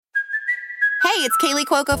Hey, it's Kaylee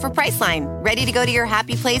Cuoco for Priceline. Ready to go to your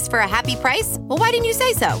happy place for a happy price? Well, why didn't you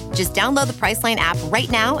say so? Just download the Priceline app right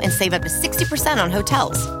now and save up to 60% on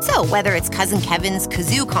hotels. So whether it's Cousin Kevin's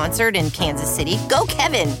Kazoo Concert in Kansas City, go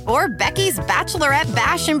Kevin, or Becky's Bachelorette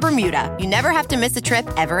Bash in Bermuda, you never have to miss a trip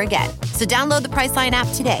ever again. So download the Priceline app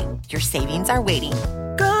today. Your savings are waiting.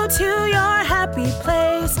 Go to your happy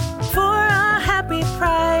place for a happy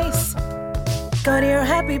price. Go to your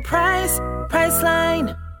happy price,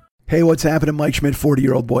 Priceline. Hey, what's happening? Mike Schmidt,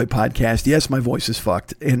 40-Year-Old Boy podcast. Yes, my voice is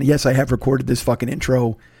fucked. And yes, I have recorded this fucking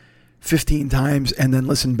intro 15 times and then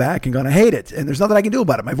listened back and gone, I hate it. And there's nothing I can do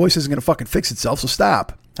about it. My voice isn't going to fucking fix itself, so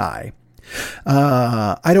stop. Hi.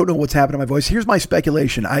 I don't know what's happened to my voice. Here's my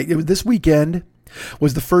speculation. This weekend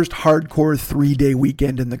was the first hardcore 3-day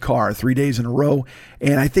weekend in the car, 3 days in a row.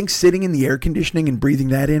 And I think sitting in the air conditioning and breathing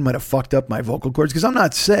that in might have fucked up my vocal cords because I'm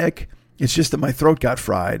not sick. It's just that my throat got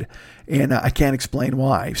fried, and I can't explain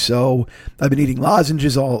why. So I've been eating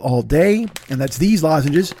lozenges all day, and that's these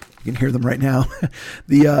lozenges. You can hear them right now.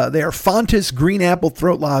 They are Fontis green apple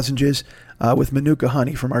throat lozenges with Manuka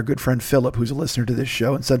honey from our good friend Philip, who's a listener to this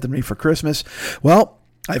show and sent them to me for Christmas. Well,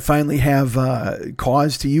 I finally have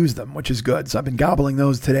cause to use them, which is good. So I've been gobbling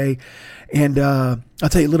those today. And I'll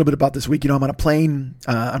tell you a little bit about this week. You know, I'm on a plane.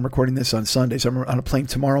 I'm recording this on Sunday. So I'm on a plane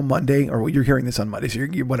tomorrow, Monday, or you're hearing this on Monday. So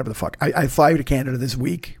you're whatever the fuck. I fly to Canada this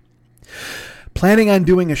week. Planning on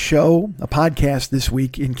doing a podcast this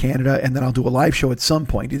week in Canada. And then I'll do a live show at some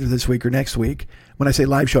point, either this week or next week. When I say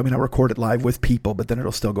live show, I mean I'll record it live with people, but then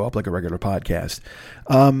it'll still go up like a regular podcast.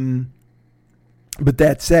 But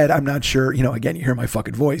that said, I'm not sure, you know, again, you hear my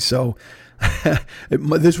fucking voice. So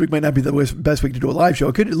this week might not be the best week to do a live show.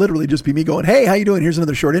 It could literally just be me going, hey, how you doing? Here's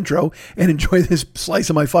another short intro and enjoy this slice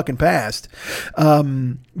of my fucking past.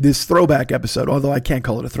 This throwback episode, although I can't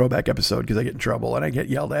call it a throwback episode because I get in trouble and I get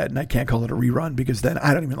yelled at, and I can't call it a rerun because then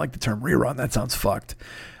I don't even like the term rerun. That sounds fucked.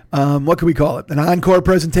 What can we call it? An encore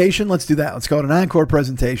presentation? Let's do that. Let's call it an encore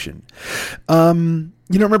presentation.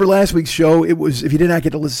 You know, remember last week's show? It was, if you did not get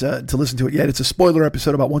to listen to it yet, it's a spoiler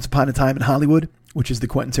episode about Once Upon a Time in Hollywood, which is the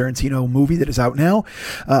Quentin Tarantino movie that is out now.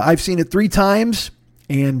 I've seen it 3 times.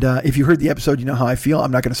 And if you heard the episode, you know how I feel.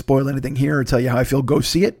 I'm not going to spoil anything here or tell you how I feel. Go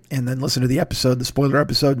see it and then listen to the episode, the spoiler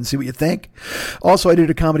episode, and see what you think. Also, I did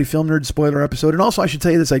a Comedy Film Nerd spoiler episode. And also, I should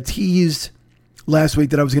tell you this, I teased last week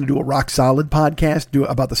that I was going to do a Rock Solid podcast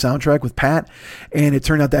about the soundtrack with Pat, and it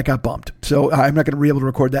turned out that got bumped. So I'm not going to be able to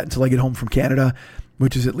record that until I get home from Canada,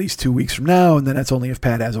 which is at least 2 weeks from now. And then that's only if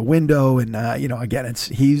Pat has a window. And, you know, again,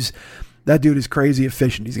 that dude is crazy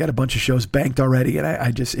efficient. He's got a bunch of shows banked already, and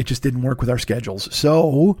it just didn't work with our schedules.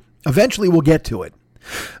 So eventually we'll get to it.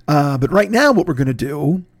 But right now what we're going to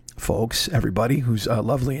do, folks, everybody who's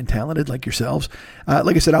lovely and talented like yourselves,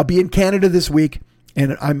 like I said, I'll be in Canada this week.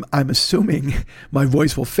 And I'm assuming my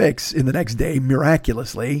voice will fix in the next day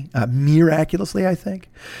miraculously, I think.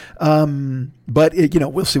 But you know,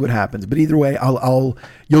 we'll see what happens. But either way,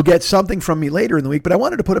 you'll get something from me later in the week. But I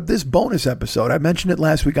wanted to put up this bonus episode. I mentioned it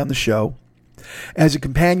last week on the show as a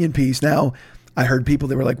companion piece. Now, I heard people,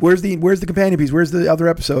 they were like, "Where's the companion piece? Where's the other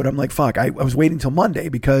episode?" I'm like, "Fuck!" I was waiting till Monday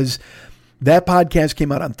because that podcast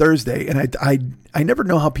came out on Thursday, and I never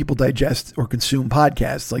know how people digest or consume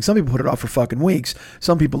podcasts. Like, some people put it off for fucking weeks.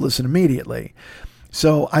 Some people listen immediately.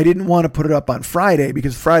 So I didn't want to put it up on Friday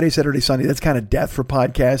because Friday, Saturday, Sunday, that's kind of death for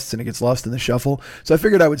podcasts and it gets lost in the shuffle. So I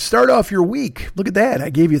figured I would start off your week. Look at that. I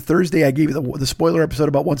gave you Thursday. I gave you the spoiler episode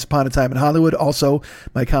about Once Upon a Time in Hollywood. Also,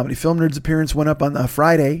 my Comedy Film Nerds appearance went up on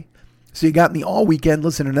Friday. So you got me all weekend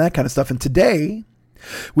listening to that kind of stuff. And today,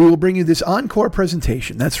 we will bring you this encore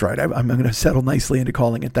presentation. That's right. I'm going to settle nicely into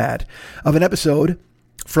calling it that, of an episode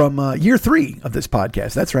from year 3 of this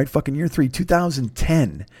podcast. That's right. Fucking year 3,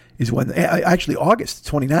 2010 is when, actually August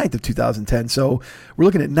 29th of 2010. So we're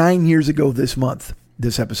looking at 9 years ago this month.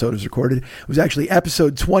 This episode was recorded. It was actually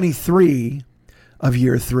episode 23 of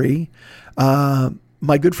year 3.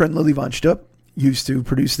 My good friend Lily Von Stupp used to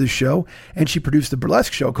produce this show, and she produced a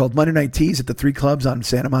burlesque show called Monday Night Teas at the 3 Clubs on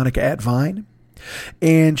Santa Monica at Vine.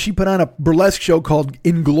 And she put on a burlesque show called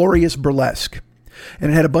Inglorious Burlesque.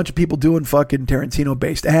 And it had a bunch of people doing fucking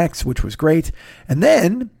Tarantino-based acts, which was great. And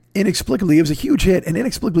then, inexplicably, it was a huge hit. And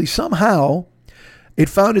inexplicably, somehow, it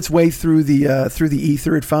found its way through the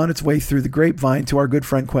ether. It found its way through the grapevine to our good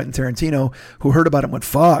friend Quentin Tarantino, who heard about it and went,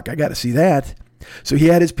 fuck, I got to see that. So he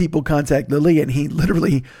had his people contact Lily, and he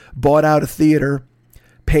literally bought out a theater,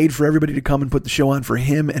 paid for everybody to come and put the show on for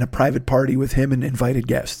him and a private party with him and invited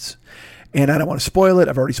guests. And I don't want to spoil it.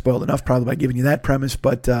 I've already spoiled enough probably by giving you that premise.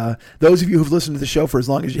 But those of you who've listened to the show for as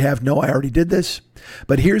long as you have know I already did this.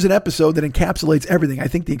 But here's an episode that encapsulates everything. I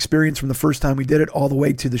think the experience from the first time we did it all the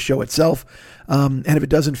way to the show itself. And if it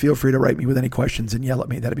doesn't, feel free to write me with any questions and yell at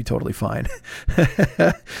me. That'd be totally fine.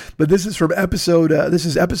 But this is from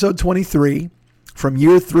episode 23 from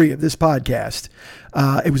year 3 of this podcast.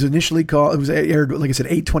 It was initially called, it was aired, like I said,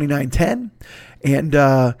 8/29/10. And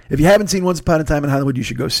if you haven't seen Once Upon a Time in Hollywood, you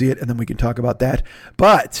should go see it, and then we can talk about that.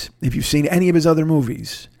 But if you've seen any of his other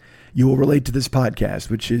movies, you will relate to this podcast,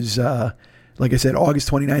 which is, like I said, August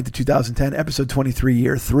 29th of 2010, episode 23,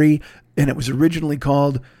 year 3. And it was originally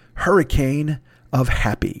called Hurricane of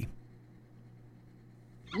Happy.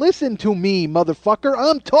 Listen to me, motherfucker.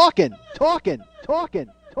 I'm talking.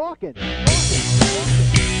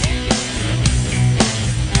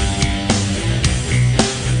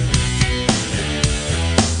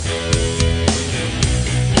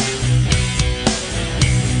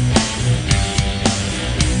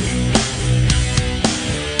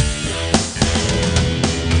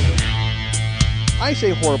 I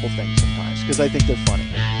say horrible things sometimes because I think they're funny.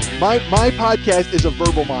 My podcast is a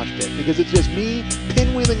verbal mosh pit because it's just me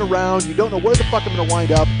pinwheeling around. You don't know where the fuck I'm going to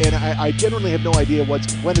wind up, and I generally have no idea when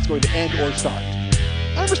it's going to end or start.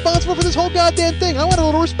 I'm responsible for this whole goddamn thing. I want a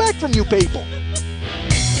little respect from you people.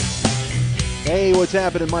 Hey, what's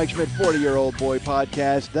happening, Mike Schmidt, 40-year-old boy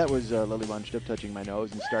podcast. That was Lily Von Stupp touching my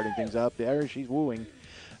nose and starting things up there. She's wooing.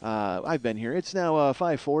 I've been here. It's now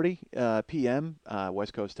 5:40 p.m.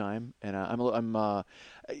 West Coast time, and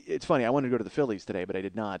it's funny. I wanted to go to the Phillies today, but I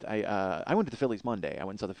did not. I went to the Phillies Monday. I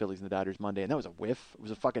went and saw the Phillies and the Dodgers Monday, and that was a whiff. It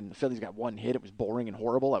was the Phillies got one hit. It was boring and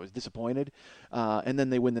horrible. I was disappointed. And then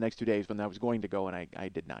they win the next 2 days when I was going to go, and I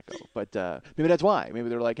did not go. But maybe that's why. Maybe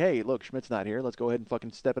they're like, hey, look, Schmidt's not here. Let's go ahead and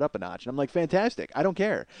fucking step it up a notch. And I'm like, fantastic. I don't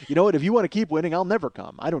care. You know what? If you want to keep winning, I'll never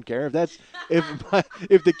come. I don't care if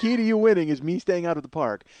the key to you winning is me staying out of the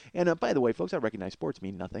park. And by the way, folks, I recognize sports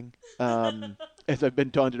mean nothing. As I've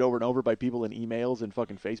been taunted over and over by people in emails and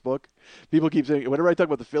fucking Facebook. People keep saying, whenever I talk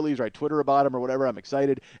about the Phillies or I Twitter about them or whatever, I'm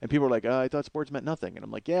excited. And people are like, I thought sports meant nothing. And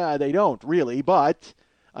I'm like, yeah, they don't really. But,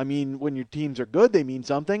 I mean, when your teams are good, they mean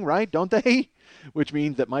something, right? Don't they? Which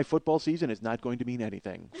means that my football season is not going to mean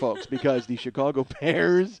anything, folks, because the Chicago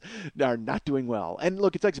Bears are not doing well. And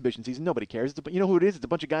look, it's exhibition season. Nobody cares. You know who it is? It's a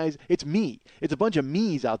bunch of guys. It's me. It's a bunch of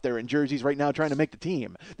me's out there in jerseys right now trying to make the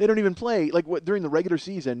team. They don't even play. During the regular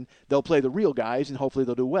season, they'll play the real guys, and hopefully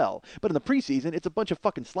they'll do well. But in the preseason, it's a bunch of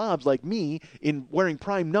fucking slobs like me in wearing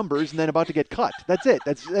prime numbers and then about to get cut. That's it.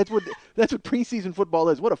 That's what preseason football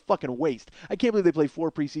is. What a fucking waste. I can't believe they play 4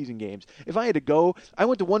 preseason games. If I had to go, I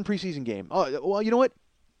went to 1 preseason game. Oh, well, you know what?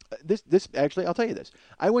 This actually, I'll tell you this.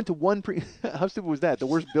 I went to 1 how stupid was that? The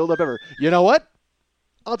worst build-up ever. You know what?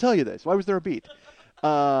 I'll tell you this. Why was there a beat?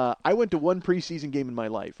 I went to 1 preseason game in my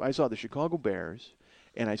life. I saw the Chicago Bears,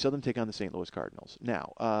 and I saw them take on the St. Louis Cardinals.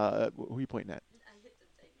 Now, who are you pointing at?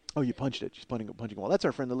 Oh, you punched it. She's punching a wall. That's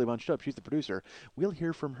our friend Lily Von Stupp. She's the producer. We'll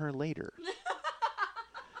hear from her later.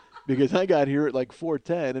 Because I got here at like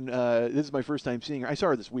 4:10, and this is my first time seeing her. I saw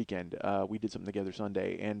her this weekend. We did something together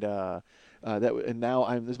Sunday, and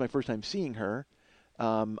now this is my first time seeing her.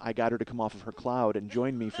 I got her to come off of her cloud and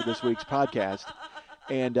join me for this week's podcast,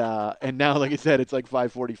 and now, like I said, it's like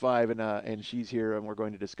 5:45, and she's here, and we're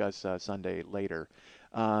going to discuss Sunday later.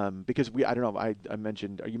 Because I don't know, I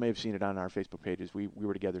mentioned, you may have seen it on our Facebook pages. We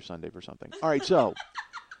were together Sunday for something. All right, so.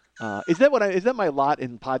 Is that my lot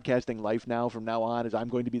in podcasting life now? From now on, is I'm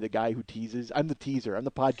going to be the guy who teases. I'm the teaser. I'm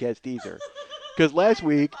the podcast teaser. Because last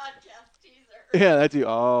week, podcast teaser. Yeah, that's you.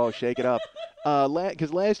 Oh, shake it up.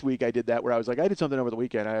 Because last week I did that where I was like, I did something over the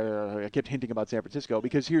weekend. I kept hinting about San Francisco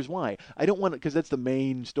because here's why. I don't want to, because that's the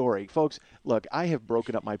main story, folks. Look, I have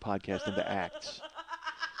broken up my podcast into acts.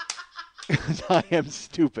 I am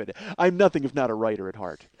stupid. I'm nothing if not a writer at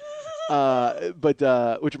heart.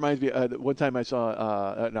 But which reminds me, one time I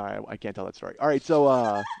saw, no, I can't tell that story. All right, so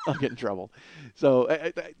I'll get in trouble. So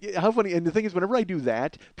how funny, and the thing is, whenever I do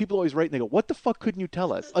that, people always write and they go, what the fuck couldn't you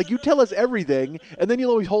tell us? Like, you tell us everything, and then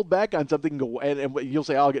you'll always hold back on something and go, and you'll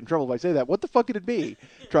say, I'll get in trouble if I say that. What the fuck could it be?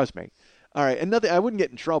 Trust me. All right, and nothing. I wouldn't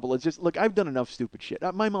get in trouble. It's just, look, I've done enough stupid shit.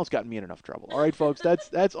 My mouth's gotten me in enough trouble. All right, folks,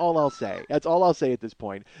 that's all I'll say. That's all I'll say at this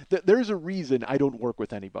point. There's a reason I don't work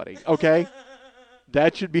with anybody, okay?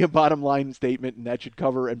 That should be a bottom line statement, and that should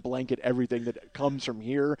cover and blanket everything that comes from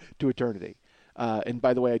here to eternity. And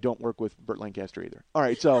by the way, I don't work with Burt Lancaster either. All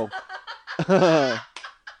right, so, because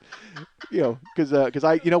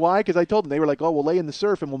I, you know why? Because I told them, they were like, oh, we'll lay in the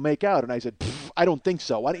surf and we'll make out. And I said, I don't think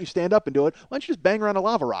so. Why don't you stand up and do it? Why don't you just bang around a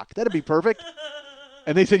lava rock? That'd be perfect.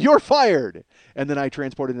 And they said, you're fired. And then I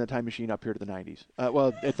transported in a time machine up here to the 90s.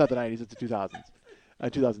 Well, it's not the 90s, it's the 2000s.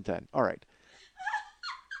 2010. All right.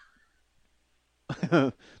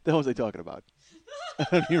 The hell was I talking about? I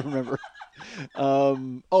don't even remember.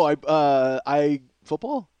 I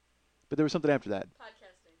football? But there was something after that.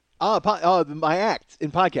 Podcasting. My act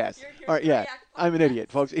in podcast. All right, yeah. I'm an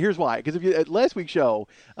idiot, folks. Here's why. Because if you at last week's show,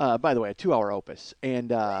 by the way, a 2-hour opus,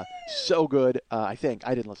 and so good. I think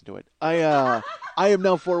I didn't listen to it. I am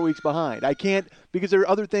now 4 weeks behind. I can't because there are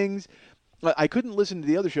other things. I couldn't listen to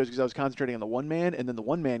the other shows because I was concentrating on the one man, and then the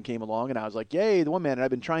one man came along, and I was like, "Yay, the one man!" And I've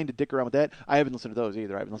been trying to dick around with that. I haven't listened to those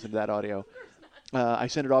either. I haven't listened to that audio. I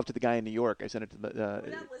sent it off to the guy in New York. I sent it to the. You're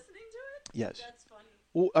not listening to it? Yes. That's funny.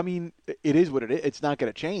 Well, I mean, it is what it is. It's not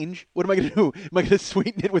going to change. What am I going to do? Am I going to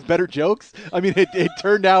sweeten it with better jokes? I mean, it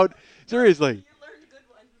turned out seriously. You learned good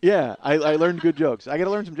ones. Yeah, I learned good jokes. I got to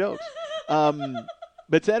learn some jokes.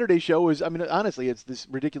 But Saturday's show was, I mean, honestly, it's this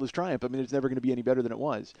ridiculous triumph. I mean, it's never going to be any better than it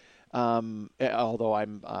was. Although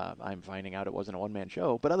I'm finding out it wasn't a one-man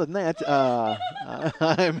show. But other than that,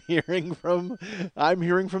 I'm hearing from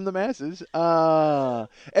the masses,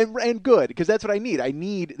 and good, because that's what I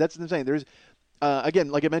need. That's what I'm saying. There's again,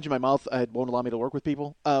 like I mentioned, my mouth won't allow me to work with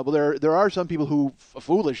people. Well, there are some people who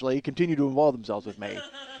foolishly continue to involve themselves with me.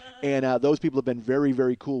 And those people have been very,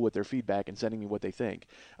 very cool with their feedback and sending me what they think.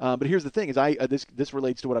 But here's the thing: is this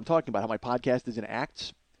relates to what I'm talking about? How my podcast is in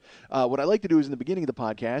acts. What I like to do is in the beginning of the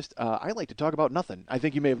podcast, I like to talk about nothing. I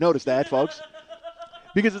think you may have noticed that, folks,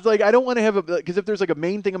 because it's like I don't want to have because if there's like a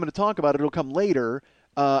main thing I'm going to talk about, it'll come later.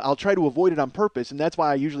 I'll try to avoid it on purpose, and that's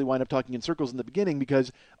why I usually wind up talking in circles in the beginning,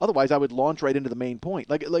 because otherwise I would launch right into the main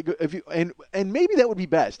point. Like if you and maybe that would be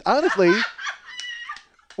best, honestly.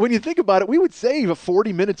 When you think about it, we would save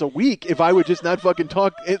 40 minutes a week if I would just not fucking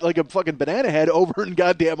talk like a fucking banana head over and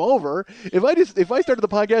goddamn over. If I started the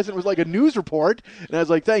podcast and it was like a news report, and I was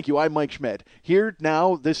like, "Thank you, I'm Mike Schmidt. Here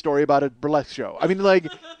now, this story about a burlesque show." I mean, like,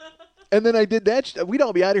 and then I did that. We'd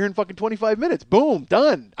all be out of here in fucking 25 minutes. Boom,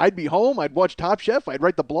 done. I'd be home. I'd watch Top Chef. I'd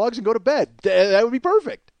write the blogs and go to bed. That would be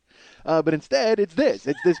perfect. But instead, it's this.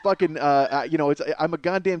 It's this fucking, I'm a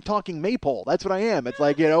goddamn talking maypole. That's what I am. It's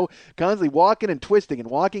like, constantly walking and twisting and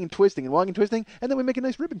walking and twisting and walking and twisting. And then we make a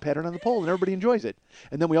nice ribbon pattern on the pole and everybody enjoys it.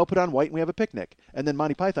 And then we all put on white and we have a picnic. And then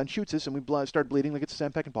Monty Python shoots us and we start bleeding like it's a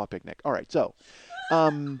Sam Peckinpah picnic. All right, so...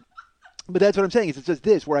 But that's what I'm saying. It's just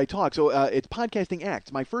this where I talk. So it's podcasting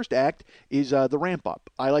acts. My first act is the ramp up.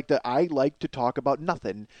 I like to talk about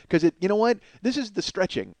nothing because you know what? This is the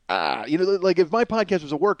stretching. Like if my podcast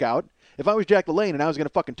was a workout, if I was Jack LaLanne and I was going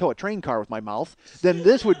to fucking tow a train car with my mouth, then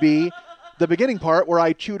this would be the beginning part where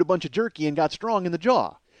I chewed a bunch of jerky and got strong in the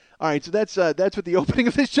jaw. All right, so that's what the opening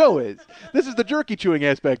of this show is. This is the jerky chewing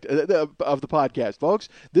aspect of the podcast, folks.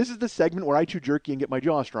 This is the segment where I chew jerky and get my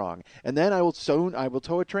jaw strong, and then I will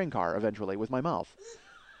tow a train car eventually with my mouth.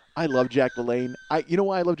 I love Jack LaLanne. You know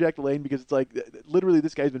why I love Jack LaLanne? Because it's like literally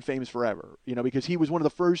this guy's been famous forever. Because he was one of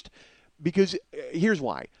the first. Because here's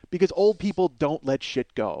why. Because old people don't let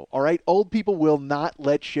shit go. All right, old people will not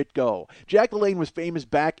let shit go. Jack LaLanne was famous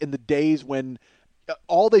back in the days when.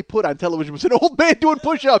 All they put on television was an old man doing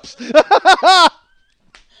push-ups. I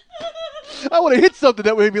would have hit something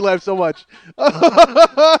that made me laugh so much.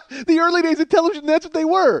 The early days of television, that's what they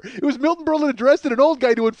were. It was Milton Berlin dressed and an old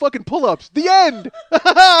guy doing fucking pull-ups. The end.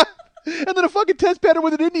 And then a fucking test pattern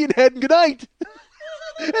with an Indian head and good night.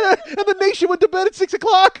 And the nation went to bed at 6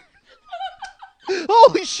 o'clock.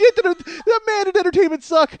 Holy shit, that man and entertainment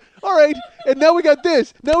suck. All right, and now we got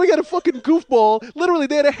this. Now we got a fucking goofball. Literally,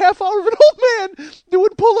 they had a half hour of an old man doing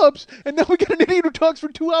pull-ups, and now we got an idiot who talks for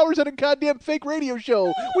 2 hours on a goddamn fake radio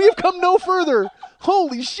show. We have come no further.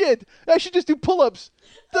 Holy shit, I should just do pull-ups.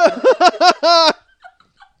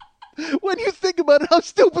 When you think about it, how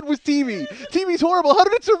stupid was TV? TV's horrible. How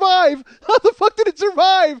did it survive? How the fuck did it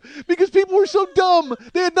survive? Because people were so dumb.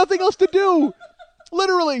 They had nothing else to do.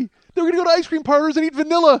 Literally. They were going to go to ice cream parlors and eat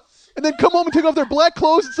vanilla and then come home and take off their black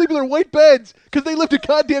clothes and sleep in their white beds because they lived a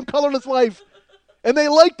goddamn colorless life. And they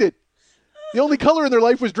liked it. The only color in their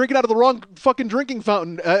life was drinking out of the wrong fucking drinking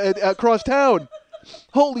fountain across town.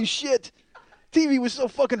 Holy shit. TV was so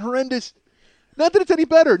fucking horrendous. Not that it's any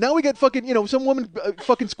better. Now we got fucking, some woman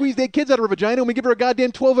fucking squeezed 8 kids out of her vagina and we give her a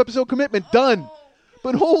goddamn 12-episode commitment. Done.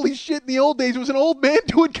 But holy shit, in the old days, it was an old man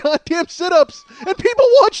doing goddamn sit-ups. And people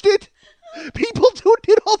watched it. People do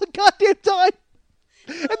it all the goddamn time.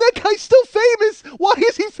 And that guy's still famous. Why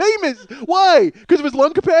is he famous? Why? Because of his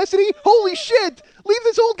lung capacity? Holy shit. Leave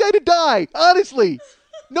this old guy to die. Honestly.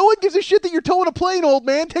 No one gives a shit that you're towing a plane, old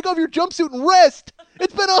man. Take off your jumpsuit and rest.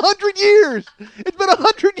 It's been 100 years. It's been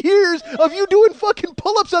 100 years of you doing fucking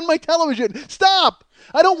pull-ups on my television. Stop.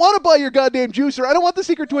 I don't want to buy your goddamn juicer. I don't want the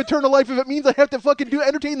secret to eternal life if it means I have to fucking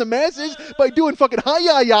entertain the masses by doing fucking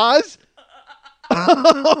hi-ya-yas.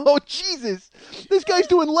 Oh, Jesus. This guy's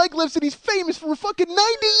doing leg lifts and he's famous for fucking 90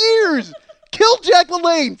 years. Kill Jack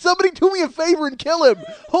LaLanne. Somebody do me a favor and kill him.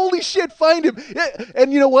 Holy shit, find him.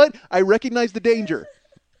 And you know what? I recognize the danger.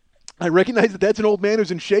 I recognize that that's an old man who's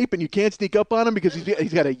in shape and you can't sneak up on him because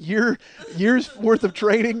he's got a year's worth of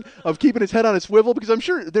training of keeping his head on a swivel, because I'm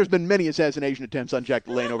sure there's been many assassination attempts on Jack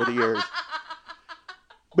LaLanne over the years.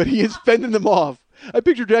 But he is fending them off. I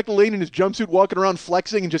picture Jack LaLanne in his jumpsuit walking around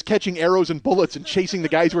flexing and just catching arrows and bullets and chasing the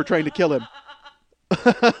guys who are trying to kill him.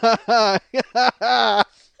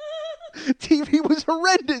 TV was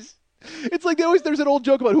horrendous. It's like there's an old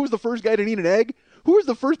joke about who was the first guy to eat an egg. Who was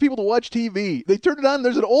the first people to watch TV? They turned it on, and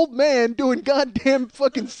there's an old man doing goddamn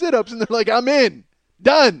fucking sit-ups, and they're like, I'm in.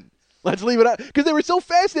 Done. Let's leave it out. Because they were so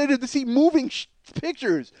fascinated to see moving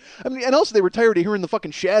pictures. I mean, and also they were tired of hearing the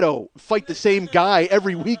fucking Shadow fight the same guy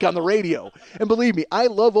every week on the radio. And believe me, I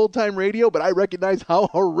love old-time radio, but I recognize how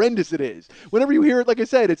horrendous it is. Whenever you hear it, like I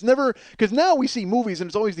said, it's never... Because now we see movies, and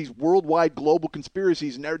it's always these worldwide global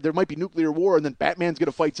conspiracies, and there might be nuclear war, and then Batman's going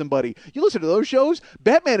to fight somebody. You listen to those shows,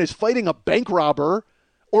 Batman is fighting a bank robber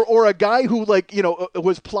or a guy who, like, you know,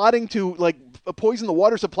 was plotting to, like, poison the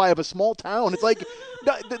water supply of a small town. It's like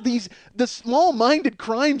the small-minded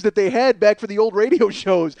crimes that they had back for the old radio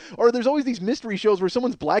shows. Or there's always these mystery shows where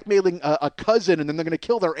someone's blackmailing a cousin and then they're going to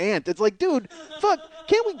kill their aunt. It's like, dude, fuck,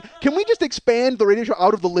 can we just expand the radio show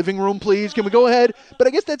out of the living room, please? Can we go ahead? But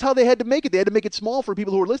I guess that's how they had to make it. They had to make it small for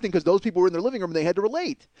people who were listening because those people were in their living room and they had to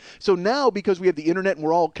relate. So now, because we have the internet and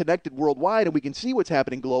we're all connected worldwide and we can see what's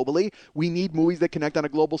happening globally, we need movies that connect on a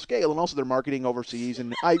global scale. And also they're marketing overseas.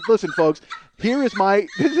 And listen, folks, this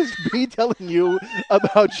is me telling you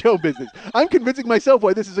about show business. I'm convincing myself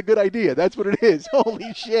why this is a good idea. That's what it is.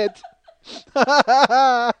 Holy shit.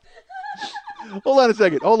 Hold on a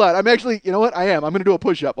second. Hold on. I'm actually, you know what? I am. I'm going to do a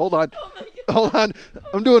push-up. Hold on. Hold on.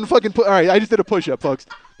 I'm doing fucking, all right, I just did a push-up, folks.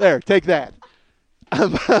 There, take that.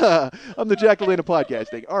 I'm the Jack LaLanne of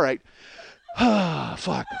podcasting. All right.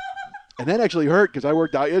 Fuck. And that actually hurt because I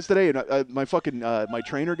worked out yesterday, and my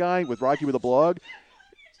trainer guy with Rocky with a blog,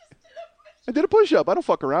 I did a push-up. I don't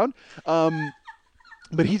fuck around.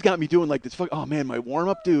 But he's got me doing like this. Oh man, my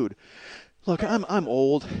warm-up, dude. Look, I'm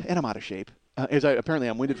old and I'm out of shape. Apparently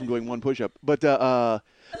I'm winded from doing one push-up. But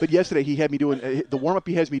yesterday he had me doing the warm-up.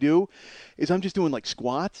 He has me do is I'm just doing like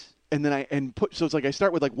squats. And then so it's like I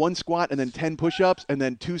start with like one squat and then 10 push-ups and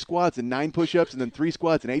then 2 squats and 9 push-ups and then 3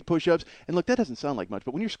 squats and 8 push-ups. And look, that doesn't sound like much,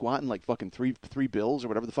 but when you're squatting like fucking three bills or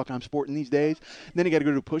whatever the fuck I'm sporting these days, then you got to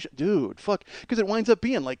go to push-up. Dude, fuck, because it winds up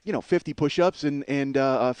being like, 50 push-ups and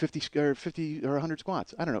 50 or 100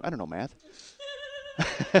 squats. I don't know math.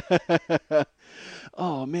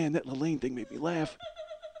 Oh man, that LaLanne thing made me laugh.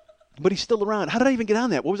 But he's still around. How did I even get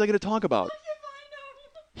on that? What was I going to talk about?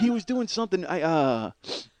 He was doing something.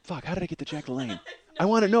 Fuck, how did I get to Jack LaLanne? I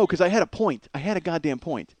want to know because I had a point. I had a goddamn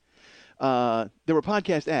point. There were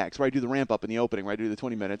podcast acts where I do the ramp up in the opening, where I do the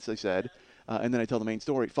 20 minutes, I said, and then I tell the main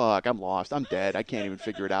story. Fuck, I'm lost. I'm dead. I can't even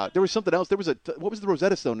figure it out. There was something else. What was the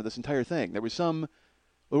Rosetta Stone of this entire thing? There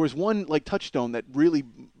was one like touchstone that really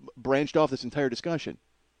branched off this entire discussion.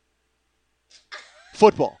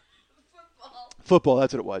 Football. That's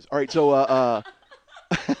what it was. All right, so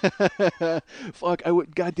fuck,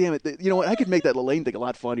 God damn it. You know what? I could make that LaLanne thing a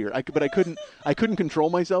lot funnier. But I couldn't control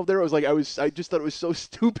myself there. I just thought it was so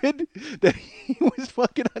stupid that he was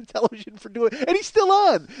fucking on television for doing it. And he's still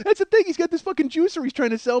on. That's the thing. He's got this fucking juicer he's trying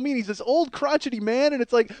to sell me, and he's this old crotchety man, and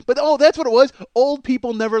it's like, that's what it was. Old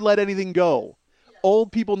people never let anything go. Yeah.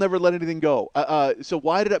 Old people never let anything go. So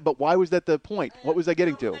why was that the point? What was I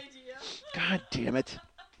getting to? God damn it.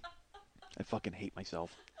 I fucking hate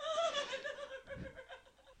myself.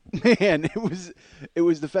 Man, it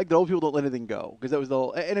was the fact that old people don't let anything go, because that was the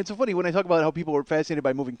whole. And it's so funny when I talk about how people were fascinated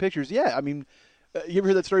by moving pictures. Yeah, I mean, you ever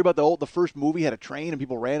hear that story about the first movie had a train and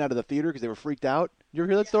people ran out of the theater because they were freaked out? You ever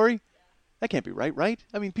hear that story? That can't be right?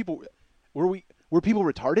 I mean, were people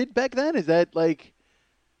retarded back then? Is that like,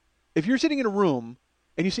 if you're sitting in a room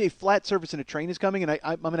and you see a flat surface and a train is coming, and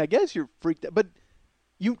I mean, I guess you're freaked out, but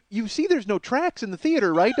you see there's no tracks in the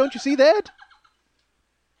theater, right? Don't you see that?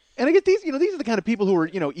 And I get these are the kind of people who are,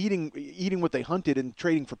 eating what they hunted and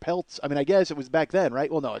trading for pelts. I mean, I guess it was back then,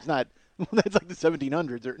 right? Well, no, it's not. That's like the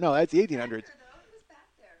 1700s, no, that's the 1800s.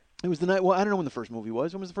 It was the night. Well, I don't know when the first movie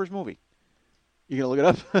was. When was the first movie? You gonna look it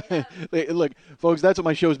up? Look, folks, that's what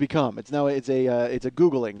my show's become. It's a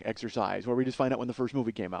Googling exercise where we just find out when the first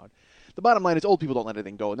movie came out. The bottom line is old people don't let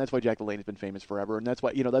anything go, and that's why Jack LaLanne has been famous forever, and that's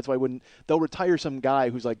why when they'll retire some guy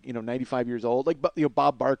who's 95 years old, like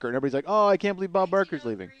Bob Barker, and everybody's like, oh, I can't believe Bob Barker's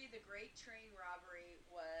leaving. The Great Train Robbery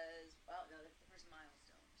was there's a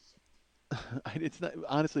milestone. Shit. It's not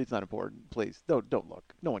honestly, it's not important. Please don't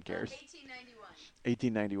look. No one cares. 1891.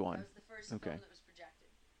 1891. That was the first Okay. film that was projected.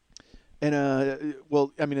 And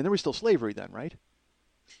and there was still slavery then, right?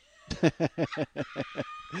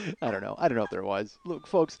 I don't know if there was. Look,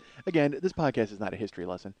 folks, again, this podcast is not a history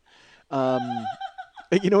lesson.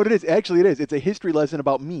 You know what it is? Actually, it is. It's a history lesson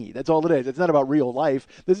about me. That's all it is. It's not about real life.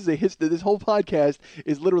 This is This whole podcast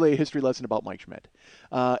is literally a history lesson about Mike Schmidt.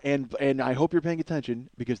 And I hope you're paying attention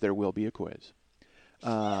because there will be a quiz.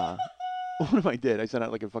 What if I did? I sent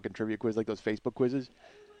out like a fucking trivia quiz, like those Facebook quizzes.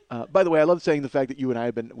 By the way, I love saying the fact that you and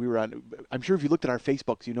I we were on. I'm sure if you looked at our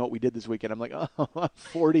Facebooks, you know what we did this weekend. I'm like, oh, I'm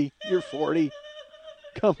 40. You're 40.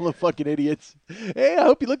 Couple of fucking idiots. Hey, I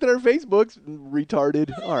hope you looked at our Facebooks.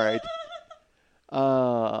 Retarded. All right.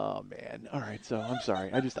 Oh man. All right. So I'm sorry.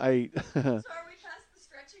 So are we past the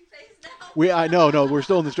stretching phase now? No, we're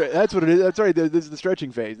still in the stretch. That's what it is. That's right. This is the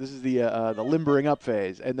stretching phase. This is the limbering up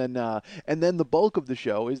phase, and then the bulk of the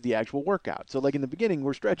show is the actual workout. So like in the beginning,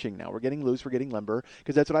 we're stretching now. We're getting loose. We're getting limber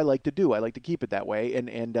because that's what I like to do. I like to keep it that way, and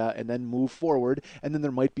then move forward. And then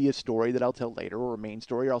there might be a story that I'll tell later, or a main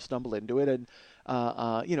story, or I'll stumble into it. And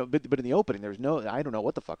but in the opening, I don't know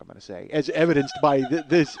what the fuck I'm going to say, as evidenced by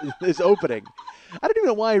this opening. I don't even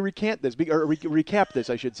know why I recant this, or recap this,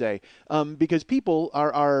 I should say, because people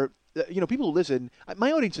are people who listen.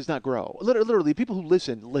 My audience does not grow. Literally, people who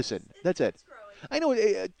listen. That's it. It's growing. I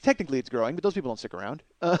know technically it's growing, but those people don't stick around.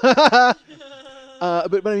 But I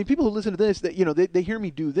mean, people who listen to this, they hear me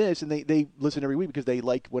do this, and they listen every week because they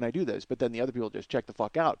like when I do this. But then the other people just check the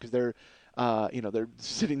fuck out because they're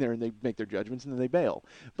sitting there and they make their judgments and then they bail.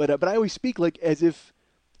 But I always speak like as if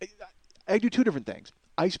I do two different things.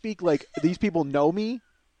 I speak like these people know me.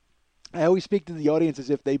 I always speak to the audience as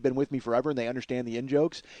if they've been with me forever and they understand the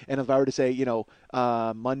in-jokes. And if I were to say,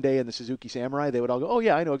 Monday and the Suzuki Samurai, they would all go, oh,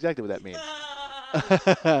 yeah, I know exactly what that means.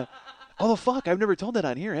 Oh, fuck, I've never told that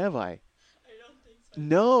on here, have I? I don't think so.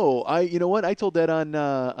 No, you know what? I told that on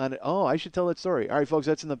I should tell that story. All right, folks,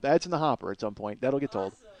 that's in the hopper at some point. That'll get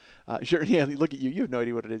told. Sure, yeah, look at you. You have no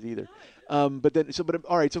idea what it is either. All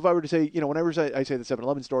right, so if I were to say, whenever I say the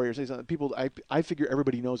 7-Eleven story or say something, people, I figure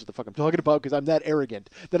everybody knows what the fuck I'm talking about because I'm that arrogant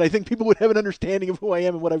that I think people would have an understanding of who I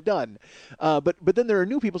am and what I've done. But then there are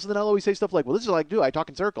new people, so then I'll always say stuff like, well, this is what I do. I talk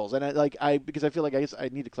in circles. And because I feel like I guess I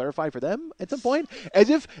need to clarify for them at some point, as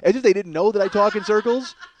if they didn't know that I talk in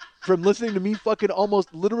circles from listening to me fucking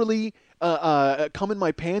almost literally come in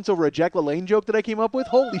my pants over a Jack LaLanne joke that I came up with.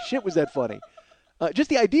 Holy shit, was that funny.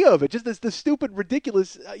 Just the idea of it, just this stupid,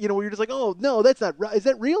 ridiculous, where you're just like, oh, no, that's not right. Is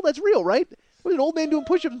that real? That's real, right? It was an old man doing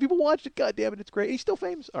push-ups and people watched it. God damn it, it's great. He's still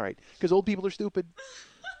famous. All right, because old people are stupid.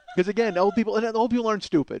 Because, again, old people aren't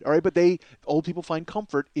stupid, all right? But old people find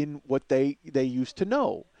comfort in what they used to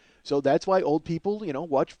know. So that's why old people,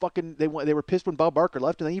 watch fucking, they were pissed when Bob Barker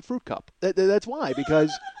left and they eat Fruit Cup. That's why,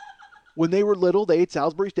 because when they were little, they ate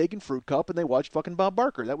Salisbury steak and Fruit Cup and they watched fucking Bob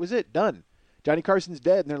Barker. That was it. Done. Johnny Carson's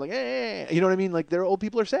dead, and they're like, eh. You know what I mean? Like, their old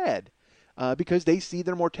people are sad because they see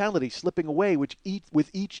their mortality slipping away with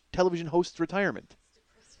each television host's retirement.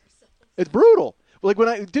 It's brutal. Like,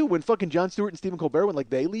 when fucking Jon Stewart and Stephen Colbert, when,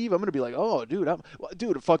 they leave, I'm going to be like, oh,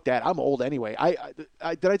 dude, fuck that. I'm old anyway.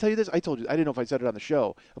 Did I tell you this? I told you. I didn't know if I said it on the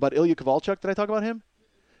show. About Ilya Kovalchuk. Did I talk about him?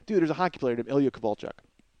 Dude, there's a hockey player named Ilya Kovalchuk.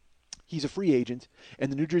 He's a free agent,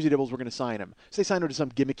 and the New Jersey Devils were going to sign him. So they signed him to some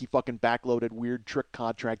gimmicky fucking backloaded weird trick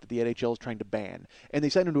contract that the NHL is trying to ban. And they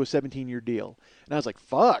signed him to a 17-year deal. And I was like,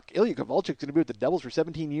 fuck, Ilya Kovalchuk's going to be with the Devils for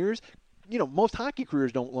 17 years? Most hockey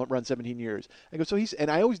careers don't run 17 years. I go,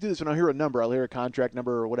 and I always do this when I hear a number. I'll hear a contract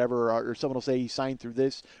number or whatever, or someone will say he signed through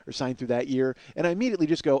this or signed through that year. And I immediately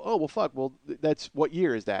just go, oh, well, fuck, well, that's what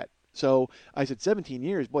year is that? So I said 17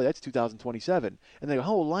 years, boy, that's 2027. And they go,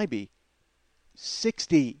 how old will I be?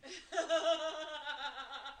 60.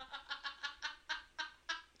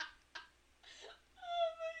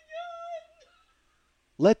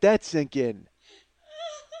 Let that sink in.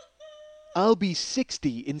 I'll be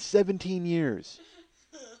 60 in 17 years.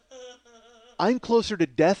 I'm closer to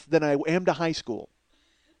death than I am to high school.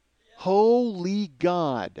 Holy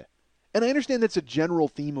God. And I understand that's a general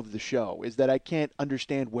theme of the show, is that I can't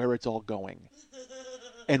understand where it's all going.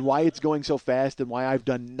 And why it's going so fast and why I've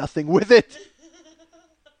done nothing with it.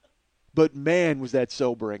 But man, was that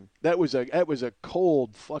sobering. That was a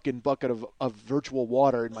cold fucking bucket of virtual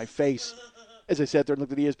water in my face. As I sat there and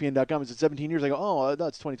looked at ESPN.com, it said 17 years. I go, oh, no,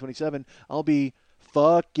 it's 2027. I'll be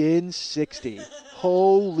fucking 60.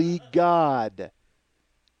 Holy God.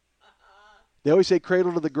 They always say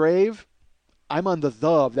cradle to the grave. I'm on the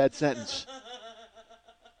of that sentence.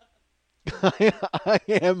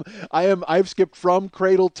 I've skipped from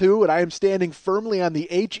cradle to, and I am standing firmly on the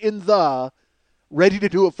H in the, ready to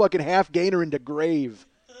do a fucking half gainer into grave.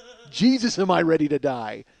 Jesus, am I ready to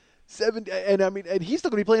die? And he's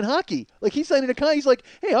still going to be playing hockey. Like, he's signing a contract. He's like,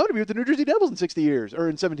 hey, I'm going to be with the New Jersey Devils in 60 years, or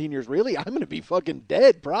in 17 years. Really? I'm going to be fucking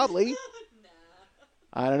dead, probably. Nah.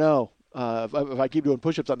 I don't know. If I keep doing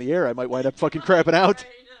push-ups on the air, I might wind up fucking crapping out.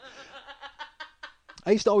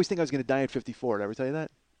 I used to always think I was going to die at 54. Did I ever tell you that?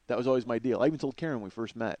 That was always my deal. I even told Karen when we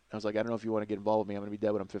first met. I was like, I don't know if you want to get involved with me. I'm going to be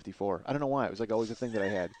dead when I'm 54. I don't know why. It was like always a thing that I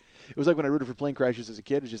had. It was like when I rooted for plane crashes as a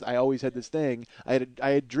kid. It's just I always had this thing. I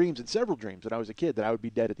had dreams, and several dreams when I was a kid, that I would be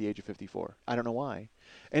dead at the age of 54. I don't know why.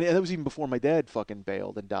 And that was even before my dad fucking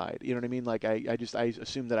bailed and died. You know what I mean? Like, I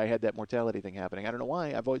assumed that I had that mortality thing happening. I don't know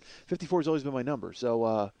why. 54 has always been my number.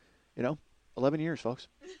 So, 11 years, folks.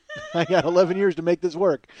 I got 11 years to make this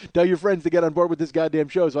work. Tell your friends to get on board with this goddamn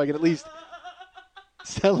show so I can at least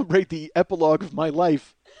celebrate the epilogue of my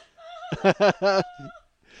life.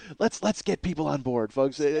 Let's get people on board,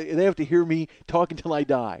 folks. They have to hear me talk until I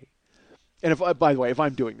die. And by the way, if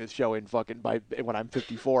I'm doing this show when I'm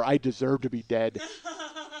 54, I deserve to be dead.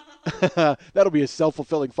 That'll be a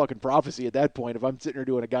self-fulfilling fucking prophecy at that point if I'm sitting here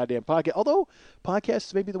doing a goddamn podcast. Although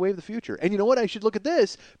podcasts may be the way of the future. And you know what? I should look at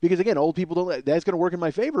this because, again, old people don't. That's going to work in my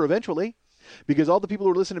favor eventually. Because all the people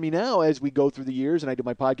who are listening to me now as we go through the years, and I do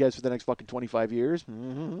my podcast for the next fucking 25 years.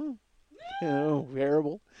 Oh,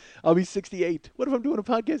 terrible. I'll be 68. What if I'm doing a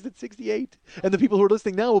podcast at 68? And the people who are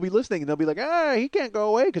listening now will be listening, and they'll be like, he can't go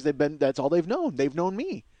away, because that's all they've known. They've known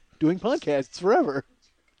me doing podcasts forever.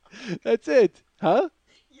 That's it. Huh?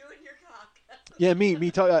 You and your cock. Yeah, me.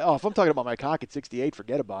 If I'm talking about my cock at 68,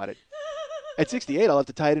 forget about it. At 68, I'll have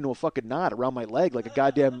to tie it into a fucking knot around my leg like a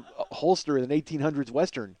goddamn holster in an 1800s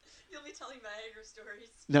Western. You'll be telling Viagra stories.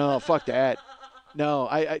 No, fuck that. No,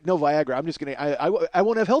 no Viagra. I'm just going to, I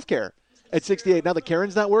won't have health care at 68. Now that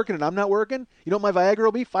Karen's not working and I'm not working, you know what my Viagra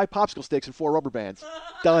will be? 5 popsicle sticks and 4 rubber bands.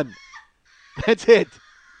 Done. That's it.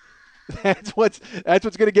 That's what's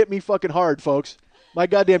going to get me fucking hard, folks. My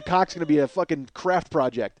goddamn cock's going to be a fucking craft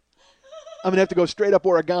project. I'm going to have to go straight up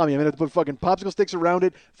origami. I'm going to have to put fucking popsicle sticks around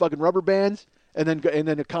it, fucking rubber bands, and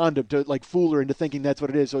then a condom to like fool her into thinking that's what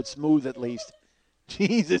it is so it's smooth at least.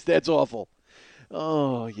 Jesus, that's awful.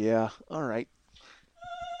 Oh, yeah. All right.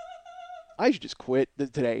 I should just quit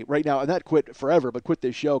today, right now. Not quit forever, but quit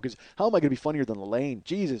this show, because how am I going to be funnier than Elaine?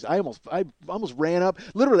 Jesus, I almost ran up.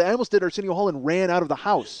 Literally, I almost did Arsenio Hall and ran out of the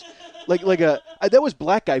house. That was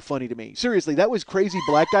black guy funny to me. Seriously, that was crazy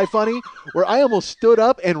black guy funny, where I almost stood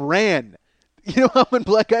up and ran. You know how when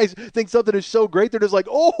black guys think something is so great, they're just like,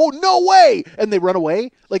 oh, no way, and they run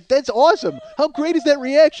away? Like, that's awesome. How great is that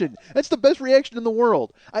reaction? That's the best reaction in the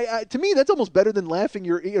world. To me, that's almost better than laughing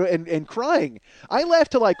and crying. I laugh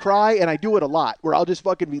till I cry, and I do it a lot, where I'll just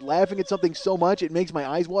fucking be laughing at something so much, it makes my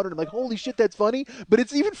eyes water, and I'm like, holy shit, that's funny. But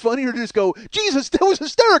it's even funnier to just go, Jesus, that was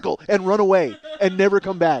hysterical, and run away and never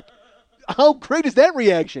come back. How great is that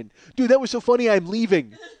reaction? Dude, that was so funny, I'm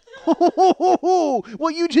leaving.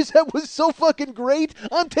 What you just said was so fucking great,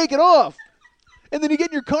 I'm taking off. And then you get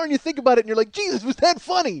in your car and you think about it and you're like, Jesus, was that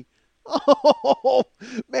funny? Oh,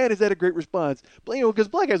 man, is that a great response? Because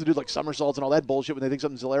black guys will do like somersaults and all that bullshit when they think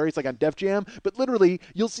something's hilarious, like on Def Jam. But literally,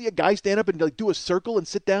 you'll see a guy stand up and like do a circle and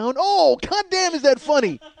sit down. Oh, goddamn, is that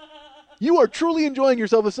funny? You are truly enjoying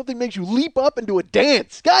yourself if something makes you leap up and do a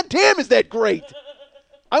dance. Goddamn, is that great?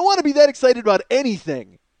 I want to be that excited about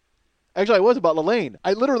anything. Actually, I was about Lelaine.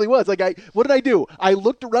 I literally was. What did I do? I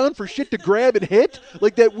looked around for shit to grab and hit.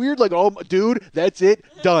 Like that weird, oh, dude, that's it.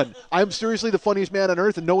 Done. I'm seriously the funniest man on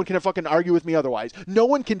earth, and no one can fucking argue with me otherwise. No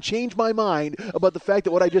one can change my mind about the fact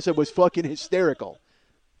that what I just said was fucking hysterical.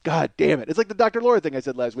 God damn it. It's like the Dr. Laura thing I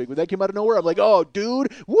said last week. When that came out of nowhere, I'm like, oh,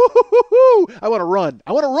 dude, woo-hoo-hoo-hoo. I want to run.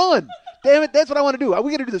 Damn it, that's what I want to do. Are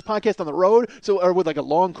we going to do this podcast on the road, or with like a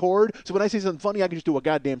long cord? So when I say something funny, I can just do a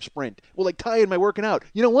goddamn sprint. Well, like tie in my working out.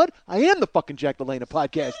 You know what? I am the fucking Jack LaLanne of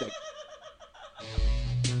podcasting.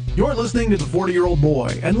 You're listening to The 40-Year-Old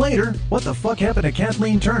Boy. And later, what the fuck happened to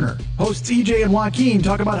Kathleen Turner? Hosts EJ and Joaquin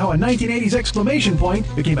talk about how a 1980s exclamation point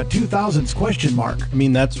became a 2000s question mark. I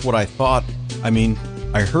mean, that's what I thought. I mean,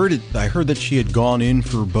 I heard that she had gone in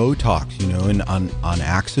for Botox, and on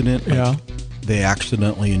accident. Yeah. They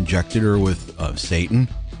accidentally injected her with Satan.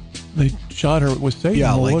 They shot her with Satan.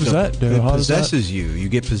 Yeah, well, what does that do? It possesses you. You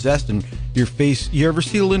get possessed, and your face. You ever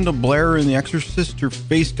see Linda Blair in The Exorcist? Her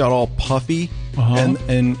face got all puffy,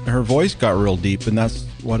 and her voice got real deep, and that's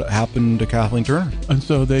what happened to Kathleen Turner. And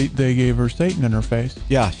so they gave her Satan in her face.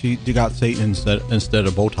 Yeah, she got Satan instead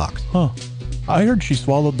of Botox. Huh. I heard she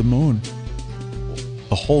swallowed the moon.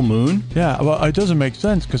 The whole moon? Yeah, well, it doesn't make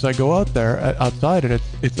sense because I go out there outside and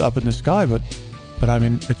it's up in the sky, but I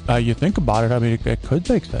mean, you think about it, I mean, it could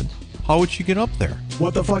make sense. How would she get up there?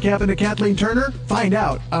 What the fuck happened to Kathleen Turner? Find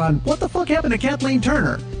out on What the Fuck Happened to Kathleen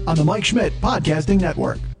Turner on the Mike Schmidt Podcasting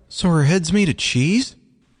Network. So her head's made of cheese?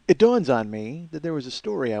 It dawns on me that there was a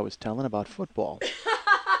story I was telling about football.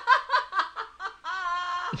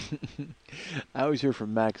 I always hear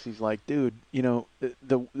from Max. He's like, dude, you know,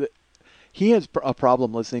 he has a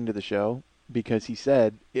problem listening to the show because he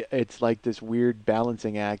said it's like this weird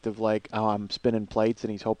balancing act of like, oh, I'm spinning plates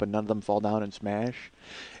and he's hoping none of them fall down and smash.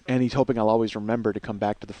 And he's hoping I'll always remember to come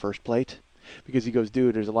back to the first plate. Because he goes,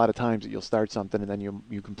 dude, there's a lot of times that you'll start something and then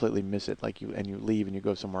you completely miss it, like you leave and you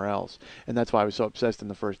go somewhere else. And that's why I was so obsessed in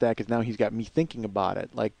the first act, because now he's got me thinking about it.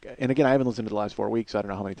 Like, and again, I haven't listened to the last 4 weeks, so I don't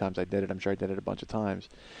know how many times I did it. I'm sure I did it a bunch of times.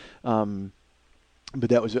 But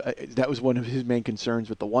that was one of his main concerns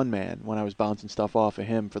with the one man when I was bouncing stuff off of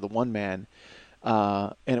him for the one man,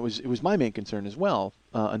 and it was my main concern as well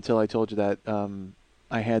until I told you that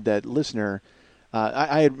I had that listener.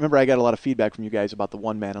 I remember I got a lot of feedback from you guys about the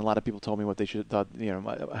one man, and a lot of people told me what they should have thought. You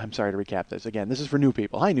know, I'm sorry to recap this again. This is for new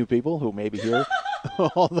people. Hi, new people who may be here.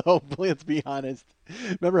 Although, let's be honest.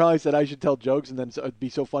 Remember how I said I should tell jokes and then it'd be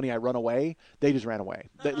so funny I run away? They just ran away.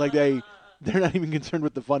 They're not even concerned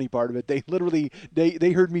with the funny part of it. They literally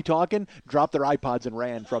they heard me talking, dropped their iPods and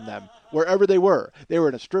ran from them wherever they were. They were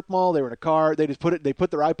in a strip mall. They were in a car. They put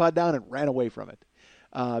their iPod down and ran away from it.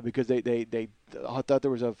 Because they thought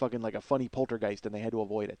there was a fucking like a funny poltergeist and they had to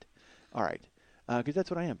avoid it. All right, because that's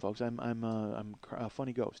what I am, folks. I'm a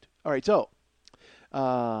funny ghost. All right, so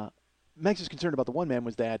Max's concern about the one man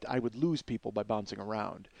was that I would lose people by bouncing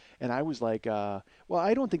around, and I was like, well,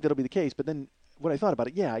 I don't think that'll be the case. But then when I thought about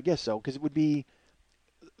it, yeah, I guess so, because it would be,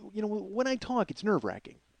 you know, when I talk, it's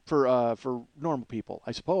nerve-wracking for normal people,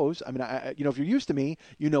 I suppose. I mean, if you're used to me,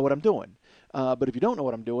 you know what I'm doing. But if you don't know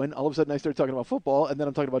what I'm doing, all of a sudden I start talking about football, and then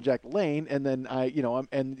I'm talking about Jack LaLanne, and then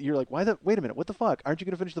and you're like, wait a minute, what the fuck? Aren't you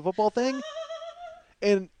going to finish the football thing?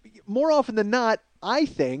 And more often than not, I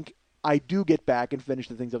think I do get back and finish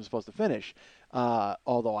the things I'm supposed to finish.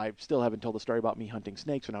 Although I still haven't told the story about me hunting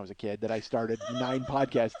snakes when I was a kid that I started 9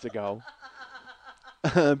 podcasts ago.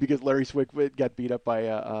 Because Larry Swick got beat up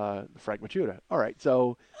by Frank Machuda. All right,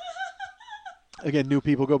 so again, new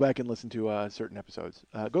people, go back and listen to certain episodes.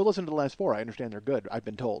 Go listen to the last 4. I understand they're good. I've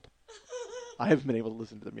been told. I haven't been able to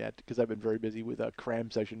listen to them yet because I've been very busy with a cram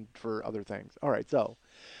session for other things. All right, so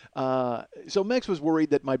Max was worried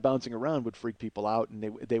that my bouncing around would freak people out,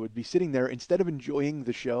 and they would be sitting there instead of enjoying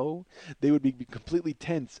the show, they would be completely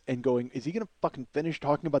tense and going, "Is he gonna fucking finish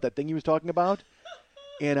talking about that thing he was talking about?"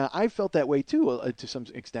 And I felt that way, too, to some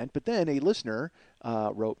extent. But then a listener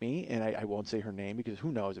wrote me, and I won't say her name because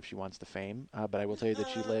who knows if she wants the fame. But I will tell you that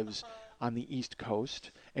she lives on the East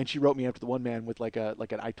Coast. And she wrote me after the one man with like an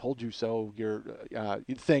I told you so your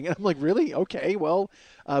thing. And I'm like, really? Okay, well.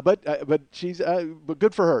 But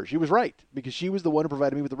good for her. She was right because she was the one who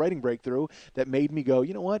provided me with the writing breakthrough that made me go,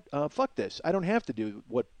 you know what? Fuck this. I don't have to do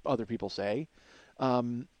what other people say.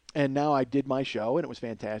 And now I did my show, and it was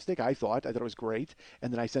fantastic. I thought it was great.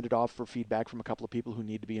 And then I sent it off for feedback from a couple of people who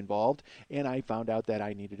need to be involved. And I found out that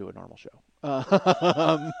I need to do a normal show.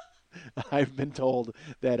 I've been told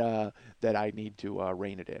that I need to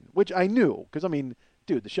rein it in, which I knew. Because, I mean,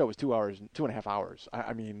 dude, the show was 2.5 hours.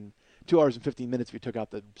 I mean, 2 hours and 15 minutes if you took out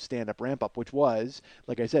the stand-up ramp-up, which was,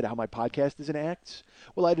 like I said, how my podcast is in acts.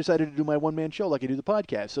 Well, I decided to do my one-man show like I do the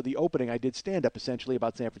podcast. So the opening, I did stand-up essentially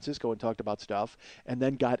about San Francisco and talked about stuff, and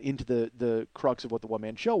then got into the crux of what the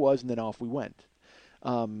one-man show was, and then off we went.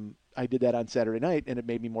 I did that on Saturday night, and it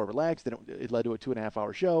made me more relaxed, and it led to a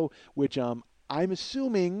 2.5-hour show, which I'm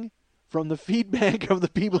assuming from the feedback of the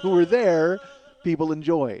people who were there, people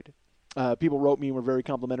enjoyed. People wrote me and were very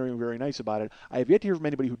complimentary and very nice about it. I have yet to hear from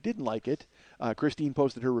anybody who didn't like it. Christine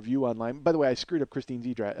posted her review online. By the way, I screwed up Christine's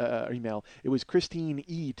email. It was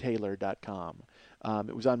christineetaylor.com.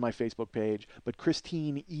 It was on my Facebook page, but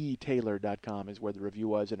christineetaylor.com is where the review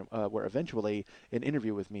was, and where eventually an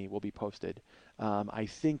interview with me will be posted. I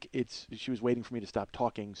think she was waiting for me to stop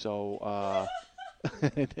talking, so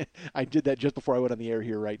I did that just before I went on the air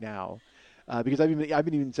here right now. Because I've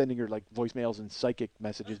been even sending her like voicemails and psychic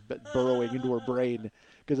messages burrowing into her brain.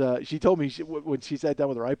 Because she told me when she sat down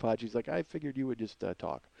with her iPod, she's like, "I figured you would just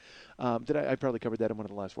talk." I probably covered that in one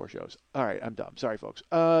of the last 4 shows. All right, I'm dumb. Sorry, folks.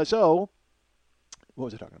 So what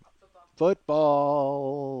was I talking about?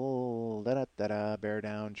 football. Da-da-da-da. Bear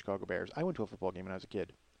down, Chicago Bears. I went to a football game when I was a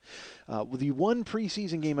kid. The one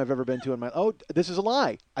preseason game I've ever been to in my... Oh, this is a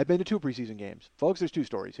lie. I've been to 2 preseason games. Folks, there's 2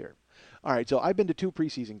 stories here. All right, so I've been to 2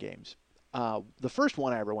 preseason games. The first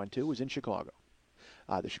one I ever went to was in Chicago.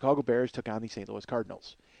 The Chicago Bears took on the St. Louis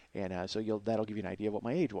Cardinals. And that'll give you an idea of what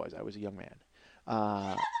my age was. I was a young man.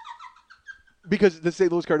 Because the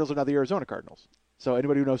St. Louis Cardinals are now the Arizona Cardinals. So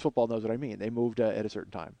anybody who knows football knows what I mean. They moved at a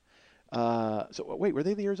certain time. So wait, were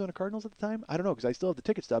they the Arizona Cardinals at the time? I don't know, because I still have the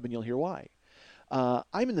ticket stub, and you'll hear why.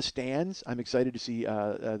 I'm in the stands. I'm excited to see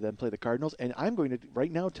them play the Cardinals. And I'm going to,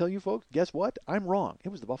 right now, tell you folks, guess what? I'm wrong. It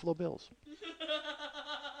was the Buffalo Bills.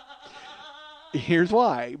 Here's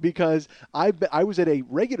why. Because I was at a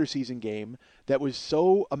regular season game that was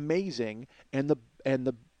so amazing, and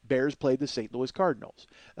the Bears played the St. Louis Cardinals.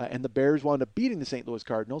 And the Bears wound up beating the St. Louis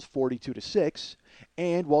Cardinals 42-6.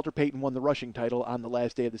 And Walter Payton won the rushing title on the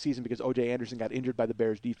last day of the season because O.J. Anderson got injured by the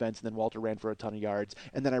Bears defense, and then Walter ran for a ton of yards.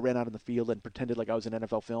 And then I ran out on the field and pretended like I was in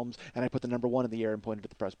NFL Films, and I put the number 1 in the air and pointed at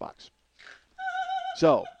the press box.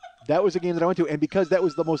 So that was a game that I went to, and because that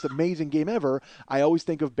was the most amazing game ever, I always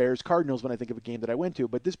think of Bears-Cardinals when I think of a game that I went to.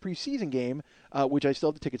 But this preseason game, which I still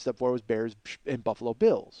have the ticket stub for, was Bears and Buffalo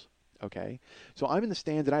Bills. Okay, so I'm in the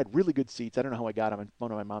stands, and I had really good seats. I don't know how I got them. One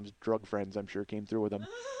of my mom's drug friends, I'm sure, came through with them.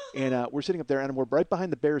 And we're sitting up there, and we're right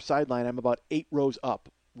behind the Bears sideline. I'm about 8 rows up,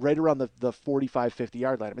 right around the 45,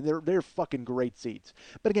 50-yard line. I mean, they're fucking great seats.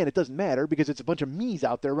 But again, it doesn't matter because it's a bunch of me's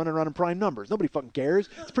out there running around in prime numbers. Nobody fucking cares.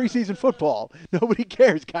 It's preseason football. Nobody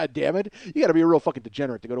cares, God damn it. You got to be a real fucking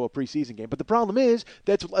degenerate to go to a preseason game. But the problem is,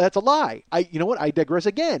 that's a lie. You know what? I digress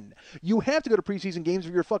again. You have to go to preseason games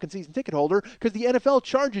if you're a fucking season ticket holder because the NFL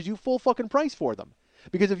charges you full fucking price for them.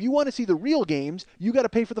 Because if you want to see the real games, you got to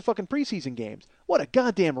pay for the fucking preseason games. What a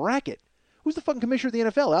goddamn racket. Who's the fucking commissioner of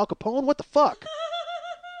the NFL? Al Capone? What the fuck?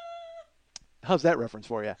 How's that reference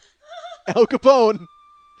for you? Al Capone.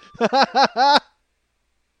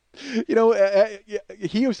 You know,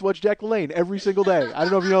 he used to watch Jack LaLanne every single day. I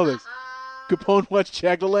don't know if you know this. Capone watched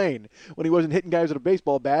Jack LaLanne when he wasn't hitting guys with a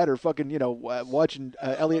baseball bat or fucking, watching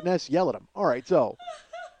Elliot Ness yell at him. All right, so.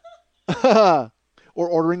 Or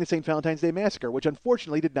ordering the St. Valentine's Day Massacre, which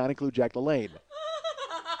unfortunately did not include Jack LaLanne.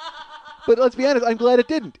 But let's be honest, I'm glad it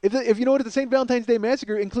didn't. If you know what, if the St. Valentine's Day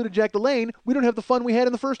Massacre included Jack LaLanne, we don't have the fun we had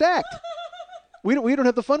in the first act. We don't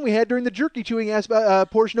have the fun we had during the jerky chewing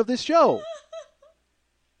portion of this show.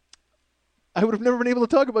 I would have never been able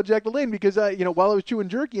to talk about Jack LaLanne because, while I was chewing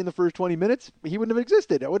jerky in the first 20 minutes, he wouldn't have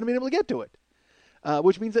existed. I wouldn't have been able to get to it.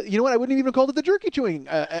 Which means that, you know what, I wouldn't have even called it the jerky chewing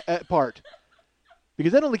part.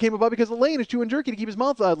 Because that only came about because LaLanne is chewing jerky to keep his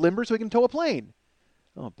mouth limber so he can tow a plane.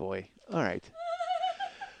 Oh, boy. All right.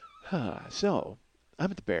 So, I'm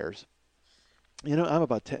at the Bears. I'm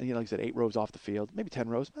about 10, like I said, 8 rows off the field. Maybe 10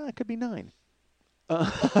 rows. It could be 9.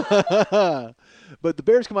 But the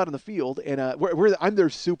Bears come out on the field, and I'm there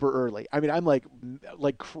super early. I mean, I'm like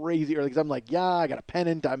crazy early because I'm like, yeah, I got a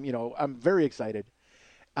pennant. I'm very excited.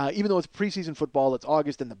 Even though it's preseason football, it's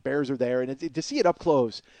August, and the Bears are there, and to see it up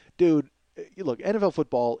close, dude. Look, NFL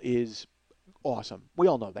football is awesome. We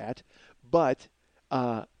all know that. But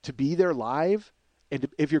to be there live, and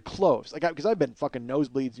if you're close, like because I've been fucking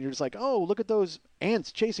nosebleeds, and you're just like, oh, look at those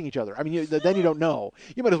ants chasing each other. I mean, then you don't know.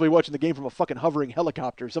 You might as well be watching the game from a fucking hovering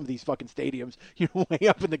helicopter. Some of these fucking stadiums, you're way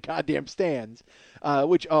up in the goddamn stands.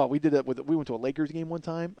 We did that we went to a Lakers game one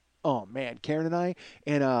time. Oh man, Karen and I,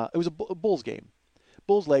 and it was a Bulls game,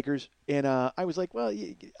 Bulls-Lakers, and I was like, well,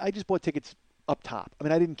 I just bought tickets up top. I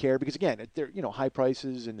mean, I didn't care because, again, they're, high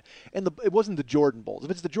prices, and it wasn't the Jordan Bulls.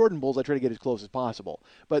 If it's the Jordan Bulls, I try to get as close as possible.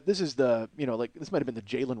 But this is this might have been the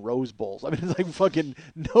Jalen Rose Bulls. I mean, it's like fucking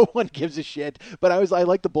no one gives a shit. But I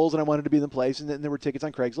liked the Bulls, and I wanted to be in the place, and then there were tickets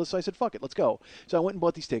on Craigslist, so I said, fuck it, let's go. So I went and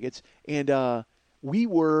bought these tickets, and we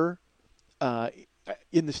were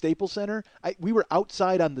in the Staples Center. We were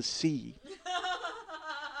outside on the sea.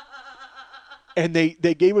 And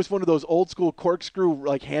they gave us one of those old school corkscrew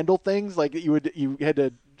handle things, like you had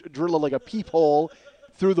to drill like a peephole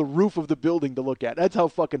through the roof of the building to look at. That's how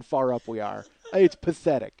fucking far up we are. It's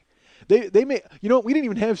pathetic. They made, we didn't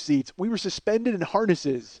even have seats. We were suspended in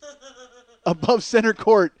harnesses above center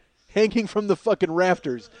court, hanging from the fucking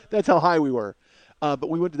rafters. That's how high we were. But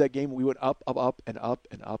we went to that game. We went up, and up, and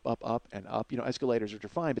up, and up. Escalators, which are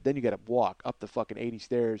fine, but then you got to walk up the fucking 80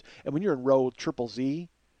 stairs. And when you're in row triple Z,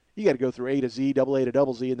 you got to go through A to Z, double A to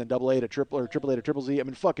double Z, and then double A to triple, or triple A to triple Z. I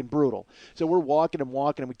mean, fucking brutal. So we're walking,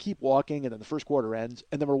 and we keep walking, and then the first quarter ends,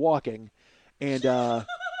 and then we're walking, and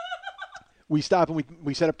we stop, and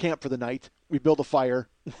we set up camp for the night. We build a fire.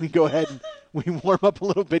 We go ahead and we warm up a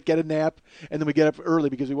little bit, get a nap, and then we get up early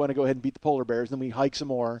because we want to go ahead and beat the polar bears. Then we hike some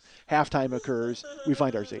more. Halftime occurs. We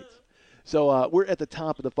find our seats. So we're at the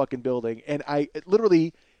top of the fucking building, and I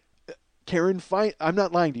literally, Karen, I'm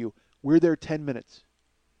not lying to you. We're there 10 minutes.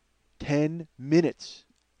 10 minutes.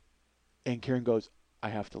 And Karen goes, I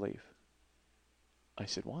have to leave. I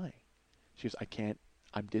said, why? She goes, I can't.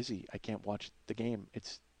 I'm dizzy. I can't watch the game.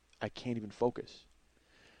 I can't even focus.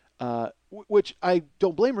 Which I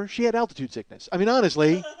don't blame her. She had altitude sickness. I mean,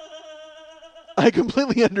 honestly, I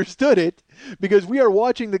completely understood it because we are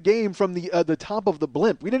watching the game from the top of the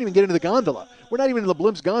blimp. We didn't even get into the gondola. We're not even in the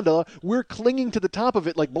blimp's gondola. We're clinging to the top of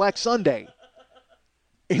it like Black Sunday.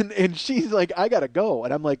 And she's like, I gotta go.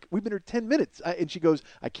 And I'm like, we've been here 10 minutes. And she goes,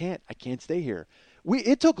 I can't stay here.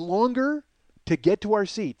 It took longer to get to our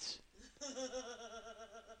seats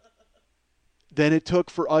than it took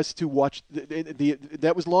for us to watch.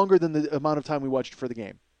 That was longer than the amount of time we watched for the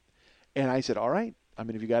game. And I said, all right. I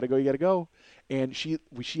mean, if you got to go, you got to go. And she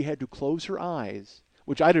had to close her eyes,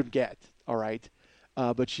 which I didn't get. All right.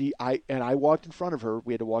 But I walked in front of her.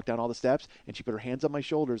 We had to walk down all the steps, and she put her hands on my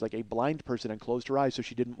shoulders like a blind person and closed her eyes so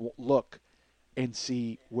she didn't look and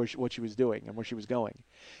see what she was doing and where she was going.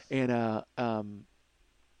 And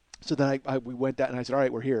so then we went down, and I said, all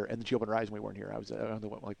right, we're here. And then she opened her eyes, and we weren't here. I only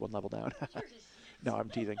went like one level down. No, I'm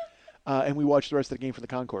teasing. And we watched the rest of the game from the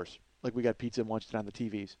concourse. Like, we got pizza and watched it on the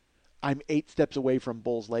TVs. I'm 8 steps away from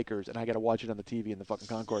Bulls Lakers, and I got to watch it on the TV in the fucking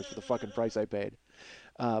concourse for the fucking price I paid.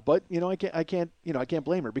 But I can't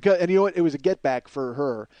blame her because, and you know what? It was a get back for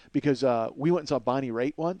her because we went and saw Bonnie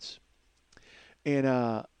Raitt once, and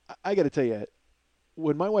I got to tell you,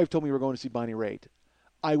 when my wife told me we were going to see Bonnie Raitt,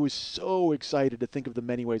 I was so excited to think of the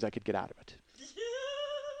many ways I could get out of it.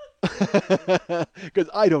 Because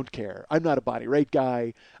I don't care. I'm not a Bonnie Raitt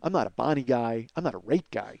guy. I'm not a Bonnie guy. I'm not a Raitt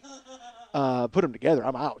guy. Put them together,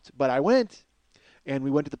 I'm out. But I went, and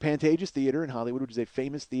we went to the Pantages Theater in Hollywood, which is a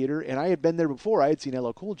famous theater. And I had been there before. I had seen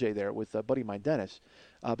LL Cool J there with a buddy of mine, Dennis.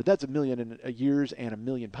 But that's a million years and £1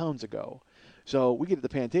 million ago. So we get to the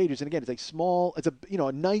Pantages, and again, it's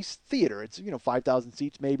a nice theater. It's 5,000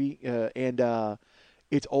 seats maybe, and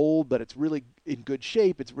it's old, but it's really in good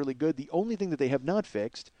shape. It's really good. The only thing that they have not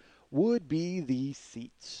fixed would be the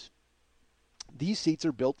seats. These seats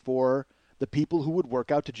are built for the people who would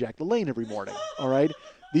work out to Jack LaLanne every morning. All right,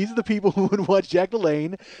 these are the people who would watch Jack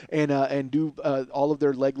LaLanne and do all of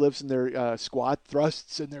their leg lifts and their squat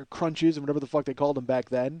thrusts and their crunches and whatever the fuck they called them back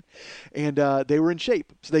then. And they were in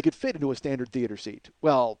shape, so they could fit into a standard theater seat.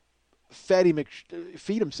 Well, Fatty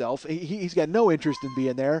McFeed himself. He's got no interest in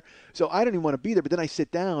being there, so I don't even want to be there. But then I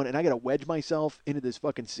sit down and I got to wedge myself into this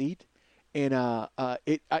fucking seat, and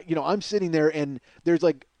I'm sitting there and there's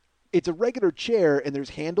like, it's a regular chair and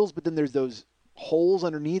there's handles, but then there's those holes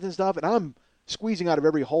underneath and stuff, and I'm squeezing out of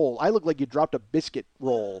every hole. I look like you dropped a biscuit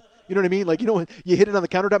roll. You know what I mean? Like, when you hit it on the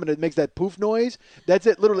countertop and it makes that poof noise? That's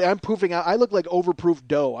it. Literally, I'm poofing out. I look like overproof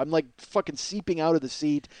dough. I'm like fucking seeping out of the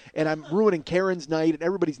seat, and I'm ruining Karen's night and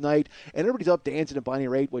everybody's night, and everybody's up dancing at Bonnie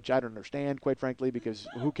Raitt, which I don't understand, quite frankly, because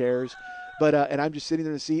who cares? But and I'm just sitting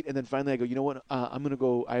there in the seat, and then finally I go, you know what? I'm going to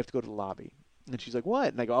go. I have to go to the lobby. And she's like,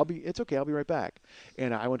 what? And I go, it's okay. I'll be right back.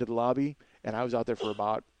 And I went to the lobby, and I was out there for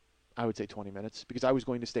about, I would say 20 minutes, because I was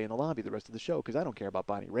going to stay in the lobby the rest of the show, because I don't care about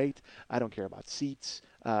Bonnie Raitt. I don't care about seats.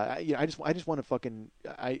 I just want to fucking,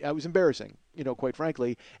 I was embarrassing, quite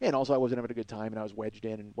frankly. And also I wasn't having a good time, and I was wedged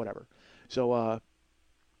in and whatever. So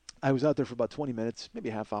I was out there for about 20 minutes, maybe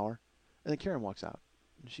a half hour. And then Karen walks out.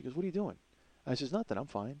 And she goes, what are you doing? I says, nothing. I'm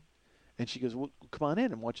fine. And she goes, well, come on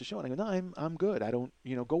in and watch the show. And I go, no, I'm good. I don't,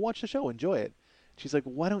 go watch the show. Enjoy it. She's like,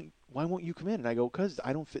 why won't you come in? And I go, because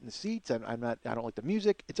I don't fit in the seats. I don't like the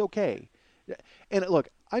music. It's okay. And look,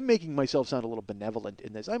 I'm making myself sound a little benevolent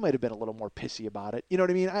in this. I might have been a little more pissy about it. You know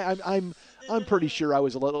what I mean? I'm pretty sure I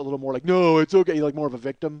was a little more like, no, it's okay. Like more of a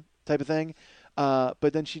victim type of thing.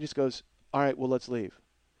 But then she just goes, all right, well, let's leave.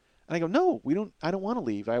 And I go, no, I don't want to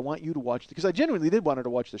leave. I want you to watch, because I genuinely did want her to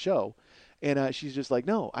watch the show. And she's just like,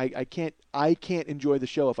 no, I can't enjoy the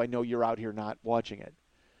show if I know you're out here not watching it.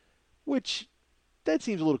 Which, that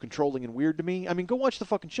seems a little controlling and weird to me. I mean, go watch the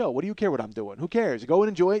fucking show. What do you care what I'm doing? Who cares? Go and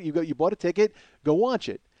enjoy it. You bought a ticket. Go watch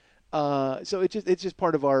it. So it's just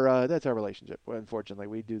part of our that's our relationship. Unfortunately,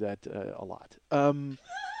 we do that a lot. And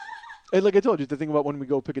like I told you, the thing about when we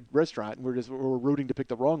go pick a restaurant and we're rooting to pick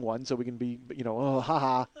the wrong one so we can be,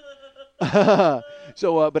 haha.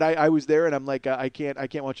 So, but I was there and I'm like, I can't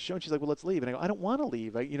watch the show. And she's like, well, let's leave. And I go, I don't want to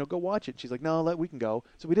leave. Go watch it. And she's like, no, we can go.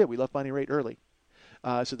 So we did. We left Bonnie Raitt early.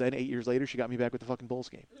 So then 8 years later, she got me back with the fucking Bulls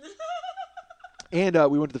game. And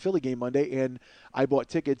we went to the Philly game Monday, and I bought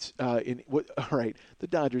tickets all right, the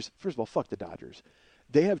Dodgers. First of all, fuck the Dodgers.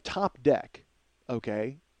 they have top deck,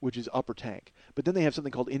 okay, which is upper tank. But then they have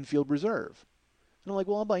something called infield reserve. And I'm like,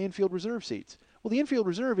 well, I'll buy infield reserve seats. Well, the infield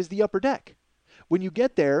reserve is the upper deck. When you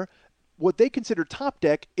get there, what they consider top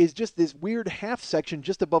deck is just this weird half section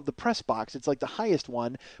just above the press box. It's like the highest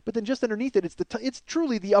one, but then just underneath it, it's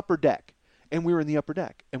truly the upper deck. And we were in the upper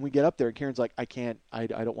deck, and we get up there, and Karen's like, I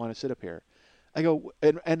don't want to sit up here. I go,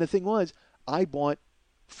 and the thing was, I bought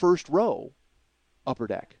first row upper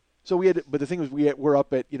deck. So but the thing was, we're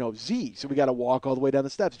up at, Z, so we got to walk all the way down the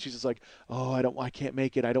steps. And she's just like, oh, I can't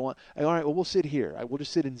make it. I don't want. All right, well, we'll sit here. We'll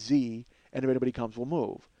just sit in Z, and if anybody comes, we'll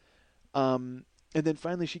move. And then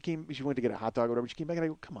finally she went to get a hot dog or whatever. She came back, and I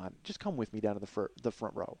go, come on, just come with me down to the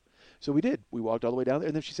front row. So we did. We walked all the way down there,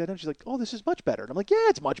 and then she sat down. She's like, oh, this is much better. And I'm like, yeah,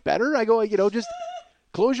 it's much better. I go, just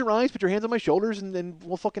close your eyes, put your hands on my shoulders, and then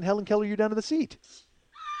we'll fucking Helen Keller you down to the seat.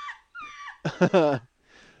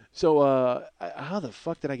 So how the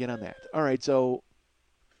fuck did I get on that? All right, so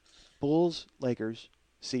Bulls, Lakers,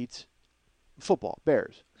 seats, football,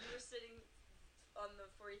 Bears. You were sitting on the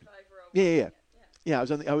 45 row. Yeah. Yeah, I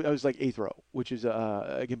was like 8th row, which is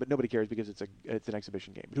again, but nobody cares because it's an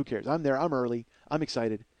exhibition game. But who cares? I'm there. I'm early. I'm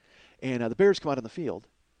excited, and the Bears come out on the field,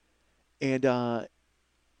 and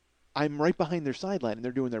I'm right behind their sideline, and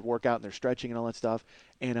they're doing their workout and they're stretching and all that stuff.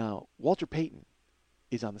 And Walter Payton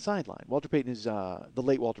is on the sideline. Walter Payton is the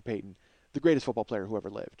late Walter Payton, the greatest football player who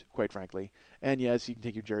ever lived, quite frankly. And yes, you can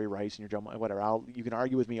take your Jerry Rice and your Joe, whatever. You can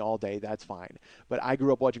argue with me all day. That's fine. But I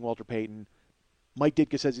grew up watching Walter Payton. Mike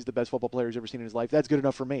Ditka says he's the best football player he's ever seen in his life. That's good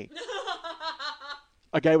enough for me.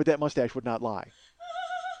 A guy with that mustache would not lie.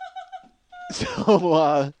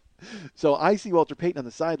 So I see Walter Payton on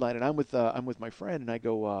the sideline, and I'm with my friend, and I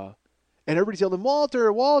go, and everybody's yelling,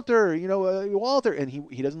 Walter, Walter, Walter, and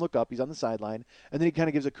he doesn't look up. He's on the sideline, and then he kind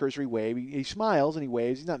of gives a cursory wave. He smiles and he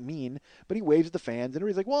waves. He's not mean, but he waves at the fans, and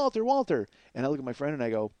everybody's like, Walter, Walter, and I look at my friend and I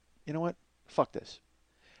go, you know what? Fuck this,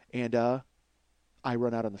 and I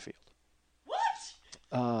run out on the field.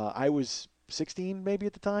 I was 16 maybe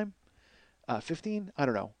at the time, 15, I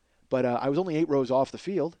don't know. But I was only 8 rows off the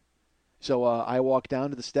field. So I walk down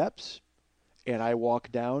to the steps, and I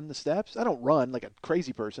walk down the steps. I don't run like a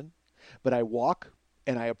crazy person, but I walk,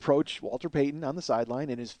 and I approach Walter Payton on the sideline,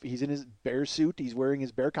 and he's in his bear suit. He's wearing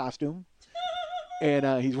his bear costume,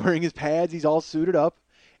 and he's wearing his pads. He's all suited up.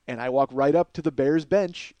 And I walk right up to the Bears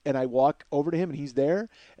bench, and I walk over to him, and he's there.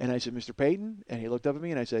 And I said, Mr. Payton, and he looked up at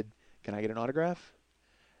me, and I said, can I get an autograph?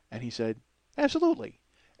 And he said, absolutely.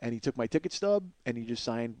 And he took my ticket stub, and he just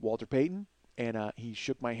signed Walter Payton, and he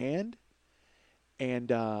shook my hand,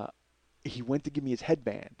 and he went to give me his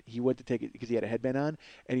headband. He went to take it because he had a headband on,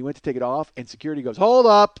 and he went to take it off, and security goes, hold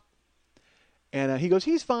up. And he goes,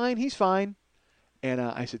 he's fine. And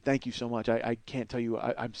I said, thank you so much. I can't tell you,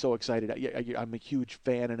 I'm so excited. I'm a huge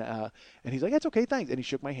fan. And he's like, that's okay, thanks. And he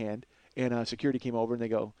shook my hand, and security came over,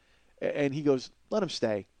 and he goes, let him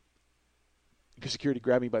stay. Because security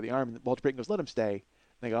grabbed me by the arm, and Walter Payton goes, let him stay. And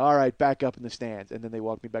they go, all right, back up in the stands. And then they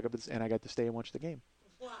walked me back up, and I got to stay and watch the game.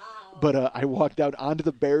 Wow. But I walked out onto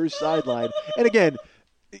the Bears sideline. And again,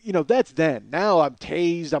 that's then. Now I'm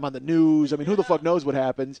tased. I'm on the news. I mean, who the fuck knows what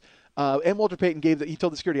happens? And Walter Payton he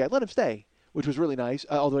told the security, I'd let him stay, which was really nice,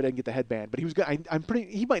 although I didn't get the headband. But he was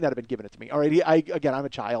he might not have been giving it to me. All right, again, I'm a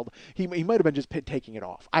child. He might have been just taking it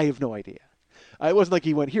off. I have no idea. It wasn't like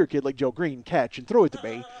he went, here, kid, like Joe Green, catch and throw it to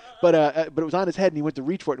me. But it was on his head, and he went to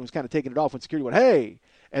reach for it and was kind of taking it off when security went, hey.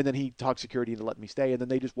 And then he talked security into letting me stay. And then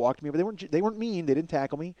they just walked me over. They weren't mean. They didn't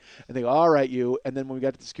tackle me. And they go, all right, you. And then when we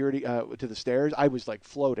got to the security, to the stairs, I was like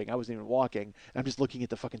floating. I wasn't even walking. And I'm just looking at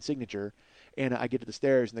the fucking signature. And I get to the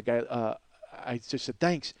stairs, and the guy, I just said,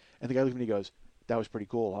 thanks. And the guy looked at me and he goes, that was pretty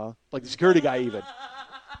cool, huh? Like the security guy even.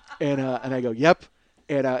 And I go, yep.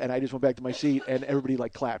 And I just went back to my seat, and everybody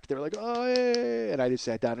like clapped. They were like, "Oh!" Hey. And I just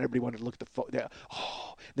sat down, and everybody wanted to look at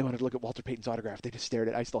they wanted to look at Walter Payton's autograph. They just stared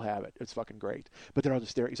at it. I still have it. It's fucking great. But they're all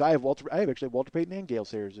just staring. So I have actually Walter Payton and Gale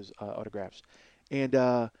Sayers' autographs, and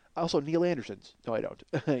also Neil Anderson's. No, I don't.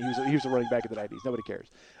 he was a running back in the '90s. Nobody cares.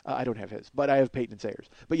 I don't have his, but I have Payton and Sayers.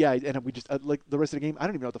 But yeah, and we just like the rest of the game. I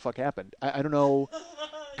don't even know what the fuck happened. I don't know.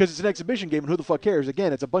 Because it's an exhibition game, and who the fuck cares?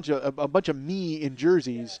 Again, it's a bunch of me in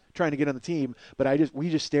jerseys trying to get on the team. But we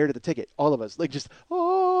just stared at the ticket, all of us, like just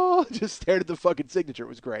stared at the fucking signature. It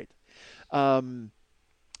was great.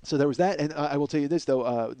 So there was that, and I will tell you this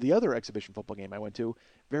though: the other exhibition football game I went to,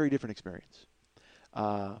 very different experience.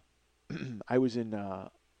 I was in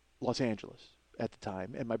Los Angeles at the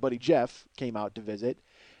time, and my buddy Jeff came out to visit,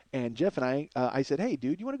 and Jeff and I said, "Hey,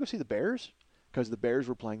 dude, you want to go see the Bears?" Because the Bears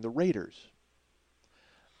were playing the Raiders.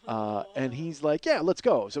 And he's like, yeah, let's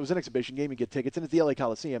go. So it was an exhibition game. You get tickets, and it's the LA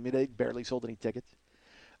Coliseum. I mean, they barely sold any tickets.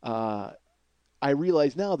 I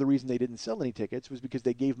realize now the reason they didn't sell any tickets was because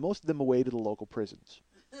they gave most of them away to the local prisons.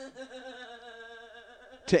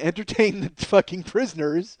 To entertain the fucking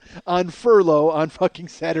prisoners on furlough on fucking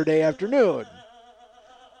Saturday afternoon.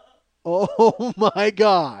 Oh my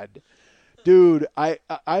God. Dude, I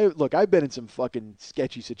look, I've been in some fucking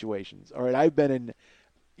sketchy situations. All right. I've been in,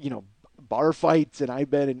 bar fights, and I've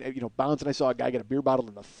been in, bounce, and I saw a guy get a beer bottle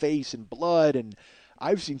in the face and blood, and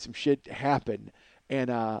I've seen some shit happen. And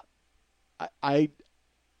I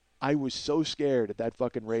was so scared at that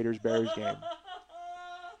fucking Raiders-Bears game.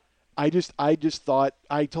 I just thought,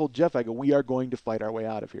 I told Jeff, I go, we are going to fight our way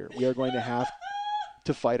out of here. We are going to have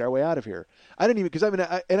to fight our way out of here. I didn't even, because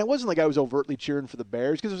and it wasn't like I was overtly cheering for the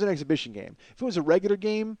Bears, because it was an exhibition game. If it was a regular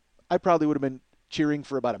game, I probably would have been cheering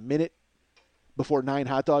for about a minute before 9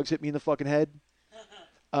 hot dogs hit me in the fucking head.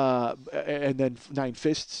 And then 9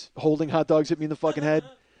 fists holding hot dogs hit me in the fucking head.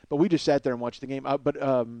 But we just sat there and watched the game.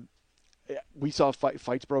 But we saw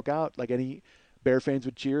fights broke out. Like any Bear fans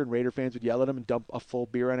would cheer and Raider fans would yell at him and dump a full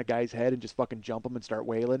beer on a guy's head and just fucking jump him and start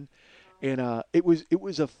wailing. And it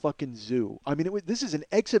was a fucking zoo. I mean, this is an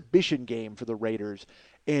exhibition game for the Raiders,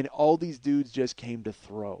 and all these dudes just came to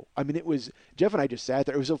throw. I mean, Jeff and I just sat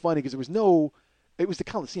there. It was so funny because it was the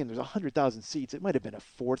Coliseum. There's 100,000 seats. It might have been a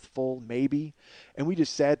fourth full, maybe. And we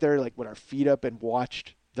just sat there like with our feet up and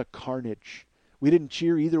watched the carnage. We didn't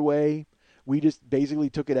cheer either way. We just basically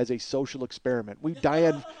took it as a social experiment. We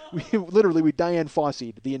Diane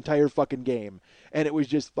Fossey'd the entire fucking game. And it was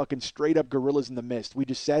just fucking straight up gorillas in the mist. We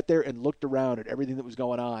just sat there and looked around at everything that was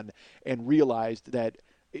going on and realized that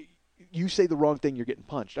you say the wrong thing, you're getting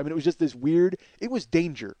punched. I mean, it was just this weird, it was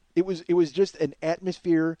danger. It was just an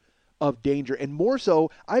atmosphere of danger. And more so,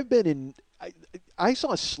 I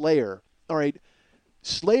saw Slayer. All right.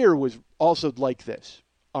 Slayer was also like this.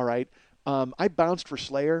 All right. I bounced for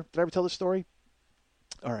Slayer. Did I ever tell this story?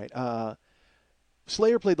 All right.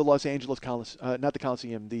 Slayer played the Los Angeles not the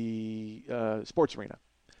Coliseum, the Sports Arena,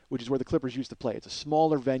 which is where the Clippers used to play. It's a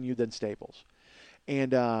smaller venue than Staples.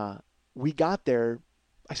 And we got there.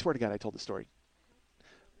 I swear to God, I told the story.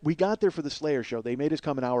 We got there for the Slayer show. They made us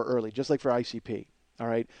come an hour early, just like for ICP. All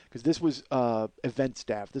right, because this was event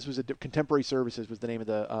staff. This was Contemporary Services was the name of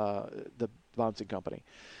the bouncing company.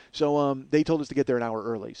 So they told us to get there an hour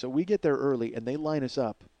early. So we get there early, and they line us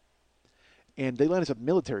up. And they line us up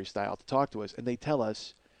military style to talk to us, and they tell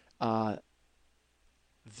us the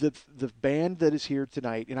band that is here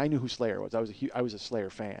tonight. And I knew who Slayer was. I was a Slayer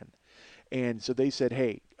fan, and so they said,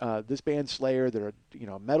 hey, this band Slayer, they're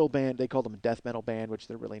a metal band. They call them a death metal band, which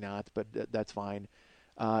they're really not, but that's fine.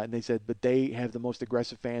 And they said, but they have the most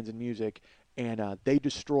aggressive fans in music, and they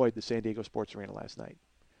destroyed the San Diego Sports Arena last night.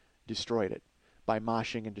 Destroyed it by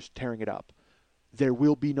moshing and just tearing it up. There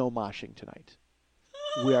will be no moshing tonight.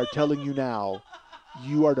 We are telling you now,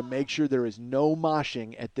 you are to make sure there is no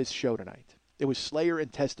moshing at this show tonight. It was Slayer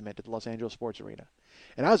and Testament at the Los Angeles Sports Arena.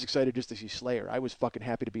 And I was excited just to see Slayer. I was fucking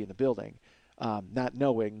happy to be in the building, not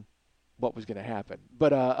knowing what was going to happen.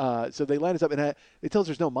 But so they line us up, and they tell us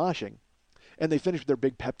there's no moshing. And they finished with their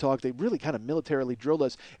big pep talk. They really kind of militarily drilled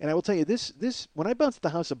us. And I will tell you, this when I bounced at the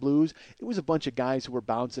House of Blues, it was a bunch of guys who were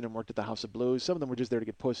bouncing and worked at the House of Blues. Some of them were just there to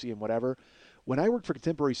get pussy and whatever. When I worked for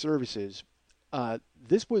Contemporary Services,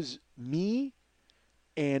 this was me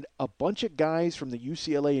and a bunch of guys from the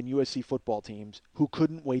UCLA and USC football teams who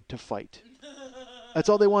couldn't wait to fight. That's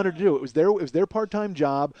all they wanted to do. It was their part-time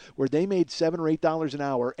job where they made $7 or $8 an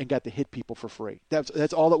hour and got to hit people for free.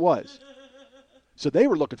 That's all it was. So they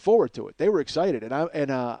were looking forward to it. They were excited. And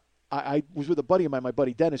I was with a buddy of mine, my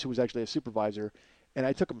buddy Dennis, who was actually a supervisor, and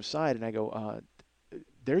I took him aside and I go,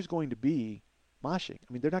 there's going to be moshing.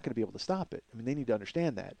 I mean, they're not going to be able to stop it. I mean, they need to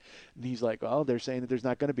understand that. And he's like, well, they're saying that there's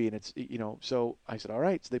not going to be. And it's, so I said, all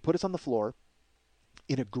right. So they put us on the floor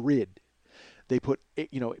in a grid. They put,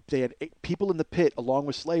 they had 8 people in the pit along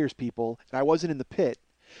with Slayer's people. And I wasn't in the pit.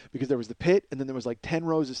 Because there was the pit, and then there was like 10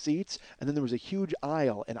 rows of seats, and then there was a huge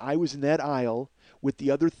aisle, and I was in that aisle with the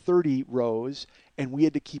other 30 rows, and we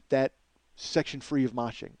had to keep that section free of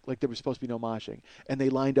moshing. Like there was supposed to be no moshing. And they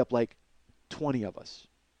lined up like 20 of us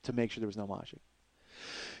to make sure there was no moshing.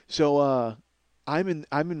 So I'm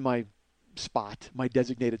in my spot, my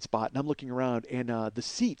designated spot, and I'm looking around, and the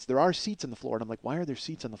seats, there are seats on the floor, and I'm like, why are there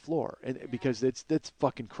seats on the floor? And because that's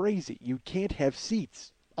fucking crazy. You can't have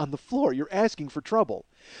seats on the floor. You're asking for trouble.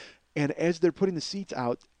 And as they're putting the seats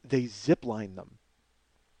out, they zip line them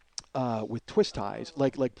with twist ties,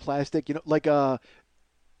 like plastic, all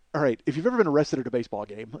right, if you've ever been arrested at a baseball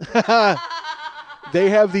game, They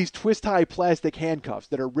have these twist-tie plastic handcuffs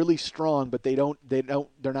that are really strong, but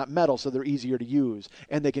they're not metal, so they're easier to use,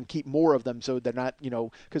 and they can keep more of them, so they're not,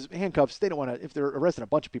 because handcuffs, they don't want to. If they're arresting a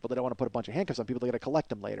bunch of people, they don't want to put a bunch of handcuffs on people. They got to collect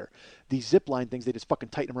them later. These zip line things, they just fucking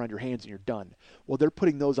tighten them around your hands and you're done. Well, they're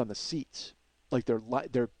putting those on the seats, like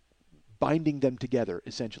they're binding them together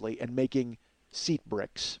essentially and making seat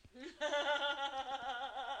bricks.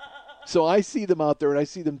 So I see them out there, and I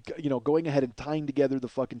see them, going ahead and tying together the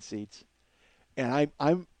fucking seats. And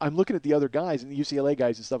I'm looking at the other guys and the UCLA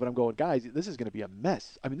guys and stuff, and I'm going, guys, this is going to be a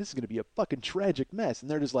mess. I mean, this is going to be a fucking tragic mess. And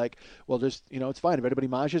they're just like, well, just, it's fine. If anybody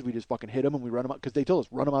moshes, we just fucking hit them and we run them out. Because they told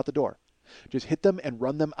us, run them out the door. Just hit them and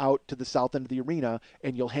run them out to the south end of the arena,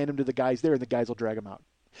 and you'll hand them to the guys there, and the guys will drag them out.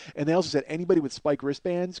 And they also said anybody with spike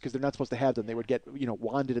wristbands, because they're not supposed to have them, they would get,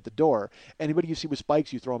 wanded at the door. Anybody you see with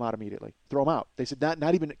spikes, you throw them out immediately. Throw them out. They said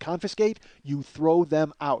not even confiscate, you throw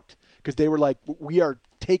them out. Because they were like, we are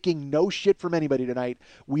taking no shit from anybody tonight.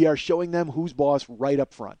 We are showing them who's boss right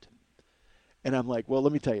up front. And I'm like, well,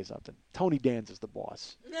 let me tell you something. Tony Danza is the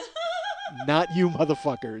boss. Not you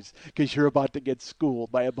motherfuckers, because you're about to get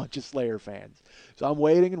schooled by a bunch of Slayer fans. So I'm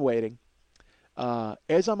waiting and waiting.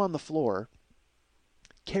 As I'm on the floor,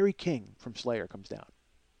 Kerry King from Slayer comes down.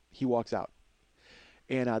 He walks out.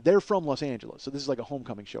 And they're from Los Angeles, so this is like a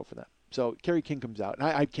homecoming show for them. So Kerry King comes out,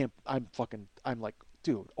 and I'm like,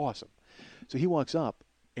 dude, awesome. So he walks up,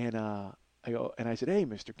 and I said, hey,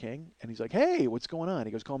 Mr. King. And he's like, hey, what's going on?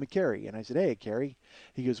 He goes, call me Kerry. And I said, hey, Kerry.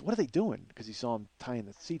 He goes, what are they doing? Because he saw him tying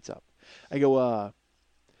the seats up. I go,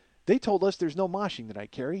 they told us there's no moshing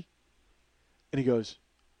tonight, Kerry. And he goes,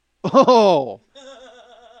 oh,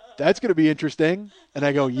 that's going to be interesting. And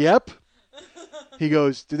I go, yep. He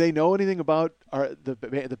goes, do they know anything about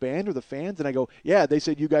the band or the fans? And I go, yeah, they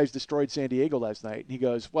said you guys destroyed San Diego last night. And he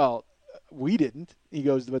goes, well, we didn't. He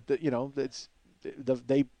goes, but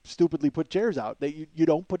they stupidly put chairs out. You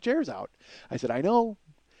don't put chairs out. I said, I know.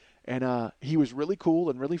 And he was really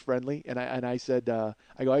cool and really friendly. And I said,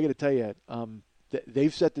 I got to tell you,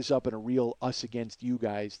 they've set this up in a real us against you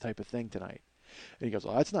guys type of thing tonight. And he goes,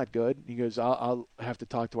 well, that's not good. He goes, I'll have to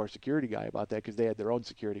talk to our security guy about that, because they had their own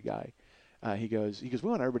security guy. He goes, we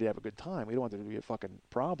want everybody to have a good time. We don't want there to be a fucking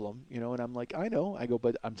problem, And I'm like, I know. I go,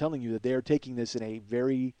 but I'm telling you that they are taking this in a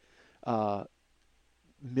very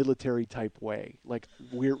military type way. Like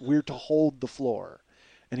we're to hold the floor.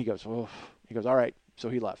 And he goes, oh. He goes, all right. So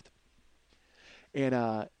he left.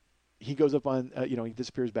 And he goes up on, he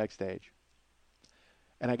disappears backstage.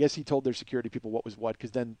 And I guess he told their security people what was what,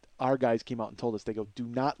 because then our guys came out and told us, they go, do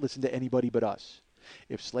not listen to anybody but us.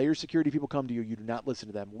 If Slayer security people come to you, you do not listen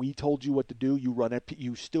to them. We told you what to do.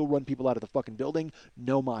 You still run people out of the fucking building.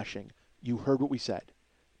 No moshing. You heard what we said.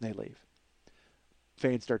 And they leave.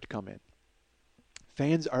 Fans start to come in.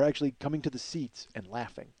 Fans are actually coming to the seats and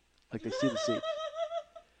laughing, like they see the seats.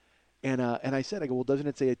 And I said, well, doesn't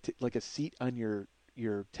it say like a seat on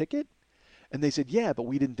your ticket? And they said, yeah, but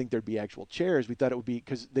we didn't think there'd be actual chairs. We thought it would be,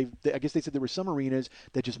 because I guess they said there were some arenas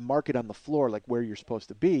that just mark it on the floor, like where you're supposed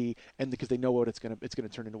to be, and because they know what it's gonna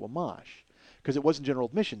turn into a mosh, because it wasn't general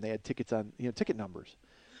admission. They had tickets on, ticket numbers.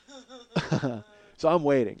 So I'm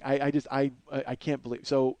waiting. I can't believe.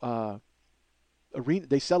 So arena,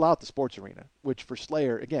 they sell out the sports arena, which for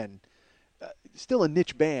Slayer, again, still a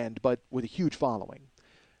niche band, but with a huge following.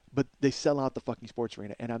 But they sell out the fucking sports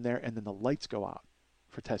arena, and I'm there, and then the lights go out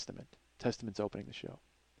for Testament. Testament's opening the show.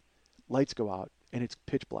 Lights go out, and it's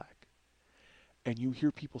pitch black. And you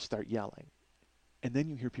hear people start yelling. And then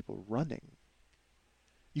you hear people running.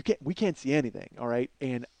 We can't see anything, all right?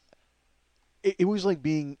 And it was like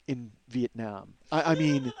being in Vietnam. I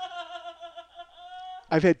mean,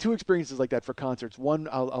 I've had two experiences like that for concerts. One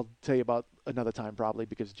I'll tell you about another time probably,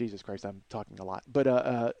 because Jesus Christ, I'm talking a lot.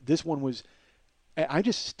 But this one was, I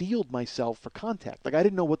just steeled myself for contact. Like, I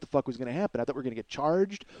didn't know what the fuck was going to happen. I thought we were going to get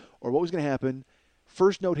charged or what was going to happen.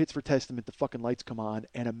 First note hits for Testament, the fucking lights come on,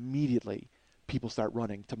 and immediately people start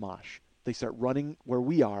running to mosh. They start running where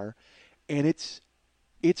we are, and it's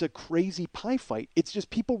a crazy pie fight. It's just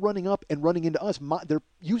people running up and running into us. They're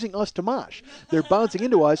using us to mosh. They're bouncing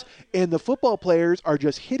into us, and the football players are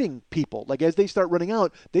just hitting people. Like, as they start running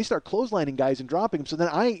out, they start clotheslining guys and dropping them. So then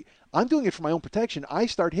I'm doing it for my own protection. I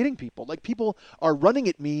start hitting people. Like, people are running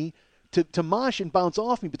at me to mosh and bounce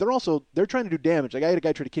off me, but they're trying to do damage. Like, I had a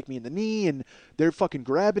guy try to kick me in the knee, and they're fucking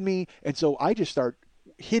grabbing me. And so I just start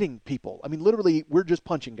hitting people. I mean, literally, we're just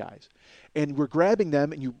punching guys. And we're grabbing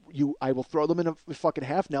them, and I will throw them in a fucking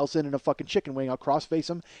half Nelson and a fucking chicken wing. I'll cross-face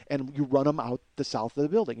them, and you run them out the south of the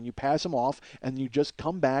building. And you pass them off, and you just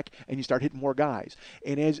come back, and you start hitting more guys.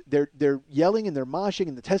 And as they're yelling, and they're moshing,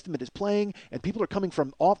 and the Testament is playing, and people are coming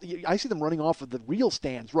from off. I see them running off of the real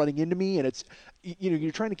stands, running into me, and it's,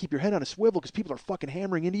 you're trying to keep your head on a swivel because people are fucking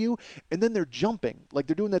hammering into you. And then they're jumping. Like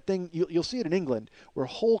they're doing that thing, you'll see it in England, where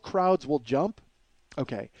whole crowds will jump.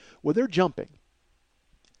 Okay, well, they're jumping.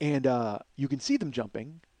 And you can see them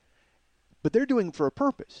jumping, but they're doing it for a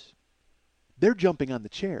purpose. They're jumping on the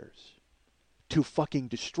chairs to fucking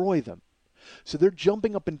destroy them. So they're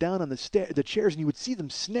jumping up and down on the chairs, and you would see them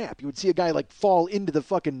snap. You would see a guy like fall into the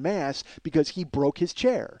fucking mass because he broke his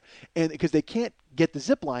chair, and because they can't get the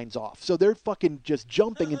zip lines off. So they're fucking just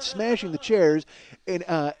jumping and smashing the chairs, and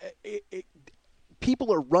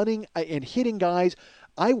people are running and hitting guys.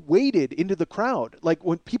 I waded into the crowd. Like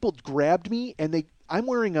when people grabbed me, and I'm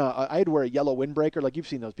wearing I had to wear a yellow windbreaker. Like you've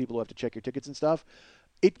seen those people who have to check your tickets and stuff.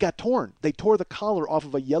 It got torn. They tore the collar off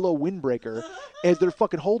of a yellow windbreaker as they're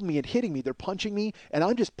fucking holding me and hitting me. They're punching me, and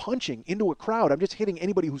I'm just punching into a crowd. I'm just hitting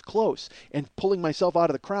anybody who's close and pulling myself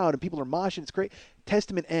out of the crowd, and people are moshing. It's great.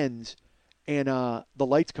 Testament ends, and the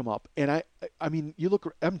lights come up, and I mean, you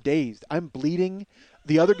look. I'm dazed. I'm bleeding.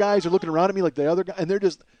 The other guys are looking around at me like the other guy, and they're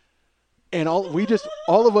just, and all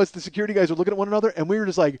of us, the security guys, are looking at one another, and we were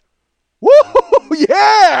just like, woo!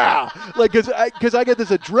 Yeah! Like, because I got this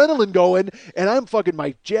adrenaline going, and I'm fucking,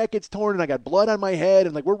 my jacket's torn, and I got blood on my head,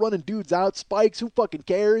 and like we're running dudes out, spikes, who fucking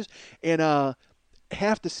cares? And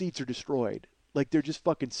half the seats are destroyed. Like they're just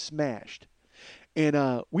fucking smashed.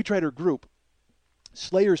 And we try to regroup.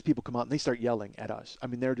 Slayer's people come out, and they start yelling at us. I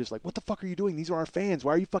mean, they're just like, what the fuck are you doing? These are our fans.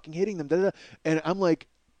 Why are you fucking hitting them? Da-da-da. And I'm like,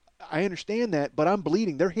 I understand that, but I'm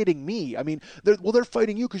bleeding. They're hitting me. I mean, they're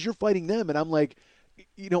fighting you because you're fighting them. And I'm like,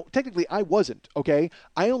 technically I wasn't, okay?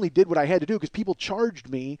 I only did what I had to do because people charged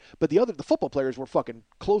me, but the football players were fucking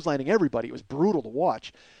clotheslining everybody. It was brutal to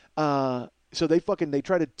watch. So they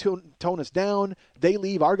try to tone us down. They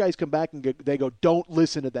leave. Our guys come back and they go, don't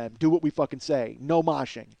listen to them. Do what we fucking say. No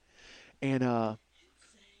moshing. And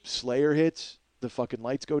Slayer hits. The fucking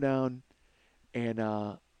lights go down.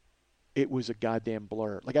 And it was a goddamn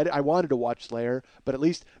blur. Like I wanted to watch Slayer, but at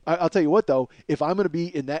least I'll tell you what though, if I'm going to be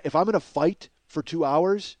if I'm going to fight for 2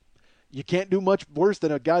 hours, you can't do much worse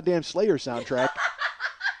than a goddamn Slayer soundtrack.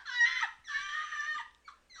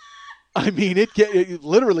 I mean, it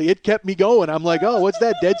kept me going. I'm like, oh, what's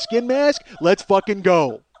that, Dead Skin Mask? Let's fucking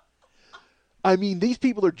go. I mean, these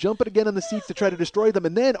people are jumping again on the seats to try to destroy them,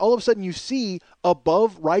 and then all of a sudden you see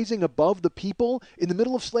rising above the people, in the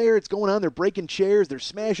middle of Slayer, it's going on, they're breaking chairs, they're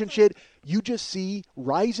smashing shit. You just see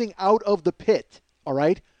rising out of the pit, all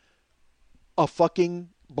right, a fucking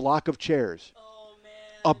block of chairs. Oh, man.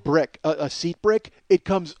 A brick, a seat brick. It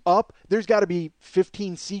comes up. There's got to be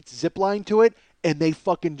 15 seats zip line to it, and they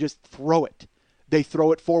fucking just throw it. They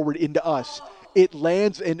throw it forward into us. It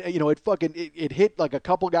lands, and it hit like a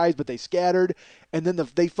couple guys, but they scattered, and then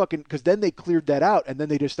because then they cleared that out, and then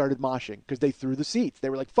they just started moshing because they threw the seats. They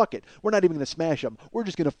were like, fuck it, we're not even going to smash them. We're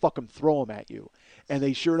just going to fucking throw them at you. And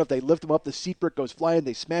they, sure enough, they lift them up. The seat brick goes flying.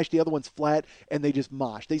 They smash the other ones flat, and they just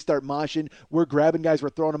mosh. They start moshing. We're grabbing guys. We're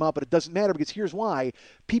throwing them out, but it doesn't matter because here's why.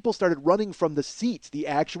 People started running from the seats, the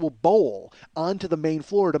actual bowl, onto the main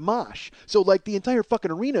floor to mosh. So, like, the entire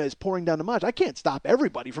fucking arena is pouring down to mosh. I can't stop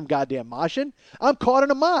everybody from goddamn moshing. I'm caught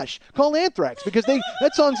in a mosh. Call Anthrax because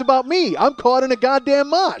that song's about me. I'm caught in a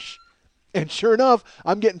goddamn mosh. And sure enough,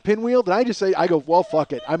 I'm getting pinwheeled, and I go, well,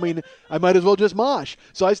 fuck it. I mean, I might as well just mosh.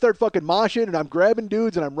 So I start fucking moshing, and I'm grabbing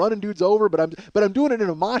dudes, and I'm running dudes over, but I'm doing it in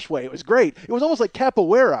a mosh way. It was great. It was almost like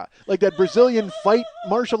capoeira, like that Brazilian fight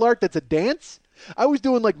martial art that's a dance. I was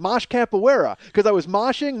doing like mosh capoeira because I was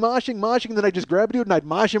moshing, and then I'd just grab a dude, and I'd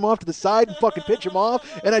mosh him off to the side and fucking pitch him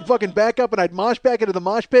off, and I'd fucking back up, and I'd mosh back into the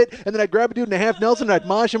mosh pit, and then I'd grab a dude in a half Nelson, and I'd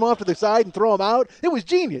mosh him off to the side and throw him out. It was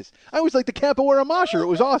genius. I was like the capoeira mosher. It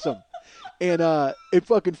was awesome. And it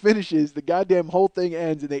fucking finishes. The goddamn whole thing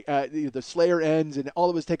ends, and the Slayer ends, and all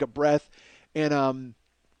of us take a breath, and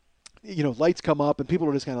lights come up, and people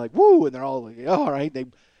are just kind of like, woo, and they're all like, oh, all right.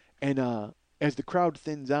 As the crowd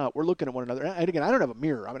thins out, we're looking at one another. And again, I don't have a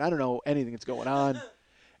mirror. I mean, I don't know anything that's going on.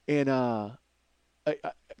 And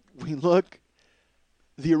we look.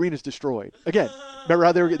 The arena's destroyed. Again, remember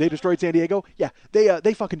how they destroyed San Diego? Yeah,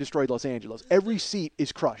 they fucking destroyed Los Angeles. Every seat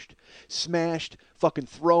is crushed, smashed, fucking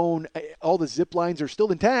thrown. All the zip lines are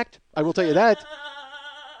still intact. I will tell you that.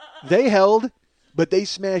 They held, but they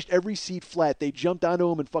smashed every seat flat. They jumped onto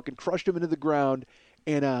them and fucking crushed them into the ground.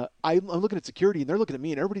 And I'm looking at security, and they're looking at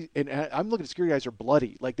me, and everybody, and I'm looking at security guys are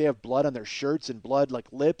bloody, like they have blood on their shirts and blood like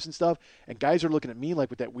lips and stuff. And guys are looking at me like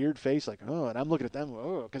with that weird face, like oh, and I'm looking at them,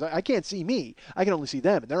 oh, because I can't see me, I can only see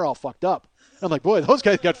them, and they're all fucked up. And I'm like, boy, those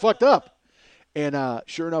guys got fucked up. And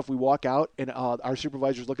sure enough, we walk out, and our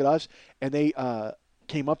supervisors look at us, and they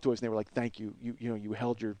came up to us, and they were like, "Thank you, you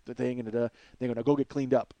held your thing, and they're gonna go get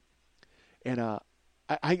cleaned up." And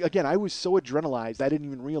I was so adrenalized, I didn't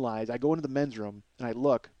even realize. I go into the men's room, and I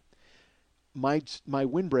look. My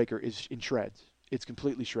windbreaker is in shreds. It's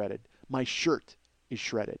completely shredded. My shirt is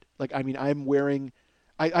shredded. Like, I mean, I'm wearing.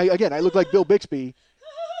 I look like Bill Bixby,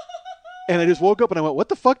 and I just woke up and I went, "What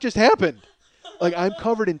the fuck just happened?" Like, I'm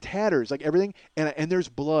covered in tatters, like everything, and there's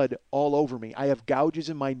blood all over me. I have gouges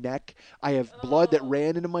in my neck. I have blood that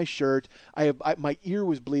ran into my shirt. My ear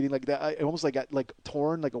was bleeding like that. I almost like got like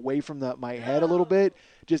torn like away from my head a little bit.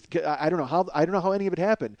 Just I don't know how any of it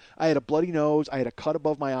happened. I had a bloody nose. I had a cut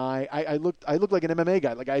above my eye. I looked like an MMA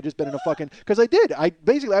guy. Like I had just been in a fucking because I did. I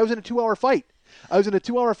was in a 2-hour fight. I was in a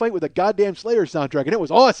 2-hour fight with a goddamn Slayer soundtrack, and it was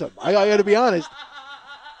awesome. I got to be honest.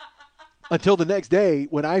 Until the next day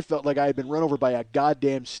when I felt like I had been run over by a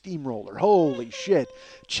goddamn steamroller. Holy shit.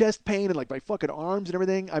 Chest pain and like my fucking arms and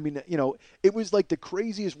everything. I mean, it was like the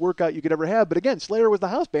craziest workout you could ever have. But again, Slayer was the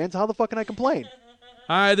house band, so how the fuck can I complain?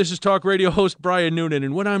 Hi, this is Talk Radio host Brian Noonan,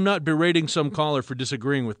 and when I'm not berating some caller for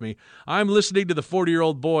disagreeing with me, I'm listening to the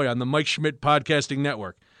 40-Year-Old Boy on the Mike Schmidt Podcasting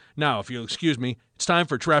Network. Now, if you'll excuse me, it's time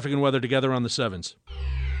for Traffic and Weather Together on the 7s.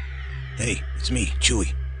 Hey, it's me,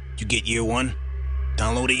 Chewy. Did you get year one?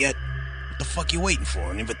 Download it yet? What the fuck you waiting for?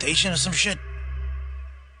 An invitation or some shit?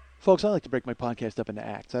 Folks, I like to break my podcast up into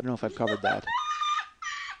acts. I don't know if I've covered that.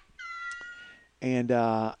 And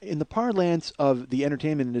in the parlance of the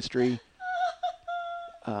entertainment industry,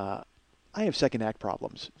 I have second act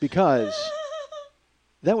problems because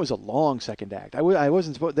that was a long second act. I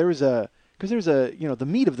wasn't supposed. Because there's the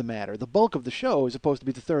meat of the matter, the bulk of the show is supposed to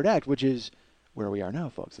be the third act, which is where we are now,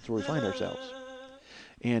 folks. That's where we find ourselves.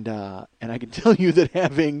 And I can tell you that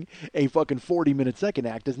having a fucking 40-minute second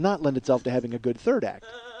act does not lend itself to having a good third act.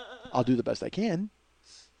 I'll do the best I can.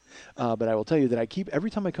 But I will tell you that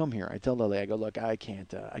every time I come here, I tell Lily, I go, look, I can't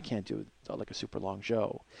do like a super long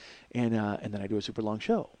show. And then I do a super long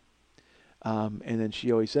show. And then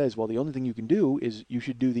she always says, well, the only thing you can do is you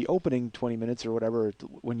should do the opening 20 minutes or whatever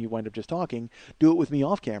when you wind up just talking. Do it with me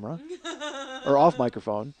off camera or off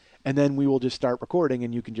microphone. And then we will just start recording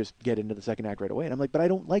and you can just get into the second act right away. And I'm like, but I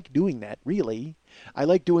don't like doing that, really. I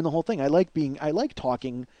like doing the whole thing. I like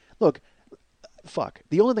talking. Look, fuck.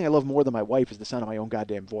 The only thing I love more than my wife is the sound of my own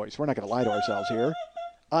goddamn voice. We're not going to lie to ourselves here.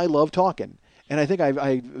 I love talking. And I think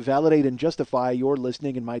I validate and justify your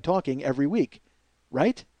listening and my talking every week.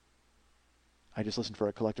 Right? I just listened for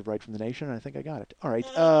a collective right from the nation, and I think I got it. All right.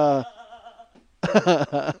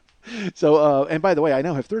 So, and by the way, I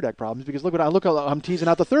now have third act problems because look how I'm teasing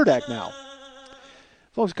out the third act now.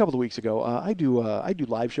 Folks, a couple of weeks ago, I do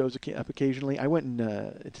live shows occasionally. I went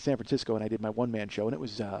to San Francisco and I did my one-man show, and it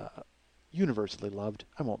was universally loved.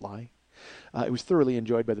 I won't lie. It was thoroughly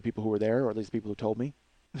enjoyed by the people who were there, or at least the people who told me.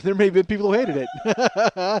 There may have been people who hated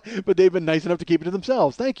it, but they've been nice enough to keep it to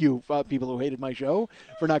themselves. Thank you, people who hated my show,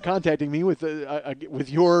 for not contacting me with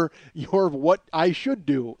your what I should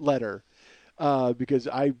do letter. Because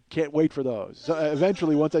I can't wait for those. So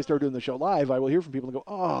eventually, once I start doing the show live, I will hear from people and go,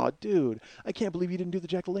 oh, dude, I can't believe you didn't do the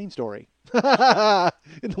Jack LaLanne story in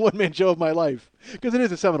the one-man show of my life. Because it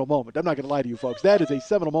is a seminal moment. I'm not going to lie to you, folks. That is a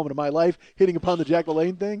seminal moment of my life, hitting upon the Jack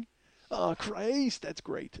LaLanne thing. Oh, Christ, that's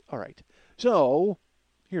great. All right. So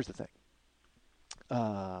here's the thing.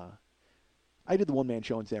 I did the one-man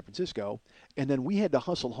show in San Francisco, and then we had to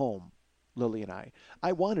hustle home. Lily and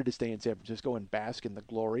I wanted to stay in San Francisco and bask in the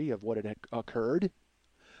glory of what had occurred.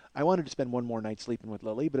 I wanted to spend one more night sleeping with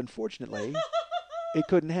Lily, but unfortunately, it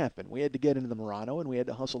couldn't happen. We had to get into the Murano, and we had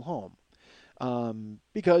to hustle home.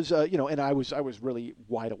 Because, and I was really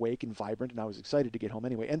wide awake and vibrant, and I was excited to get home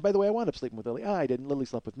anyway. And by the way, I wound up sleeping with Lily. I didn't. Lily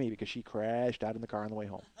slept with me because she crashed out in the car on the way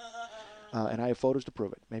home. And I have photos to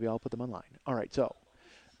prove it. Maybe I'll put them online. All right, so,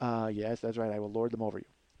 yes, that's right. I will lord them over you.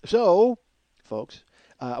 So, folks,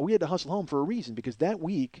 we had to hustle home for a reason, because that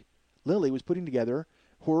week, Lily was putting together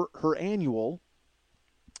her annual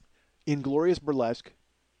Inglorious Burlesque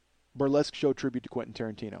show tribute to Quentin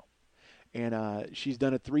Tarantino. And she's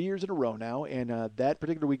done it 3 years in a row now, and that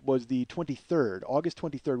particular week was the 23rd. August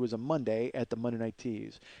 23rd was a Monday at the Monday Night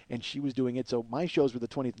Tease, and she was doing it. So my shows were the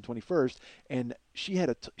 20th and 21st, and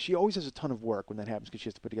she always has a ton of work when that happens because she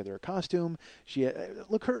has to put together a costume.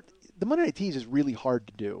 The Monday Night Tease is really hard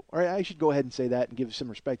to do. All right, I should go ahead and say that and give some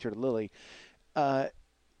respect here to Lily.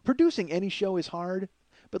 Producing any show is hard,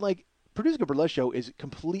 but like producing a burlesque show is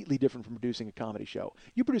completely different from producing a comedy show.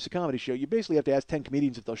 You produce a comedy show, you basically have to ask 10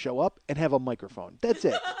 comedians if they'll show up and have a microphone. That's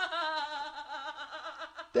it.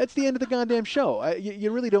 That's the end of the goddamn show.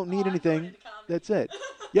 You really don't need anything. That's it.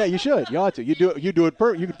 Yeah, you should. You ought to. You do it. You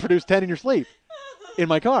could produce 10 in your sleep in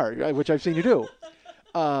my car, which I've seen you do.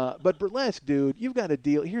 But burlesque, dude, you've got to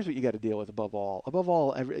deal. Here's what you got to deal with above all. Above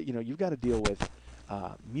all, you've got to deal with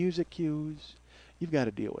music cues. You've got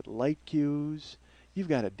to deal with light cues. You've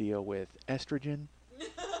got to deal with estrogen.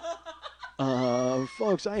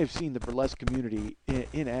 Folks, I have seen the burlesque community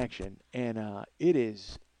in action, and it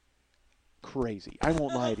is crazy. I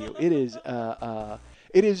won't lie to you. It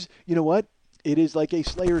is, you know what? It is like a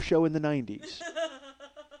Slayer show in the 90s,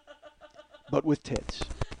 but with tits.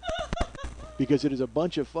 Because it is a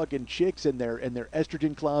bunch of fucking chicks and their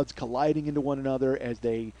estrogen clouds colliding into one another as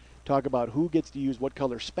they talk about who gets to use what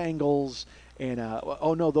color spangles, and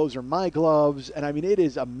oh no, those are my gloves. And I mean, it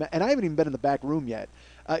is and I haven't even been in the back room yet,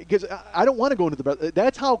 because I don't want to go into the.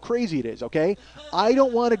 That's how crazy it is. Okay, I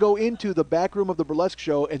don't want to go into the back room of the burlesque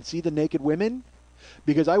show and see the naked women,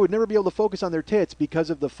 because I would never be able to focus on their tits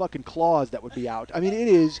because of the fucking claws that would be out. I mean, it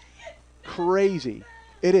is crazy.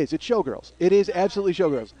 It is. It's showgirls. It is absolutely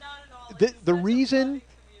showgirls. The reason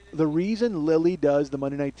Lily does the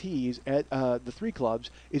Monday Night Teas at the 3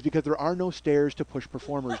 clubs is because there are no stairs to push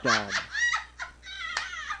performers down.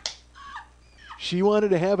 She wanted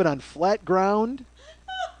to have it on flat ground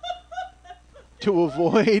to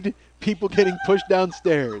avoid people getting pushed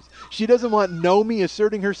downstairs. She doesn't want Nomi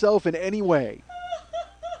asserting herself in any way.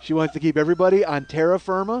 She wants to keep everybody on terra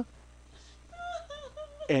firma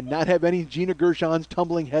and not have any Gina Gershons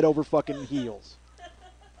tumbling head over fucking heels.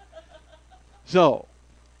 So,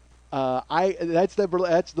 that's the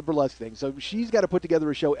burlesque thing. So she's got to put together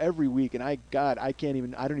a show every week, and I don't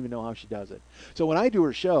even know how she does it. So when I do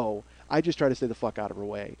her show, I just try to stay the fuck out of her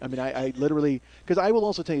way. I mean, I literally, because I will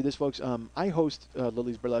also tell you this, folks. I host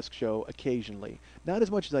Lily's burlesque show occasionally, not as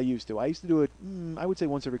much as I used to. I used to do it, I would say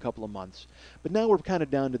once every couple of months, but now we're kind of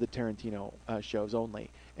down to the Tarantino shows only,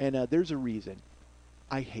 and there's a reason.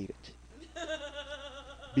 I hate it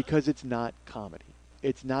because it's not comedy.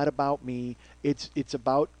 It's not about me. It's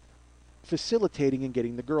about facilitating and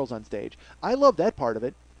getting the girls on stage. I love that part of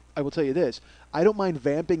it. I will tell you this. I don't mind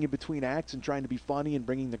vamping in between acts and trying to be funny and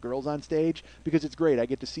bringing the girls on stage because it's great. I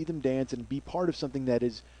get to see them dance and be part of something that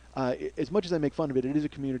is, as much as I make fun of it, it is a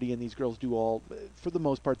community, and these girls do all, for the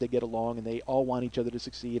most part, they get along and they all want each other to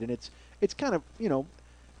succeed. And it's kind of,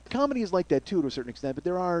 comedy is like that too to a certain extent, but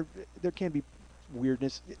there can be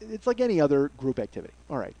weirdness. It's like any other group activity.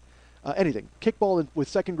 All right. Anything. Kickball with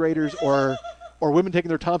second graders or women taking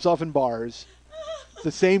their tops off in bars.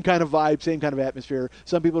 The same kind of vibe, same kind of atmosphere.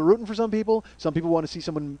 Some people are rooting for some people. Some people want to see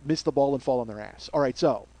someone miss the ball and fall on their ass. All right,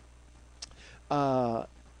 so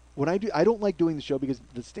when I don't like doing the show because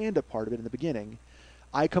the stand-up part of it in the beginning,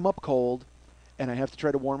 I come up cold and I have to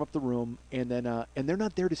try to warm up the room, and then and they're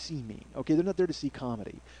not there to see me. Okay, they're not there to see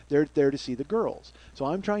comedy. They're there to see the girls. So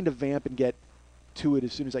I'm trying to vamp and get to it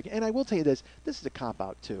as soon as I can. And I will tell you this is a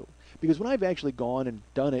cop-out too. Because when I've actually gone and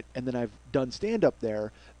done it, and then I've done stand-up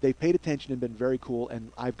there, they've paid attention and been very cool,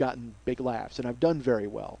 and I've gotten big laughs, and I've done very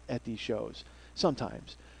well at these shows,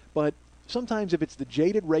 sometimes. But sometimes if it's the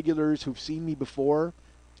jaded regulars who've seen me before,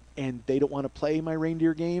 and they don't want to play my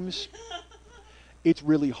reindeer games, it's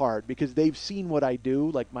really hard, because they've seen what I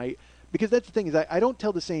do, because that's the thing, is I don't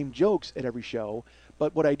tell the same jokes at every show,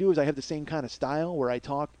 but what I do is I have the same kind of style where I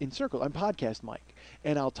talk in circles. I'm podcast Mike,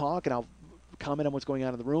 and I'll talk, and I'll comment on what's going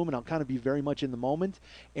on in the room, and I'll kind of be very much in the moment.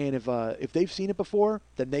 And if they've seen it before,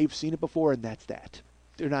 then they've seen it before, and that's that.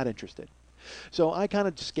 They're not interested. So I kind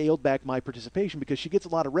of scaled back my participation because she gets a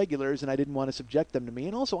lot of regulars, and I didn't want to subject them to me.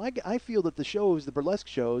 And also, I feel that the burlesque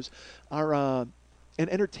shows, are an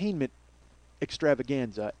entertainment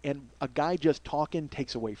extravaganza, and a guy just talking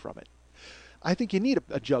takes away from it. I think you need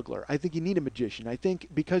a juggler. I think you need a magician. I think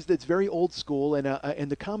because it's very old school, and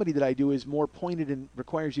the comedy that I do is more pointed and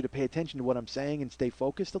requires you to pay attention to what I'm saying and stay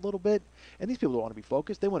focused a little bit. And these people don't want to be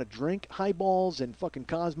focused. They want to drink highballs and fucking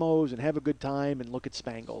Cosmos and have a good time and look at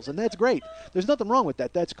Spangles. And that's great. There's nothing wrong with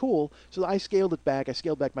that. That's cool. So I scaled it back. I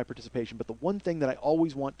scaled back my participation. But the one thing that I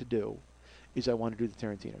always want to do is I want to do the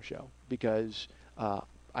Tarantino show because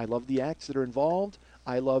I love the acts that are involved.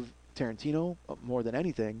 I love Tarantino more than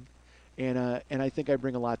anything. And I think I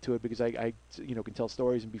bring a lot to it because I can tell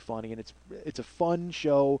stories and be funny, and it's a fun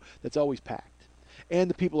show that's always packed, and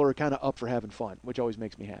the people are kind of up for having fun, which always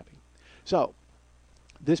makes me happy. So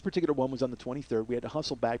this particular one was on the 23rd. We had to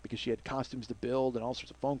hustle back because she had costumes to build and all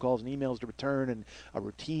sorts of phone calls and emails to return and a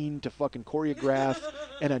routine to fucking choreograph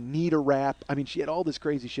and a need a rap. I mean, she had all this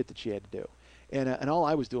crazy shit that she had to do. And all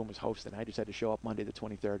I was doing was hosting. I just had to show up Monday the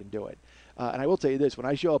 23rd and do it. And I will tell you this, when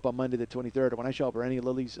I show up on Monday the 23rd, or when I show up at any of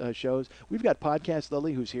Lily's shows, we've got Podcast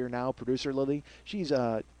Lily, who's here now, producer Lily. She's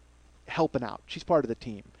helping out. She's part of the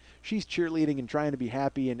team. She's cheerleading and trying to be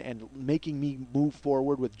happy and making me move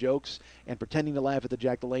forward with jokes and pretending to laugh at the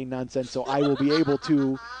Jack LaLanne nonsense so I will be able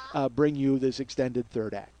to bring you this extended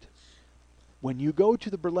third act. When you go to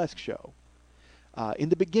the burlesque show, in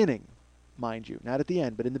the beginning, mind you, not at the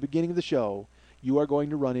end, but in the beginning of the show, you are going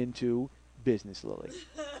to run into Business Lily.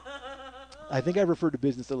 I think I've referred to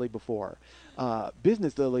Business Lily before.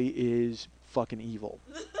 Business Lily is fucking evil.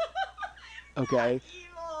 Okay?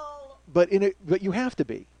 But you have to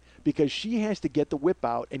be, because she has to get the whip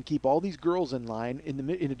out and keep all these girls in line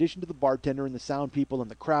in addition to the bartender and the sound people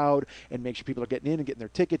and the crowd, and make sure people are getting in and getting their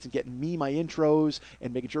tickets and getting me my intros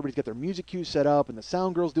and making sure everybody's got their music cues set up and the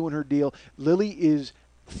sound girl's doing her deal. Lily is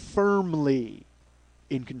firmly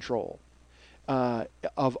in control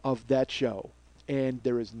of that show, and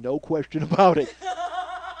there is no question about it.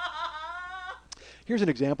 Here's an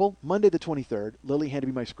example. Monday the 23rd, Lily handed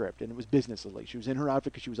me my script, and it was Business Lily. She was in her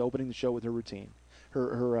outfit because she was opening the show with her routine.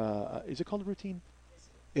 Her is it called a routine?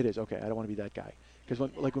 It is. Okay, I don't want to be that guy. Because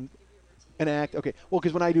when an act, okay. Well,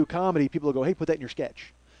 because when I do comedy, people will go, hey, put that in your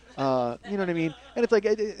sketch. You know what I mean? And it's like,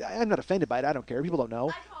 I'm not offended by it. I don't care. People don't know.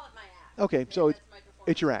 I call it my act. Okay, so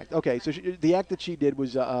it's your act. Okay, so the act that she did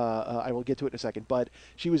was, I will get to it in a second, but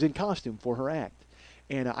she was in costume for her act.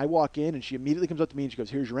 And I walk in, and she immediately comes up to me, and she goes,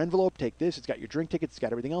 here's your envelope. Take this. It's got your drink tickets. It's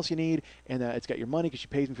got everything else you need. And it's got your money because she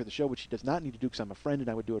pays me for the show, which she does not need to do because I'm a friend, and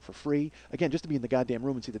I would do it for free. Again, just to be in the goddamn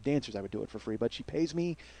room and see the dancers, I would do it for free. But she pays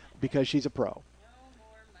me because she's a pro. No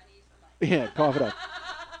more money for Mike. Yeah, cough it up.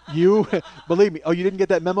 You, believe me. Oh, you didn't get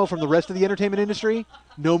that memo from the rest of the entertainment industry?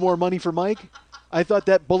 No more money for Mike? I thought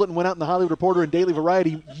that bulletin went out in the Hollywood Reporter and Daily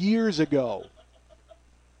Variety years ago.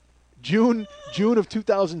 June of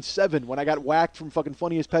 2007, when I got whacked from fucking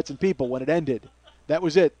Funniest Pets and People, when it ended. That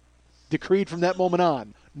was it. Decreed from that moment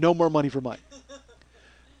on. No more money for Mike.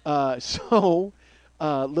 So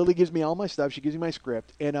Lily gives me all my stuff. She gives me my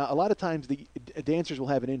script. And a lot of times the dancers will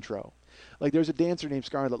have an intro. Like there's a dancer named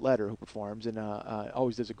Scarlett Letter who performs and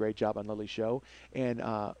always does a great job on Lily's show. And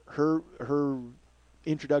her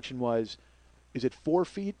introduction was, is it 4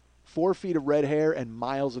 feet? 4 feet of red hair and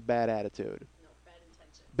miles of bad attitude.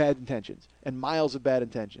 Bad intentions and miles of bad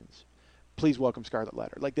intentions. Please welcome Scarlett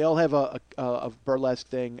Letter. Like they all have a burlesque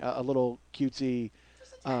thing, a little cutesy,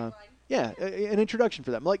 an introduction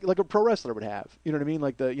for them, like a pro wrestler would have. You know what I mean?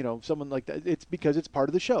 Like someone like that. It's because it's part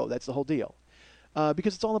of the show. That's the whole deal.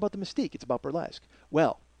 Because it's all about the mystique. It's about burlesque.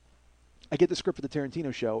 Well, I get the script for the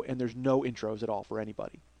Tarantino show, and there's no intros at all for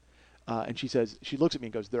anybody. And she looks at me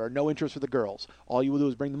and goes, there are no intros for the girls. All you will do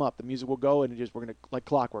is bring them up. The music will go, and we're going to, like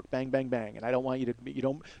clockwork, bang, bang, bang. And I don't want you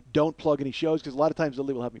to, don't plug any shows, because a lot of times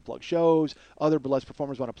Lily will have me plug shows. Other burlesque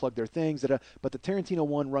performers want to plug their things. But the Tarantino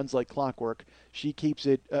one runs like clockwork. She keeps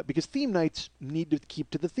it, because theme nights need to keep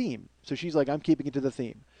to the theme. So she's like, I'm keeping it to the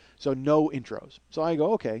theme. So no intros. So I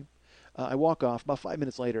go, okay. I walk off. About 5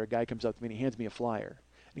 minutes later, a guy comes up to me, and he hands me a flyer.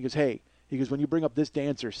 And he goes, hey, when you bring up this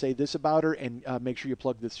dancer, say this about her, and make sure you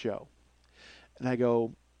plug this show. And I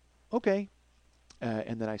go, okay.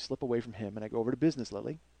 And then I slip away from him, and I go over to Business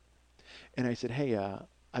Lily. And I said, hey,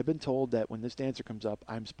 I've been told that when this dancer comes up,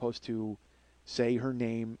 I'm supposed to say her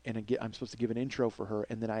name, and I'm supposed to give an intro for her,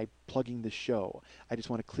 and then I'm plugging this show. I just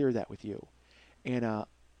want to clear that with you. And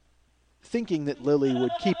thinking that Lily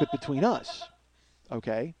would keep it between us,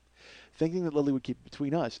 okay? Thinking that Lily would keep it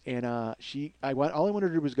between us. And all I wanted her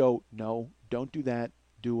to do was go, no, don't do that.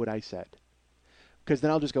 Do what I said. Because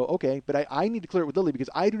then I'll just go, okay, but I need to clear it with Lily because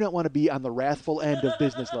I do not want to be on the wrathful end of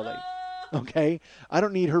Business Lily. Okay? I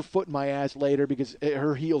don't need her foot in my ass later because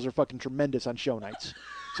her heels are fucking tremendous on show nights.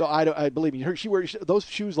 So I believe me, those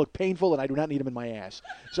shoes look painful, and I do not need them in my ass.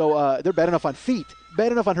 So they're bad enough on feet.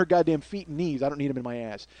 Bad enough on her goddamn feet and knees. I don't need them in my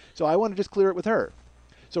ass. So I want to just clear it with her.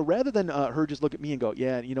 So rather than her just look at me and go,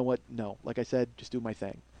 yeah, you know what? No. Like I said, just do my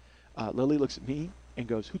thing. Lily looks at me and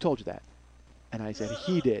goes, who told you that? And I said,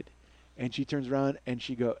 he did. And she turns around and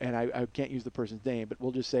I can't use the person's name, but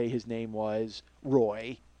we'll just say his name was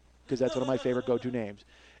Roy, because that's one of my favorite go-to names.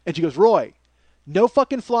 And she goes, Roy, no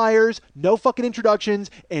fucking flyers, no fucking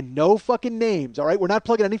introductions, and no fucking names, all right? We're not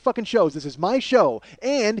plugging any fucking shows. This is my show.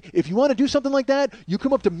 And if you want to do something like that, you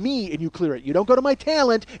come up to me and you clear it. You don't go to my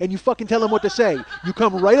talent and you fucking tell him what to say. You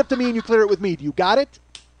come right up to me and you clear it with me. Do you got it?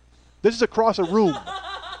 This is across a room.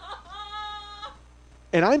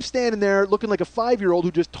 And I'm standing there looking like a 5-year-old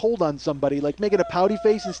who just told on somebody, like making a pouty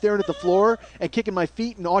face and staring at the floor and kicking my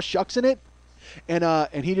feet and aw shucks in it.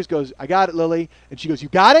 And he just goes, I got it, Lily. And she goes, you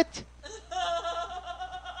got it?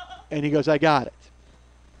 And he goes, I got it.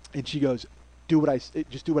 And she goes,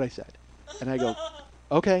 just do what I said. And I go,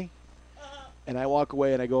 okay. And I walk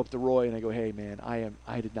away and I go up to Roy and I go, hey man,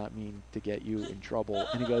 I did not mean to get you in trouble.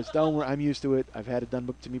 And he goes, don't worry, I'm used to it. I've had it done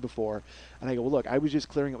to me before. And I go, well look, I was just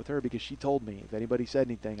clearing it with her because she told me if anybody said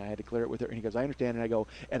anything, I had to clear it with her. And he goes, I understand. And I go,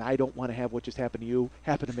 and I don't want to have what just happened to you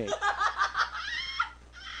happen to me.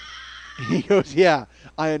 He goes, yeah,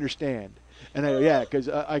 I understand. And I go, yeah, because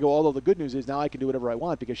I go, although the good news is now I can do whatever I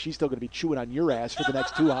want because she's still going to be chewing on your ass for the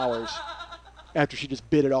next 2 hours after she just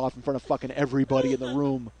bit it off in front of fucking everybody in the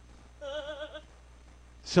room.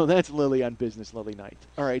 So that's Lily on Business Lily night.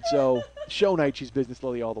 All right, so show night, she's Business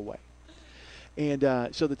Lily all the way. And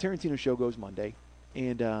so the Tarantino show goes Monday,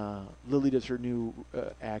 and Lily does her new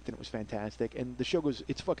act, and it was fantastic. And the show goes,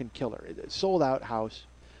 it's fucking killer. It's sold out house,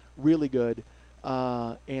 really good.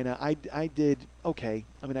 And I did okay.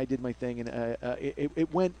 I mean, I did my thing, and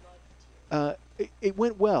it went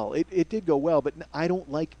well. It did go well, but I don't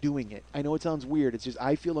like doing it. I know it sounds weird. It's just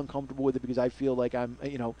I feel uncomfortable with it because I feel like I'm,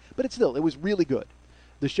 but it was really good.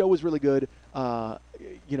 The show was really good, and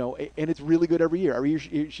it's really good every year. Every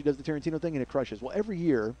year she does the Tarantino thing, and it crushes. Well, every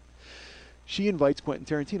year she invites Quentin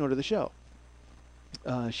Tarantino to the show.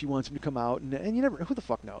 She wants him to come out, and you never, who the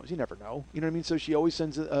fuck knows? You never know. You know what I mean? So she always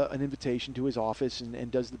sends an invitation to his office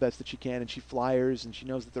and does the best that she can, and she flyers, and she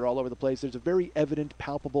knows that they're all over the place. There's a very evident,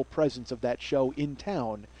 palpable presence of that show in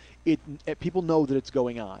town. People know that it's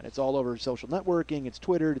going on. It's all over social networking. It's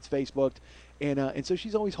Twittered. It's Facebooked. And so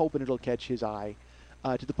she's always hoping it'll catch his eye.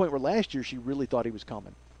 To the point where last year she really thought he was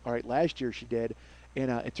coming. All right, last year she did, and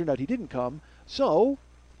it turned out he didn't come. So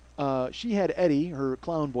she had Eddie, her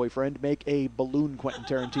clown boyfriend, make a balloon Quentin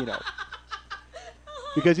Tarantino.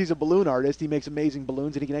 Because he's a balloon artist, he makes amazing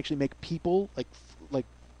balloons, and he can actually make people like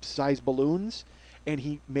size balloons. And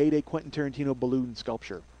he made a Quentin Tarantino balloon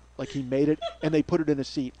sculpture. Like he made it, and they put it in a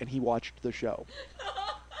seat, and he watched the show.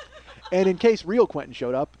 And in case real Quentin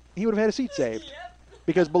showed up, he would have had a seat saved. Yep.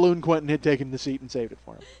 Because Balloon Quentin had taken the seat and saved it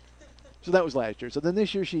for him. So that was last year. So then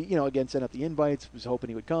this year she, again sent out the invites, was hoping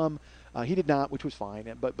he would come. He did not, which was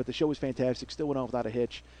fine. But the show was fantastic, still went on without a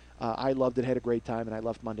hitch. I loved it, had a great time, and I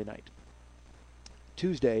left Monday night.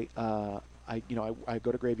 Tuesday, I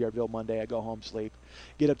go to Graveyardville Monday, I go home, sleep.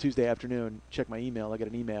 Get up Tuesday afternoon, check my email, I get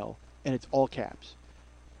an email, and it's all caps.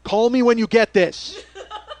 Call me when you get this.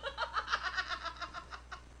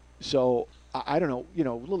 So I don't know,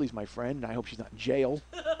 Lily's my friend, and I hope she's not in jail.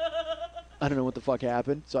 I don't know what the fuck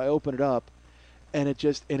happened. So I open it up, and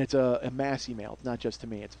it's a mass email. It's not just to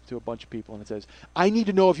me. It's to a bunch of people, and it says, I need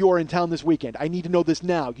to know if you are in town this weekend. I need to know this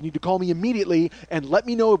now. You need to call me immediately and let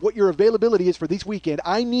me know what your availability is for this weekend.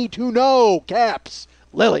 I need to know, caps,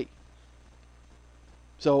 Lily.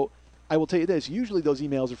 So I will tell you this. Usually those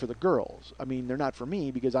emails are for the girls. I mean, they're not for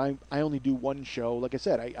me because I only do one show. Like I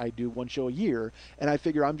said, I do one show a year, and I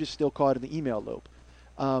figure I'm just still caught in the email loop.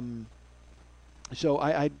 So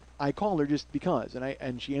I call her just because,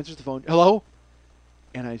 and she answers the phone. Hello?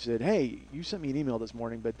 And I said, hey, you sent me an email this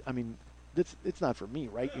morning, but, I mean, it's not for me,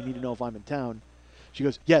 right? You need to know if I'm in town. She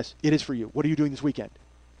goes, yes, it is for you. What are you doing this weekend?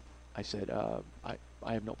 I said, I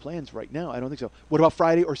have no plans right now. I don't think so. What about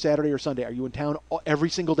Friday or Saturday or Sunday? Are you in town every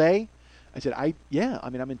single day? I said, I'm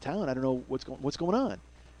in town. I don't know what's going on.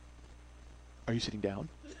 Are you sitting down?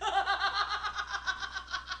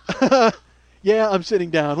 Yeah, I'm sitting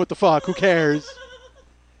down. What the fuck? Who cares?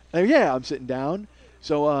 Yeah, I'm sitting down.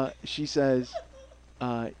 So she says,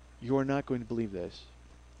 you're not going to believe this.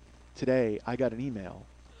 Today, I got an email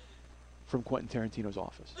from Quentin Tarantino's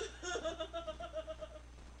office.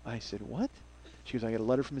 I said, what? She goes, I got a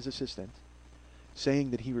letter from his assistant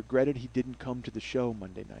saying that he regretted he didn't come to the show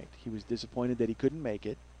Monday night. He was disappointed that he couldn't make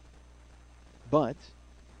it, but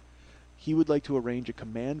he would like to arrange a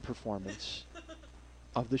command performance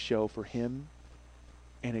of the show for him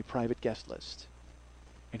and a private guest list.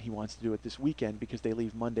 And he wants to do it this weekend because they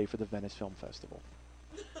leave Monday for the Venice Film Festival.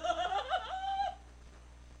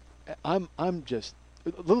 I'm just,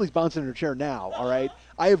 Lily's bouncing in her chair now, all right?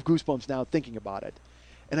 I have goosebumps now thinking about it.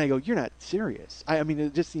 And I go, you're not serious. I mean,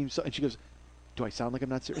 it just seems so, and she goes, do I sound like I'm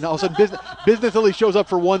not serious? And all of a sudden, business Lily shows up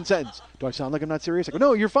for one sentence. Do I sound like I'm not serious? I go,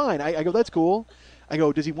 no, you're fine. I go, that's cool. I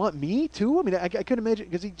go, does he want me too? I mean, I couldn't imagine,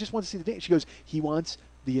 because he just wants to see the date. She goes, he wants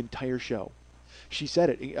the entire show. She said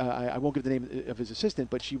it. I won't give the name of his assistant,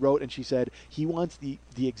 but she wrote and she said, he wants the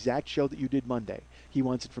exact show that you did Monday. He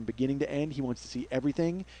wants it from beginning to end. He wants to see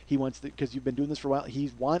everything. He wants because you've been doing this for a while. He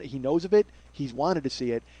knows of it. He's wanted to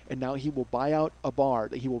see it, and now he will buy out a bar.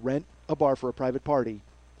 He will rent a bar for a private party,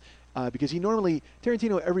 Because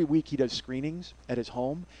Tarantino, every week he does screenings at his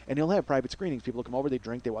home, and he'll have private screenings. People come over, they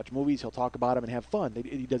drink, they watch movies, he'll talk about them and have fun.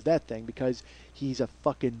 He does that thing because he's a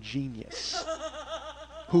fucking genius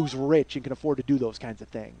who's rich and can afford to do those kinds of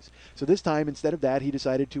things. So this time, instead of that, he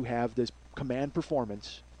decided to have this command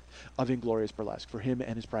performance of Inglourious Burlesque for him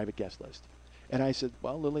and his private guest list. And I said,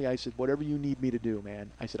 well, Lily, I said, whatever you need me to do,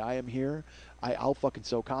 man. I said, I am here. I'll fucking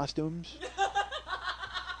sew costumes.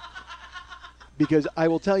 Because I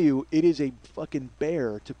will tell you, it is a fucking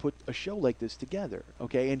bear to put a show like this together,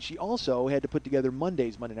 okay? And she also had to put together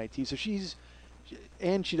Monday Night Tea. So she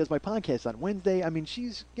does my podcast on Wednesday. I mean,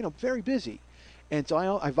 she's, very busy. And so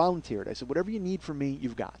I volunteered. I said, whatever you need from me,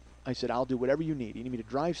 you've got. I said, I'll do whatever you need. You need me to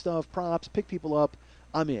drive stuff, props, pick people up,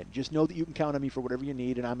 I'm in. Just know that you can count on me for whatever you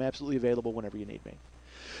need, and I'm absolutely available whenever you need me.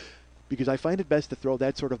 Because I find it best to throw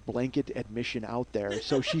that sort of blanket admission out there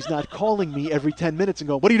so she's not calling me every 10 minutes and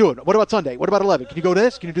going, what are you doing? What about Sunday? What about 11? Can you go to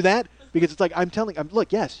this? Can you do that? Because it's like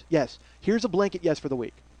look, yes. Here's a blanket yes for the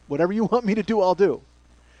week. Whatever you want me to do, I'll do.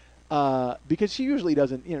 Because she usually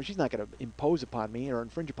doesn't, she's not going to impose upon me or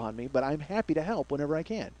infringe upon me, but I'm happy to help whenever I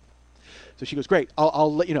can. So she goes, great,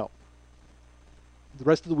 I'll let you know. The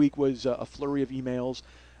rest of the week was a flurry of emails.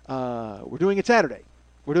 We're doing it Saturday.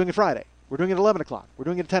 We're doing it Friday. We're doing it at 11 o'clock. We're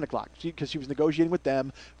doing it at 10 o'clock. Because she was negotiating with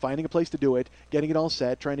them, finding a place to do it, getting it all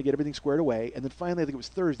set, trying to get everything squared away. And then finally, I think it was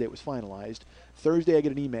Thursday, it was finalized. Thursday, I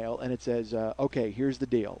get an email, and it says, okay, here's the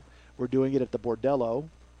deal. We're doing it at the Bordello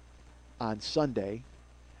on Sunday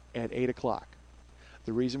at 8 o'clock.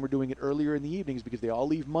 The reason we're doing it earlier in the evening is because they all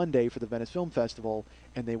leave Monday for the Venice Film Festival,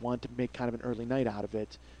 and they want to make kind of an early night out of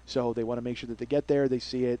it. So they want to make sure that they get there, they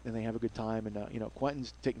see it, and they have a good time. And,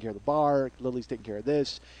 Quentin's taking care of the bar, Lily's taking care of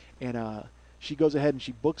this. And she goes ahead and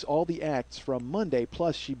she books all the acts from Monday,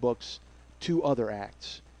 plus she books 2 other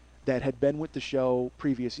acts that had been with the show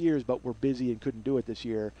previous years but were busy and couldn't do it this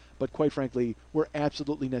year, but quite frankly were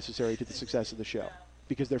absolutely necessary to the success of the show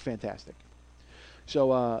because they're fantastic.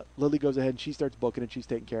 So Lily goes ahead and she starts booking and she's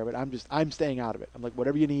taking care of it. I'm staying out of it. I'm like,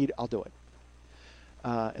 whatever you need, I'll do it.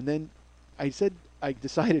 And then I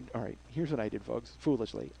decided, all right, here's what I did, folks,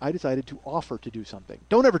 foolishly. I decided to offer to do something.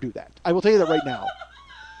 Don't ever do that. I will tell you that right now.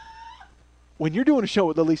 When you're doing a show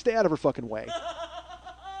with Lily, stay out of her fucking way.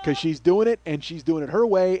 Because she's doing it, and she's doing it her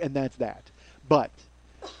way, and that's that. But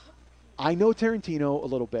I know Tarantino a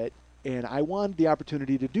little bit, and I wanted the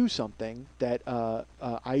opportunity to do something that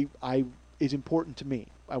I is important to me.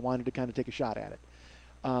 I wanted to kind of take a shot at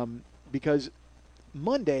it. Because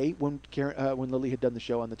Monday, when Lily had done the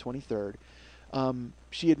show on the 23rd,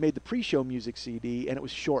 she had made the pre-show music CD, and it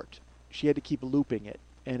was short. She had to keep looping it,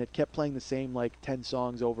 and it kept playing the same, 10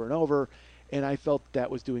 songs over and over. And I felt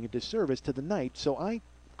that was doing a disservice to the night, so I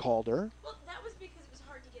called her. Well, that was because it was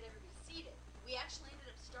hard to get everybody seated. We actually ended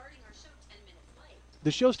up starting our show 10 minutes late.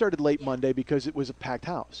 The show started late Monday because it was a packed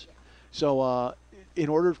house. Yeah. So in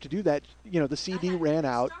order to do that, the CD ran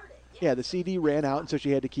out. Yeah, the CD ran out, and so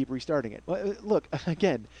she had to keep restarting it. Well, look,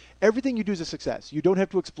 again, everything you do is a success. You don't have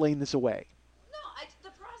to explain this away. No, the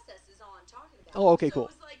process is all I'm talking about. Oh, okay, cool. So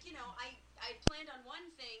it was like, I planned on one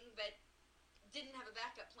thing, but didn't have a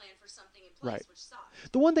backup plan for something in place, right. Which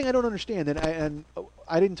sucked. The one thing I don't understand, and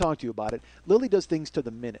I didn't talk to you about it, Lily does things to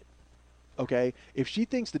the minute. Okay? If she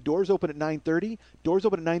thinks the doors open at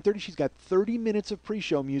 9:30, she's got 30 minutes of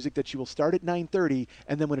pre-show music that she will start at 9:30,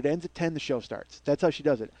 and then when it ends at 10, the show starts. That's how she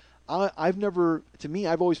does it.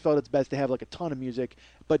 I've always felt it's best to have a ton of music.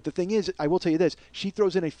 But the thing is, I will tell you this, she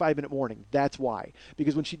throws in a 5-minute warning. That's why.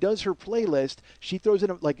 Because when she does her playlist, she throws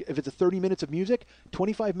in, if it's a 30 minutes of music,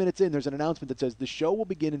 25 minutes in, there's an announcement that says, the show will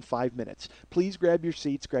begin in 5 minutes. Please grab your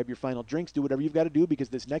seats, grab your final drinks, do whatever you've got to do because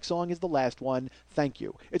this next song is the last one. Thank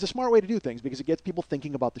you. It's a smart way to do things because it gets people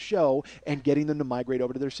thinking about the show and getting them to migrate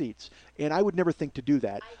over to their seats. And I would never think to do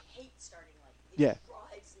that. I hate starting late. Yeah.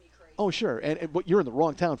 Oh, sure. And but you're in the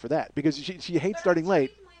wrong town for that because she hates starting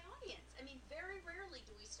late. My audience. I mean, very rarely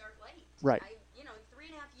do we start late. Right. In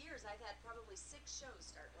 3.5 years, I've had probably 6 shows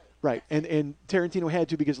start late. Right. And Tarantino had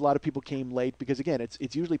to because a lot of people came late because, again,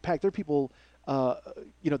 it's usually packed. There are people,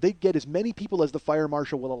 they get as many people as the fire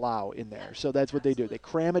marshal will allow in there. So that's what they do. They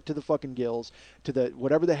cram it to the fucking gills, to the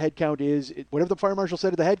whatever the head count is. Whatever the fire marshal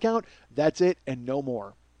said to the head count, that's it and no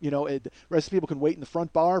more. The rest of the people can wait in the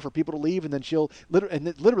front bar for people to leave, and then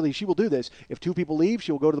literally she will do this. If 2 people leave,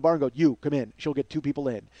 she'll go to the bar and go, you, come in. She'll get 2 people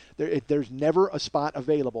in. There's never a spot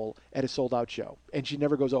available at a sold-out show, and she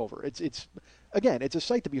never goes over. It's a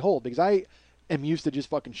sight to behold because I am used to just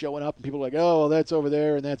fucking showing up, and people are like, oh, well, that's over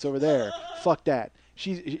there, and that's over there. Fuck that.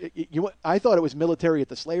 I thought it was military at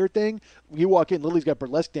the Slayer thing. You walk in, Lily's got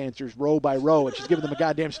burlesque dancers row by row, and she's giving them a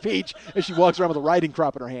goddamn speech as she walks around with a riding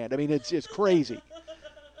crop in her hand. I mean, it's crazy.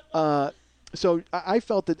 So I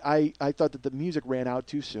felt that I thought that the music ran out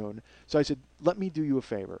too soon. So I said, let me do you a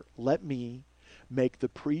favor. Let me make the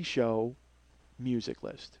pre-show music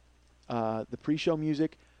list. The pre-show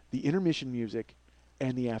music, the intermission music,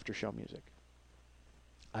 and the after-show music.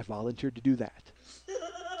 I volunteered to do that.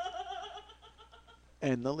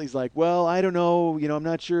 And Lily's like, well, I don't know. I'm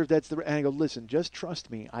not sure if that's the... And I go, listen, just trust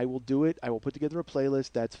me. I will do it. I will put together a playlist.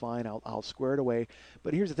 That's fine. I'll square it away.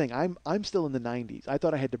 But here's the thing. I'm still in the 90s. I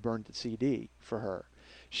thought I had to burn the CD for her.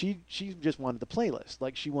 She just wanted the playlist.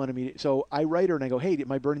 Like, she wanted me to... So I write her and I go, hey,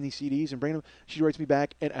 am I burning these CDs and bringing them? She writes me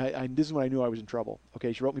back. And this is when I knew I was in trouble.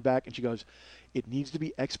 Okay, she wrote me back and she goes, it needs to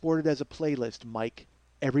be exported as a playlist, Mike.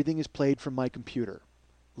 Everything is played from my computer.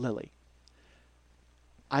 Lily.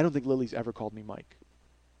 I don't think Lily's ever called me Mike.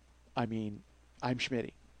 I mean, I'm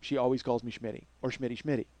Schmitty. She always calls me Schmitty or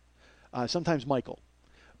Schmitty. Sometimes Michael.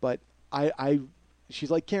 But she's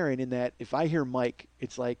like Karen in that if I hear Mike,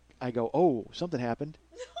 it's like I go, oh, something happened.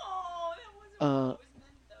 No, that wasn't what I was meant,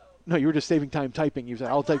 though. No, you were just saving time typing. You said,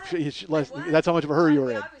 I'll type less. That's how much of a hurry you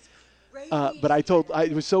were in. But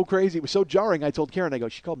it was so crazy. It was so jarring. I told Karen, I go,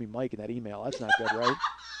 she called me Mike in that email. That's not good, right?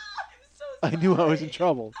 I knew I was in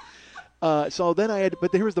trouble. So then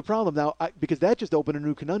but here's the problem now, because that just opened a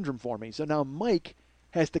new conundrum for me. So now Mike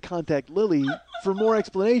has to contact Lily for more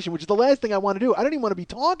explanation, which is the last thing I want to do. I don't even want to be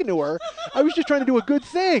talking to her. I was just trying to do a good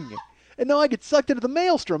thing. And now I get sucked into the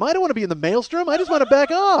maelstrom. I don't want to be in the maelstrom. I just want to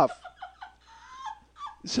back off.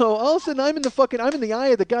 So all of a sudden I'm in the eye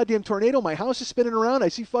of the goddamn tornado. My house is spinning around. I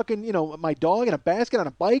see fucking, my dog in a basket on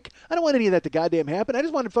a bike. I don't want any of that to goddamn happen. I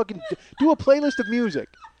just want to fucking do a playlist of music.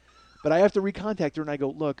 But I have to recontact her, and I go,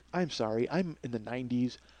 look, I'm sorry. I'm in the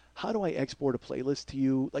 90s. How do I export a playlist to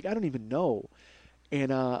you? Like, I don't even know.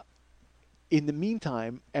 And in the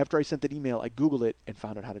meantime, after I sent that email, I Googled it and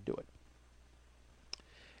found out how to do it.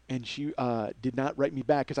 And she did not write me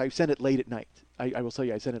back because I sent it late at night. I will tell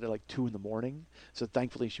you, I sent it at like 2 in the morning. So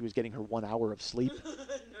thankfully, she was getting her 1 hour of sleep. No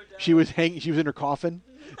she was in her coffin,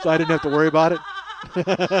 so I didn't have to worry about it.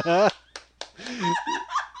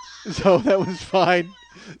 So that was fine.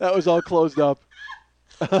 That was all closed up.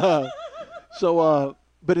 But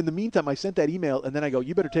in the meantime, I sent that email, and then I go,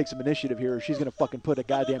 you better take some initiative here, or she's going to fucking put a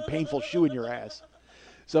goddamn painful shoe in your ass.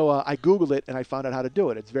 So I Googled it, and I found out how to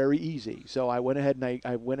do it. It's very easy. So I went ahead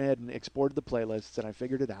and exported the playlists, and I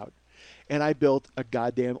figured it out. And I built a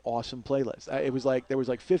goddamn awesome playlist. There was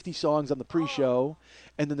like 50 songs on the pre-show,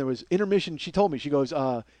 and then there was intermission. She told me, she goes,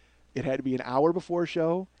 it had to be an hour before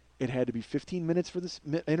show. It had to be 15 minutes for this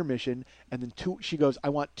intermission, and then she goes, I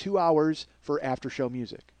want 2 hours for after-show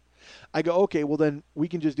music. I go, okay, well then we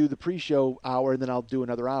can just do the pre-show hour, and then I'll do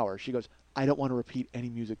another hour. She goes, I don't want to repeat any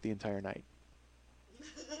music the entire night.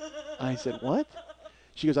 I said, what?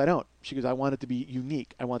 She goes, I don't. She goes, I want it to be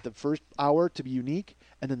unique. I want the first hour to be unique,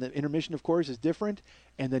 and then the intermission, of course, is different,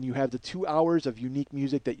 and then you have the 2 hours of unique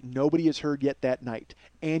music that nobody has heard yet that night.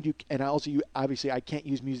 And obviously I can't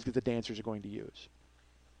use music that the dancers are going to use.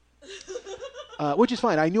 Which is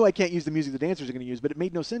fine. I knew I can't use the music the dancers are going to use, but it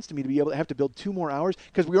made no sense to me to be able to have to build 2 more hours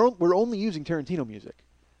because we're only using Tarantino music.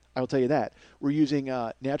 I will tell you that. We're using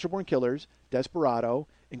Natural Born Killers, Desperado,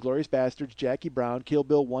 Inglourious Bastards, Jackie Brown, Kill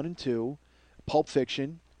Bill 1 and 2, Pulp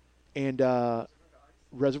Fiction, and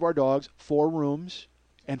Reservoir Dogs, 4 Rooms,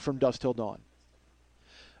 and From Dusk Till Dawn.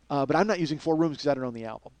 But I'm not using 4 Rooms because I don't own the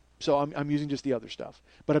album. So I'm using just the other stuff.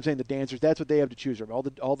 But I'm saying the dancers, that's what they have to choose from. All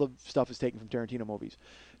the stuff is taken from Tarantino movies.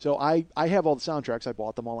 So I have all the soundtracks. I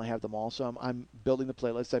bought them all. I have them all. So I'm building the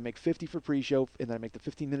playlist. I make 50 for pre-show, and then I make the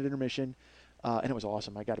 15-minute intermission. And it was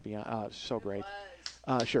awesome. I got to be honest. So great.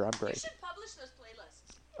 Sure, I'm great. You should publish those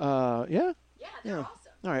playlists. Yeah? Yeah, they're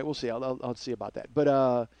awesome. All right, we'll see. I'll see about that.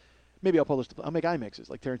 But maybe I'll make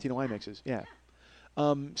iMixes, like Tarantino iMixes. Yeah.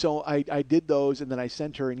 So I did those, and then I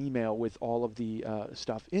sent her an email with all of the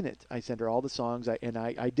stuff in it. I sent her all the songs, and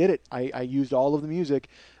I did it. I used all of the music,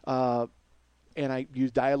 and I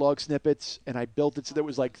used dialogue snippets, and I built it so there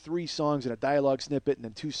was like 3 songs and a dialogue snippet, and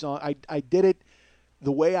then 2 songs. I did it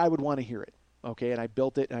the way I would want to hear it, okay? And I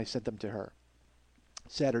built it, and I sent them to her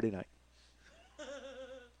Saturday night,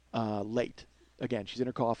 late. Again, she's in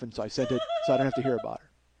her coffin, so I sent it so I don't have to hear about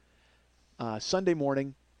her. Sunday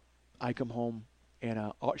morning, I come home.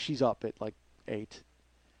 And she's up at like 8,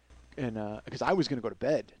 and because I was going to go to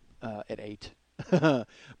bed at 8,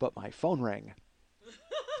 but my phone rang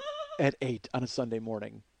at 8 on a Sunday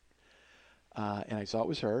morning, and I saw it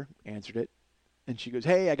was her. Answered it, and she goes,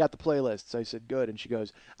 "Hey, I got the playlists." I said, "Good," and she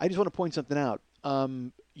goes, "I just want to point something out.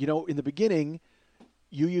 In the beginning,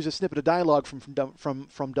 you use a snippet of dialogue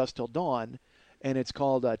from Dusk Till Dawn, and it's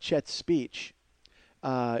called Chet's speech."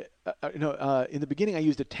 In the beginning, I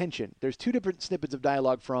used attention. There's two different snippets of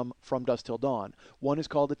dialogue from Dusk Till Dawn. One is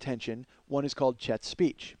called attention. One is called Chet's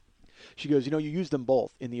speech. She goes, you use them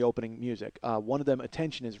both in the opening music. One of them,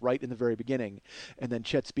 attention, is right in the very beginning, and then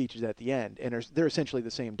Chet's speech is at the end. And they're essentially the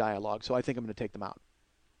same dialogue, so I think I'm going to take them out.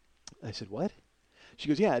 I said, what? She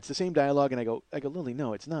goes, yeah, it's the same dialogue. And I go, Lily,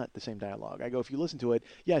 no, it's not the same dialogue. I go, if you listen to it,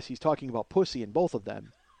 yes, he's talking about pussy in both of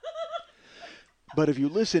them. But if you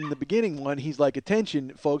listen, the beginning one, he's like,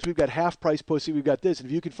 attention, folks, we've got half-price pussy, we've got this. And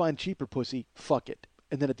if you can find cheaper pussy, fuck it.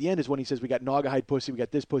 And then at the end is when he says, we got Naugahyde pussy, we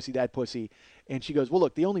got this pussy, that pussy. And she goes, well,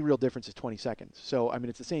 look, the only real difference is 20 seconds. So, I mean,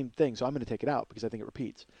 it's the same thing, so I'm going to take it out because I think it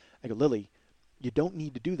repeats. I go, Lily, you don't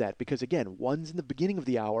need to do that because, again, one's in the beginning of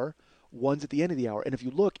the hour, one's at the end of the hour. And if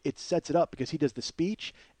you look, it sets it up because he does the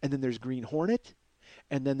speech, and then there's Green Hornet,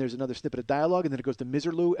 and then there's another snippet of dialogue, and then it goes to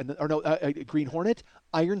Miserloo, and then, Green Hornet,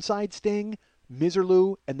 Ironside Sting,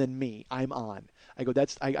 Miserloo, and then me. I'm on. I go,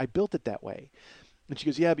 I built it that way. And she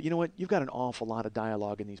goes, yeah, but you know what? You've got an awful lot of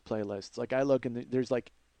dialogue in these playlists. Like I look, and there's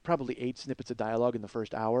like probably 8 snippets of dialogue in the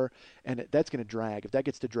first hour, and that's going to drag. If that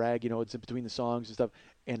gets to drag, it's in between the songs and stuff.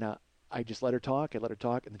 And I just let her talk. I let her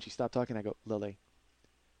talk, and then she stopped talking. I go, Lily,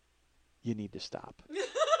 you need to stop.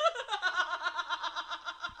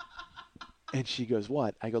 And she goes,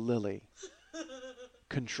 what? I go, Lily,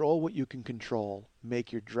 control what you can control.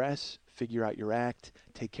 Make your dress, figure out your act,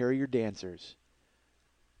 take care of your dancers.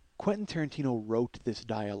 Quentin Tarantino wrote this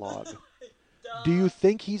dialogue. Do you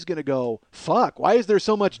think he's going to go, fuck, why is there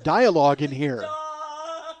so much dialogue in here?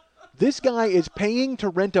 This guy is paying to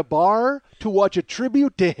rent a bar to watch a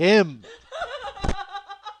tribute to him.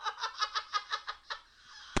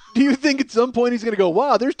 Do you think at some point he's going to go,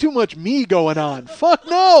 wow, there's too much me going on? Fuck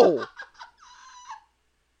no.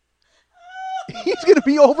 He's going to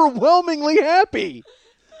be overwhelmingly happy.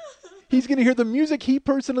 He's going to hear the music he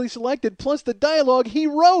personally selected plus the dialogue he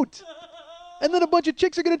wrote. And then a bunch of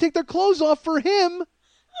chicks are going to take their clothes off for him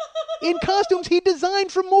in costumes he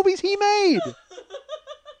designed from movies he made.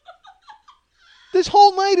 This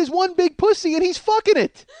whole night is one big pussy and he's fucking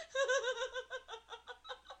it.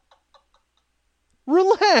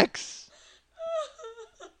 Relax.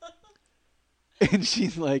 And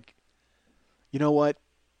she's like, you know what?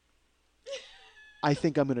 I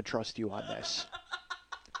think I'm going to trust you on this.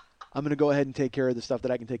 I'm going to go ahead and take care of the stuff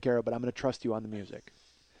that I can take care of, but I'm going to trust you on the music.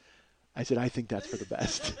 I said, I think that's for the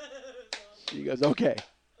best. She goes, okay.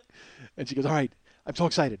 And she goes, all right, I'm so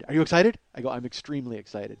excited. Are you excited? I go, I'm extremely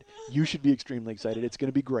excited. You should be extremely excited. It's going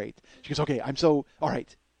to be great. She goes, okay, all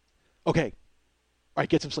right. Okay. All right,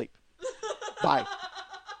 get some sleep. Bye.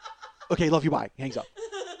 Okay, love you, bye. He hangs up.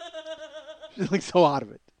 She's like so out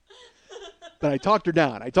of it. But I talked her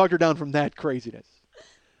down. I talked her down from that craziness.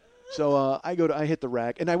 So I hit the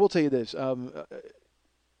rack, and I will tell you this: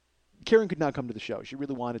 Karen could not come to the show. She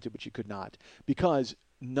really wanted to, but she could not because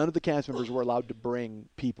none of the cast members were allowed to bring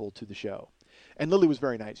people to the show. And Lily was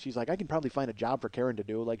very nice. She's like, I can probably find a job for Karen to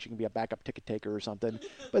do, like she can be a backup ticket taker or something.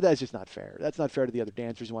 But that's just not fair. That's not fair to the other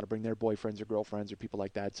dancers who want to bring their boyfriends or girlfriends or people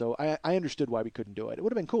like that. So I understood why we couldn't do it. It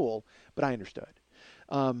would have been cool, but I understood.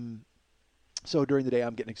 So during the day,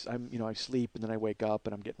 I sleep and then I wake up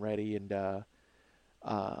and I'm getting ready and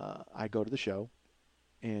I go to the show,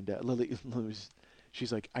 and Lily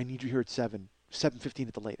she's like, I need you here at 7:15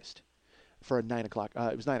 at the latest, for a 9 o'clock.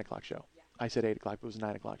 It was 9 o'clock show. Yeah. I said 8 o'clock, but it was a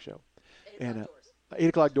 9 o'clock show. 8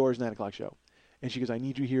 o'clock doors, 9 o'clock show. And she goes, I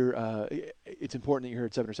need you here. It's important that you're here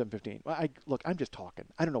at 7 or 7:15. Well, look, I'm just talking.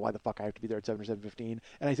 I don't know why the fuck I have to be there at 7 or 7:15.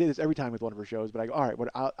 And I say this every time with one of her shows, but I go, all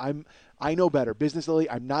right, I know better. Business Lily,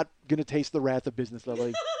 I'm not going to taste the wrath of Business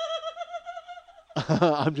Lily.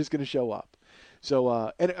 I'm just going to show up.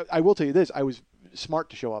 So, and I will tell you this, I was smart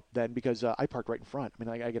to show up then because I parked right in front. I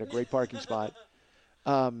mean, I get a great parking spot.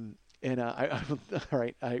 All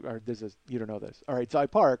right, you don't know this. All right, so I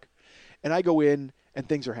park, and I go in, and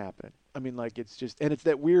things are happening. I mean, like, it's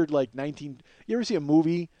that weird, like, you ever see a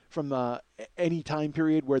movie from any time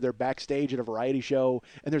period where they're backstage at a variety show,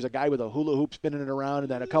 and there's a guy with a hula hoop spinning it around, and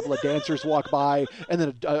then a couple of dancers walk by, and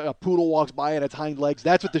then a poodle walks by on its hind legs?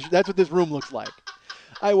 That's what this room looks like.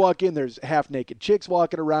 I walk in, there's half-naked chicks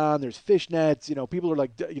walking around, there's fishnets, people are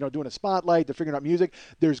like, doing a spotlight, they're figuring out music.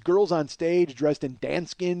 There's girls on stage dressed in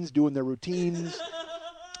dance skins doing their routines.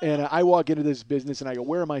 And I walk into this business and I go,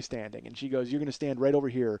 where am I standing? And she goes, you're going to stand right over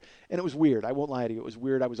here. And it was weird. I won't lie to you. It was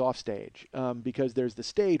weird. I was off stage because there's the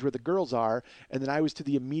stage where the girls are, and then I was to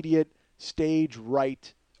the immediate stage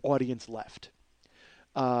right, audience left.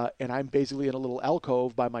 And I'm basically in a little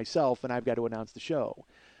alcove by myself, and I've got to announce the show,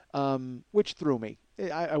 which threw me.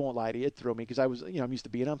 I won't lie to you. It threw me because I was, I'm used to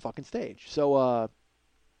being on fucking stage. So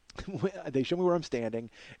They show me where I'm standing,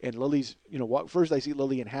 and Lily's, first I see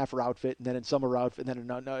Lily in half her outfit, and then in summer outfit, and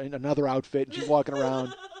then in another outfit, and she's walking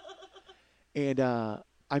around. And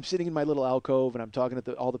I'm sitting in my little alcove, and I'm talking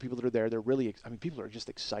to all the people that are there. They're really, people are just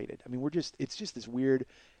excited. It's just this weird,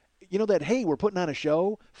 that, hey, we're putting on a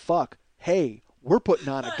show? Fuck. Hey, we're putting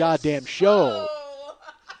on a goddamn show.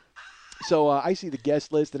 So I see the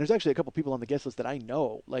guest list, and there's actually a couple people on the guest list that I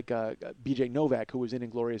know, like BJ Novak, who was in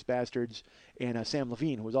Inglourious Bastards, and Sam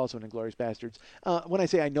Levine, who was also in Inglourious Bastards. When I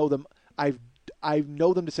say I know them, I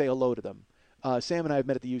know them to say hello to them. Sam and I have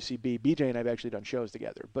met at the UCB. BJ and I have actually done shows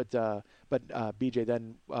together, but BJ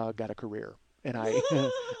then got a career, and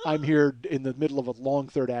I'm here in the middle of a long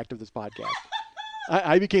third act of this podcast.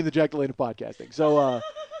 I became the Jack Delaney of podcasting.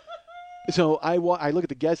 So I look at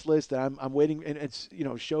the guest list, and I'm waiting, and it's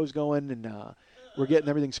show's going, and we're getting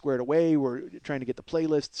everything squared away. We're trying to get the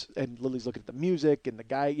playlists, and Lily's looking at the music, and the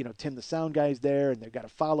guy, Tim the sound guy's there, and they've got a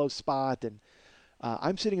follow spot, and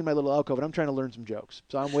I'm sitting in my little alcove, and I'm trying to learn some jokes.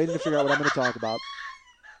 So I'm waiting to figure out what I'm going to talk about.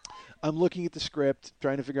 I'm looking at the script,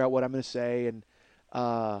 trying to figure out what I'm going to say, and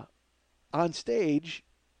on stage,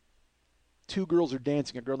 two girls are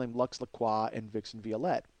dancing, a girl named Lux Lacroix and Vixen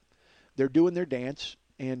Violette. They're doing their dance,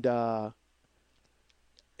 and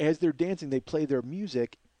as they're dancing, they play their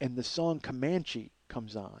music, and the song Comanche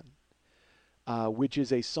comes on, which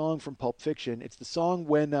is a song from Pulp Fiction. It's the song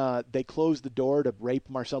when they close the door to rape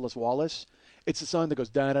Marcellus Wallace. It's the song that goes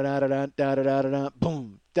da-da-da-da-da, da-da-da-da-da,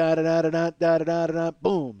 boom, da-da-da-da-da, da-da-da-da-da,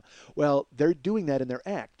 boom. Well, they're doing that in their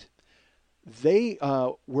act. They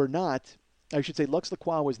were not, I should say Lux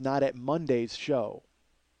Lacroix was not at Monday's show,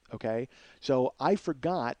 okay? So I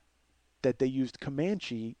forgot that they used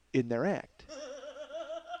Comanche in their act.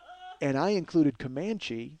 And I included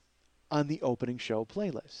Comanche on the opening show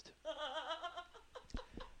playlist.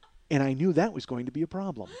 And I knew that was going to be a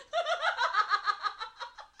problem.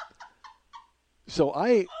 So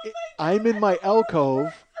I'm in my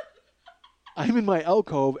alcove.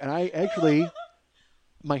 And I actually,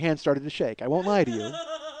 my hands started to shake. I won't lie to you.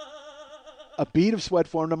 A bead of sweat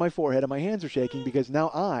formed on my forehead, and my hands are shaking because now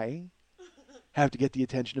I have to get the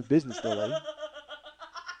attention of Business Lily,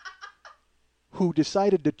 who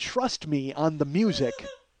decided to trust me on the music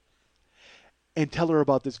and tell her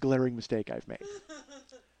about this glaring mistake I've made.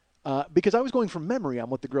 Because I was going from memory on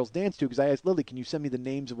what the girls danced to, because I asked Lily, can you send me the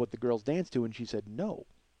names of what the girls danced to? And she said no.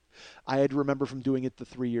 I had to remember from doing it the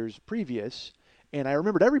 3 years previous, and I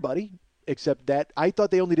remembered everybody except that I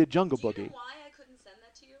thought they only did Jungle Boogie. Do you know why I couldn't send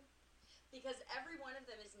that to you? Because every one of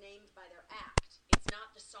them is named by their act. It's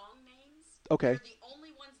not the song names. Okay. They're the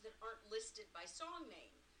only ones that aren't listed by song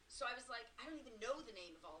name. So I was like, I don't even know the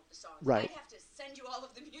name of all of the songs. Right. I'd have to send you all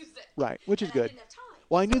of the music. Right, which is good. I didn't have time.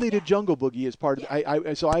 Well, I knew they did Jungle Boogie as part of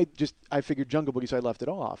I figured Jungle Boogie, so I left it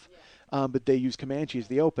off. Yeah. But they used Comanche as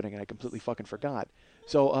the opening, and I completely fucking forgot.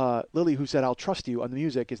 So Lily, who said, I'll trust you on the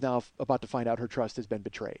music, is now about to find out her trust has been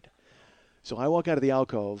betrayed. So I walk out of the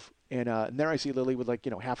alcove, and there I see Lily with,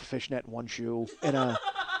 half a fishnet in one shoe, and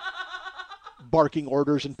barking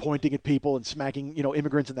orders and pointing at people and smacking,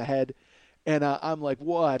 immigrants in the head. And I'm like,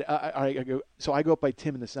 what? So I go up by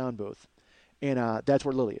Tim in the sound booth. And that's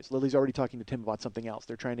where Lily is. Lily's already talking to Tim about something else.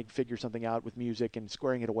 They're trying to figure something out with music and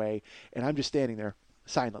squaring it away. And I'm just standing there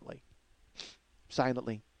silently.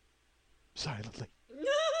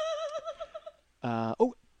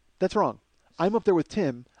 Oh, that's wrong. I'm up there with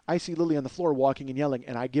Tim. I see Lily on the floor walking and yelling,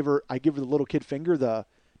 and I give her the little kid finger,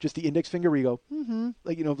 just the index finger where you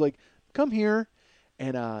go, come here.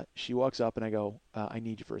 And she walks up, and I go, I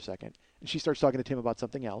need you for a second. And she starts talking to Tim about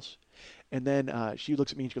something else. And then she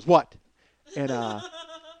looks at me and she goes, what? And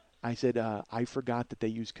I said, I forgot that they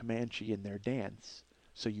use Comanche in their dance,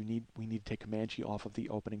 so we need to take Comanche off of the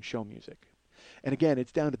opening show music. And again,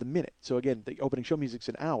 it's down to the minute. So again, the opening show music's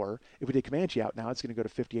an hour. If we take Comanche out now, it's going to go to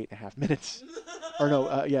 58.5 minutes.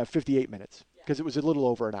 58 minutes, because it was a little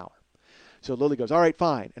over an hour. So Lily goes, all right,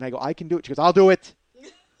 fine. And I go, I can do it. She goes, I'll do it.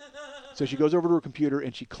 So she goes over to her computer,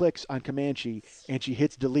 and she clicks on Comanche, and she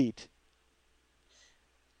hits delete.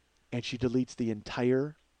 And she deletes the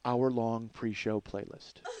entire hour-long pre-show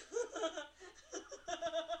playlist.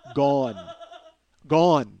 Gone.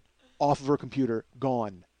 Off of her computer,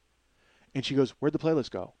 gone. And she goes, where'd the playlist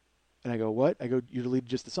go? And I go, what? I go, you deleted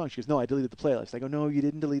just the song. She goes, no, I deleted the playlist. I go, no, you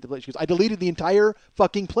didn't delete the playlist. She goes, I deleted the entire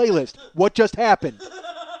fucking playlist. What just happened?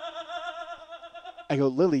 I go,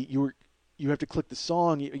 Lily, you have to click the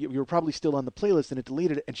song. You were probably still on the playlist, and it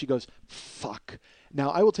deleted it. And she goes, fuck. Now,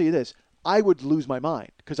 I will tell you this. I would lose my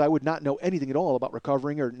mind because I would not know anything at all about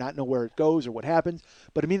recovering or not know where it goes or what happens.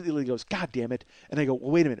 But immediately Lily goes, God damn it. And I go,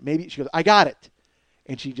 well, wait a minute. Maybe she goes, I got it.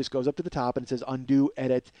 And she just goes up to the top and it says undo,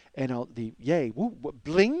 edit, and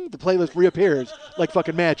bling, the playlist reappears like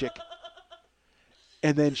fucking magic.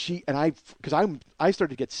 And then I started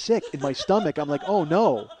to get sick in my stomach. I'm like, oh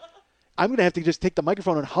no, I'm going to have to just take the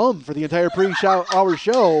microphone and hum for the entire pre-hour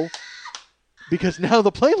show because now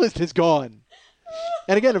the playlist is gone.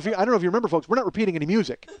 And again, I don't know if you remember, folks, we're not repeating any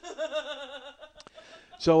music.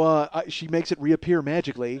 So she makes it reappear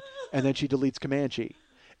magically, and then she deletes Comanche.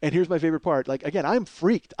 And here's my favorite part. Like, again, I'm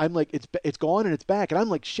freaked. I'm like, it's gone and it's back. And I'm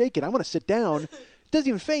like shaking. I want to sit down. It doesn't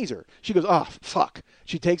even faze her. She goes, oh, fuck.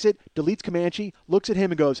 She takes it, deletes Comanche, looks at him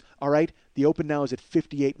and goes, all right, the open now is at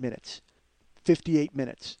 58 minutes. 58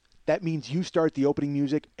 minutes. That means you start the opening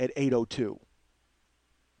music at 8:02.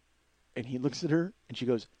 And he looks at her and she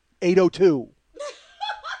goes, 8:02. I wasn't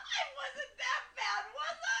that bad,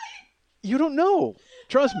 was I? You don't know.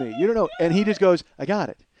 Trust me. You don't know. And he just goes, I got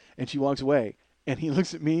it. And she walks away. And he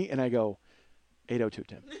looks at me, and I go, 8:02,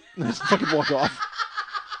 Tim. And I just fucking walk off.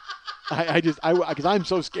 Because I'm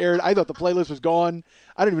so scared. I thought the playlist was gone.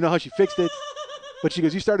 I don't even know how she fixed it. But she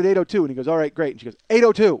goes, you started 8:02. And he goes, all right, great. And she goes,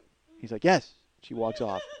 8:02. He's like, yes. She walks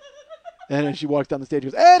off. And then she walks down the stage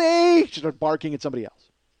and goes, Eddie! She starts barking at somebody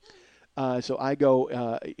else. So I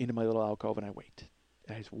go into my little alcove, and I wait.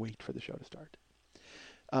 And I just wait for the show to start.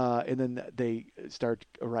 And then they start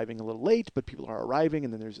arriving a little late, but people are arriving,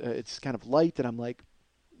 and then it's kind of light, and I'm like,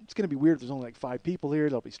 it's going to be weird. There's only like 5 people here.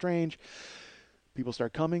 That'll be strange. People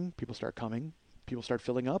start coming. People start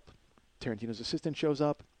filling up. Tarantino's assistant shows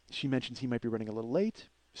up. She mentions he might be running a little late,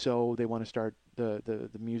 so they want to start the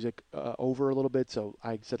music over a little bit. So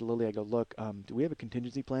I said to Lily, I go, look, do we have a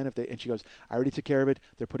contingency plan? And she goes, I already took care of it.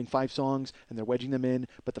 They're putting 5 songs, and they're wedging them in,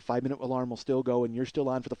 but the 5-minute alarm will still go, and you're still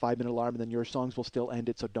on for the 5-minute alarm, and then your songs will still end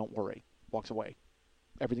it, so don't worry. Walks away.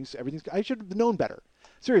 Everything's. I should have known better.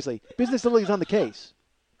 Seriously, business Lily's on the case.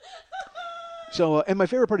 So, and my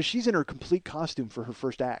favorite part is she's in her complete costume for her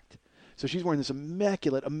first act. So she's wearing this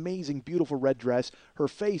immaculate, amazing, beautiful red dress. Her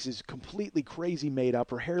face is completely crazy made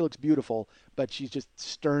up. Her hair looks beautiful, but she's just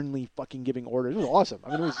sternly fucking giving orders. It was awesome.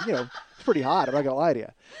 I mean, it's pretty hot. I'm not going to lie to you.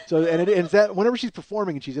 So, and it's that whenever she's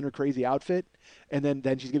performing and she's in her crazy outfit, and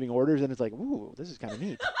then she's giving orders, and it's like, ooh, this is kind of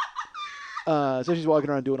neat. So she's walking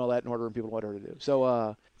around doing all that and ordering people what her to do. So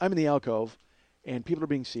I'm in the alcove, and people are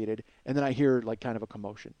being seated, and then I hear like kind of a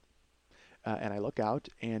commotion. And I look out,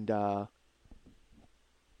 and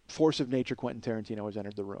force of nature Quentin Tarantino has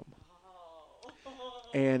entered the room.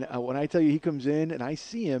 And when I tell you he comes in and I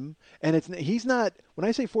see him, and he's not, when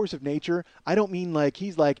I say force of nature, I don't mean like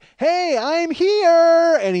he's like, hey, I'm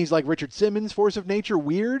here, and he's like Richard Simmons, force of nature,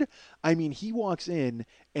 weird. I mean, he walks in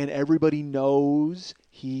and everybody knows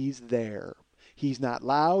he's there. He's not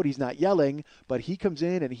loud, he's not yelling, but he comes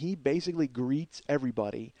in and he basically greets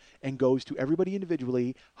everybody and goes to everybody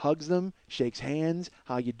individually, hugs them, shakes hands,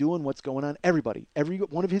 how you doing, what's going on, everybody. Every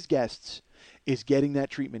one of his guests is getting that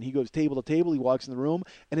treatment. He goes table to table, he walks in the room,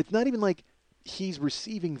 and it's not even like he's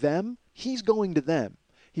receiving them, he's going to them.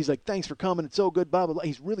 He's like, thanks for coming, it's so good, blah, blah, blah.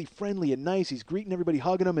 He's really friendly and nice, he's greeting everybody,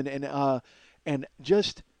 hugging them, and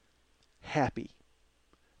just happy.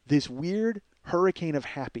 This weird hurricane of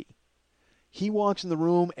happy. He walks in the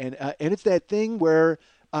room, and it's that thing where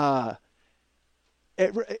you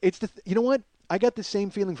know what? I got the same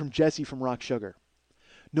feeling from Jesse from Rock Sugar.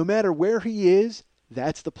 No matter where he is,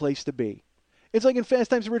 that's the place to be. It's like in Fast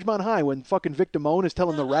Times at Ridgemont High when fucking Vic Damone is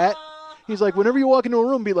telling the rat. He's like, whenever you walk into a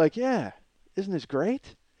room, be like, yeah, isn't this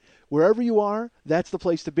great? Wherever you are, that's the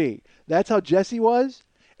place to be. That's how Jesse was,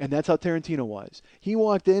 and that's how Tarantino was. He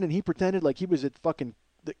walked in, and he pretended like he was at fucking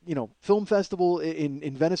film festival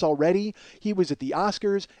in Venice already. He was at the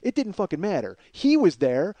Oscars. It didn't fucking matter. He was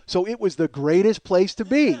there, so it was the greatest place to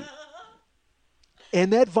be.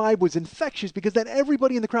 And that vibe was infectious because then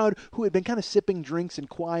everybody in the crowd who had been kind of sipping drinks and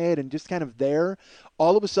quiet and just kind of there,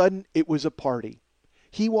 all of a sudden, it was a party.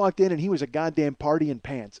 He walked in and he was a goddamn party in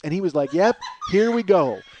pants. And he was like, yep, here we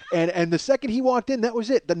go. And the second he walked in, that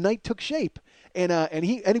was it. The night took shape. And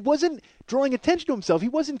he wasn't drawing attention to himself. He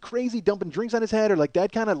wasn't crazy dumping drinks on his head or like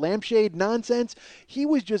that kind of lampshade nonsense. He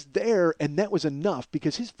was just there, and that was enough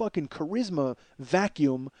because his fucking charisma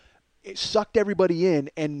vacuum sucked everybody in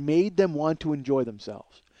and made them want to enjoy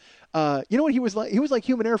themselves. You know what he was like? He was like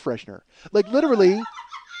human air freshener. Like literally,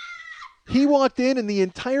 he walked in and the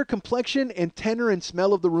entire complexion and tenor and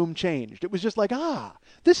smell of the room changed. It was just like,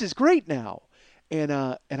 this is great now. And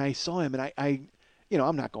I saw him, and I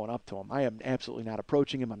I'm not going up to him. I am absolutely not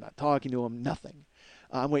approaching him. I'm not talking to him, nothing.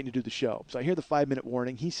 I'm waiting to do the show. So I hear the 5-minute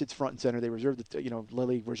warning. He sits front and center. They reserve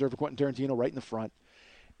Lily reserved for Quentin Tarantino right in the front.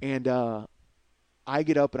 And I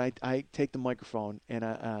get up and I take the microphone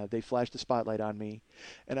and they flash the spotlight on me,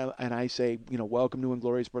 and I say, welcome to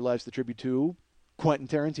Inglorious Burlesque, the tribute to Quentin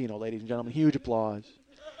Tarantino, ladies and gentlemen. Huge applause.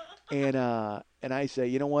 And I say,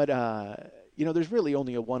 you know what? There's really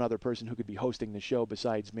only one other person who could be hosting the show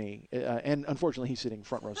besides me, and unfortunately, he's sitting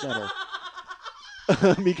front row center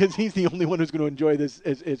because he's the only one who's going to enjoy this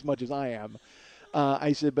as much as I am.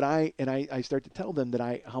 I said, but I start to tell them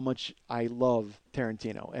that how much I love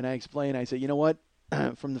Tarantino, and I explain. I say, you know what?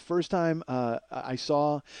 From the first time I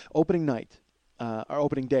saw opening night. Our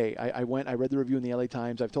opening day, I read the review in the LA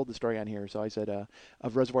Times. I've told the story on here. So I said,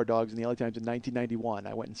 of Reservoir Dogs in the LA Times in 1991.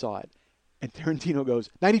 I went and saw it. And Tarantino goes,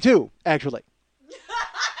 92, actually. And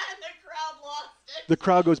the crowd lost it. The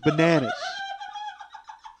crowd goes bananas.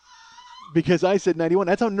 Because I said 91.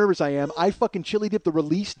 That's how nervous I am. I fucking chili dipped the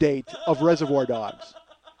release date of Reservoir Dogs.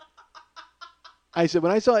 I said,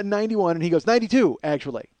 when I saw it in 91, and he goes, 92,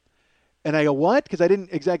 actually. And I go, what? Because I didn't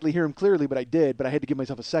exactly hear him clearly, but I did. But I had to give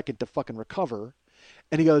myself a second to fucking recover.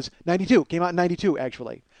 And he goes, 92. Came out in 92,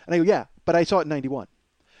 actually. And I go, yeah, but I saw it in 91.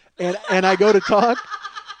 And I go to talk.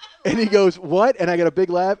 And he goes, what? And I get a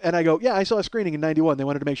big laugh. And I go, yeah, I saw a screening in 91. They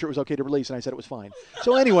wanted to make sure it was okay to release. And I said it was fine.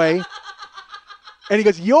 So anyway. And he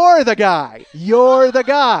goes, you're the guy. You're the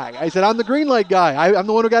guy. I said, I'm the green light guy. I'm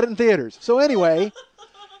the one who got it in theaters. So anyway.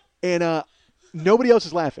 And nobody else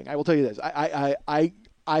is laughing. I will tell you this.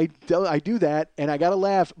 I do that, and I got to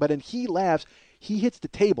laugh, but then he laughs. He hits the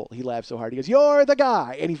table. He laughs so hard. He goes, you're the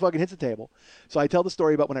guy, and he fucking hits the table. So I tell the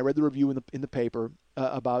story about when I read the review in the paper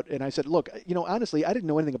and I said, look, honestly, I didn't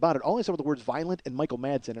know anything about it. All I saw were the words violent and Michael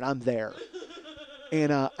Madsen, and I'm there.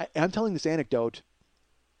 And I'm telling this anecdote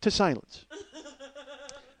to silence.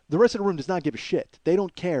 The rest of the room does not give a shit. They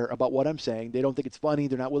don't care about what I'm saying. They don't think it's funny.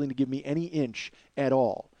 They're not willing to give me any inch at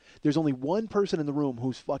all. There's only one person in the room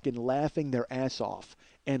who's fucking laughing their ass off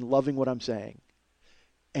and loving what I'm saying,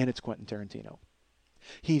 and it's Quentin Tarantino.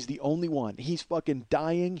 He's the only one. He's fucking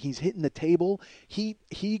dying. He's hitting the table. He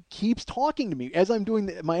keeps talking to me as I'm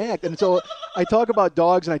doing my act. And so I talk about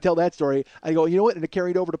dogs, and I tell that story. I go, you know what? And it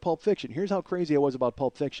carried over to Pulp Fiction. Here's how crazy I was about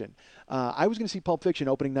Pulp Fiction. I was going to see Pulp Fiction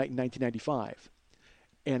opening night in 1995.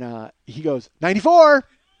 And he goes, 94!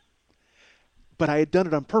 But I had done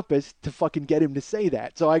it on purpose to fucking get him to say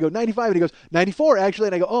that. So I go, 95, and he goes, 94, actually.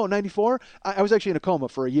 And I go, oh, 94? I was actually in a coma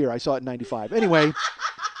for a year. I saw it in 95. Anyway,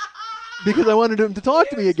 because I wanted him to talk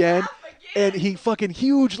to me again. And he fucking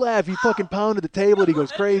huge laugh. He fucking pounded the table, and he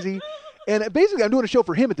goes crazy. And basically, I'm doing a show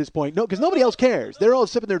for him at this point. No, because nobody else cares. They're all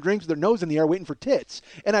sipping their drinks with their nose in the air waiting for tits.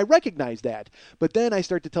 And I recognize that. But then I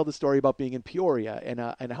start to tell the story about being in Peoria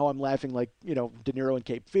and how I'm laughing like, De Niro in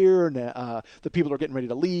Cape Fear. And the people are getting ready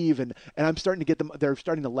to leave. And I'm starting to get them. They're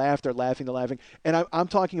starting to laugh. They're laughing. And I'm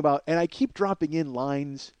talking about, and I keep dropping in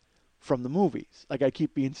lines from the movies. Like I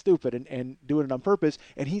keep being stupid and doing it on purpose.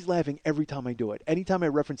 And he's laughing every time I do it. Anytime I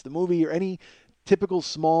reference the movie or any typical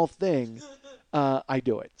small thing, I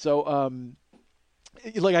do it. So,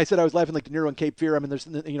 like I said, I was laughing like De Niro in Cape Fear. I mean, there's,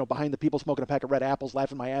 behind the people smoking a pack of red apples,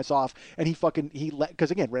 laughing my ass off. And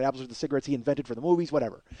because again, red apples are the cigarettes he invented for the movies,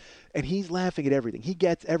 whatever. And he's laughing at everything. He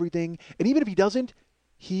gets everything. And even if he doesn't,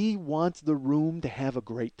 he wants the room to have a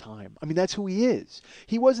great time. I mean, that's who he is.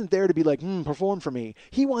 He wasn't there to be like, perform for me.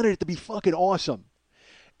 He wanted it to be fucking awesome.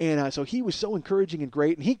 And so he was so encouraging and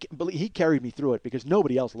great, and he carried me through it because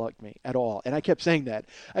nobody else liked me at all. And I kept saying that.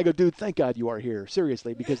 I go, dude, thank God you are here,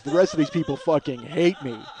 seriously, because the rest of these people fucking hate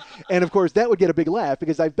me. And of course, that would get a big laugh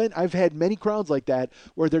because I've had many crowds like that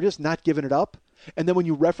where they're just not giving it up. And then when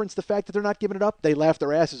you reference the fact that they're not giving it up, they laugh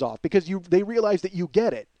their asses off because they realize that you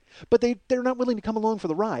get it. But they're not willing to come along for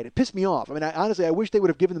the ride. It pissed me off. I mean, honestly, I wish they would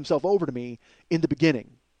have given themselves over to me in the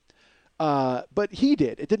beginning. But he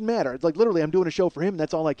did. It didn't matter. Like literally, I'm doing a show for him. And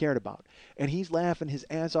that's all I cared about. And he's laughing his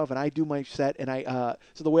ass off, and I do my set. And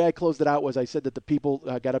so the way I closed it out was I said that the people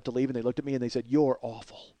got up to leave, and they looked at me and they said, "You're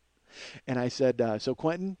awful." And I said, "So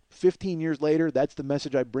Quentin, 15 years later, that's the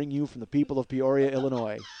message I bring you from the people of Peoria,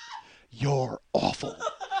 Illinois. You're awful."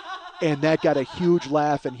 And that got a huge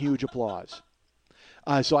laugh and huge applause.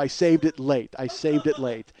 So I saved it late.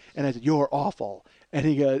 And I said, "You're awful." And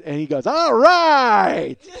he goes, "All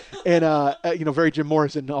right." And, very Jim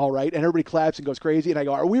Morrison, all right. And everybody claps and goes crazy. And I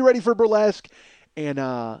go, "Are we ready for burlesque?" And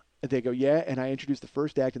they go, "Yeah." And I introduced the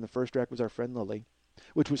first act, and the first act was our friend Lily,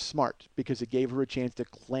 which was smart because it gave her a chance to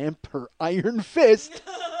clamp her iron fist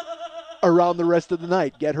around the rest of the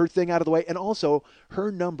night. Get her thing out of the way. And also,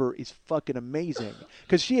 her number is fucking amazing.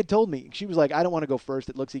 Because she had told me, she was like, I don't want to go first.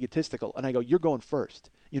 It looks egotistical. And I go, you're going first.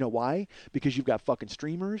 You know why? Because you've got fucking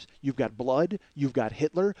streamers, you've got blood, you've got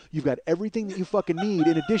Hitler, you've got everything that you fucking need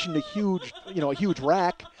in addition to a huge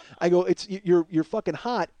rack. I go, you're fucking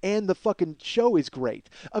hot, and the fucking show is great.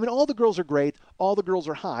 I mean, all the girls are great, all the girls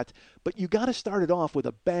are hot, but you got to start it off with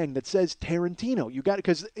a bang that says Tarantino. You got it,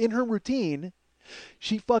 because in her routine,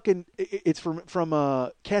 she fucking, it's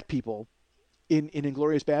from Cat People in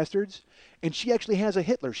Inglourious Bastards, and she actually has a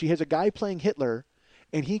Hitler. She has a guy playing Hitler.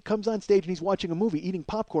 And he comes on stage and he's watching a movie, eating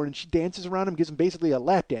popcorn, and she dances around him, gives him basically a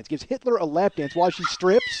lap dance, gives Hitler a lap dance while she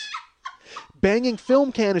strips, banging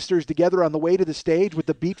film canisters together on the way to the stage with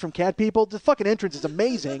the beat from Cat People. The fucking entrance is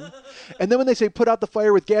amazing. And then when they say put out the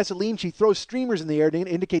fire with gasoline, she throws streamers in the air to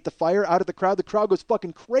indicate the fire out of the crowd. The crowd goes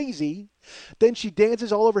fucking crazy. Then she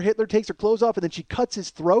dances all over Hitler, takes her clothes off, and then she cuts his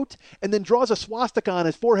throat and then draws a swastika on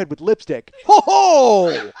his forehead with lipstick. Ho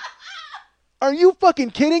ho! Are you fucking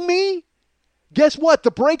kidding me? Guess what?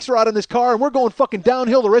 The brakes are out on this car, and we're going fucking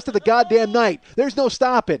downhill the rest of the goddamn night. There's no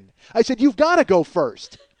stopping. I said, you've got to go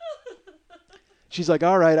first. She's like,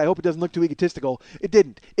 all right, I hope it doesn't look too egotistical. It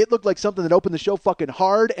didn't. It looked like something that opened the show fucking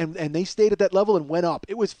hard, and they stayed at that level and went up.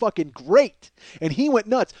 It was fucking great. And he went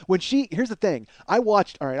nuts. Here's the thing. I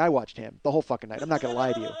watched him the whole fucking night. I'm not going to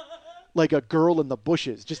lie to you. Like a girl in the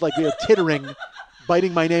bushes, just like tittering,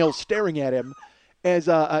 biting my nails, staring at him. As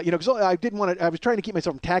because I didn't want to. I was trying to keep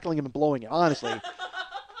myself from tackling him and blowing him, honestly.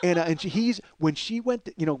 And when she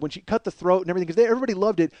cut the throat and everything, because everybody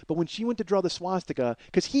loved it, but when she went to draw the swastika,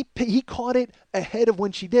 because he caught it ahead of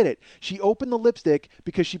when she did it. She opened the lipstick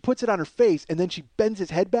because she puts it on her face, and then she bends his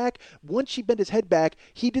head back. Once she bent his head back,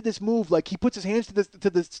 he did this move, like he puts his hands to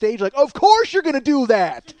the stage, like, of course you're gonna do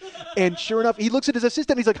that. And sure enough, he looks at his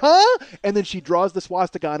assistant, he's like, huh? And then she draws the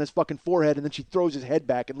swastika on his fucking forehead, and then she throws his head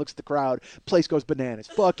back and looks at the crowd. Place goes bananas,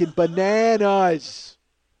 fucking bananas.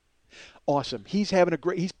 Awesome. He's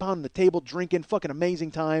pounding the table, drinking, fucking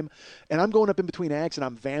amazing time. And I'm going up in between acts and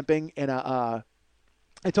I'm vamping. And I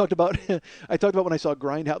talked about when I saw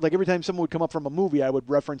Grindhouse. Like every time someone would come up from a movie, I would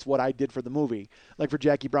reference what I did for the movie. Like for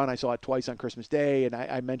Jackie Brown, I saw it twice on Christmas Day, and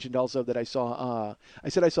I mentioned also that I saw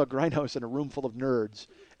Grindhouse in a room full of nerds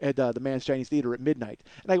at the Man's Chinese Theater at midnight.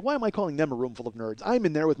 And why am I calling them a room full of nerds? I'm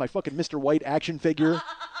in there with my fucking Mr. White action figure.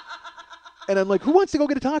 And I'm like, who wants to go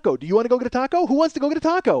get a taco? Do you want to go get a taco? Who wants to go get a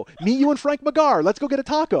taco? Me, you, and Frank McGarr. Let's go get a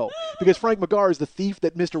taco. Because Frank McGarr is the thief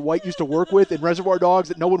that Mr. White used to work with in Reservoir Dogs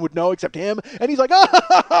that no one would know except him. And he's like,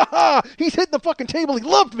 he's hitting the fucking table. He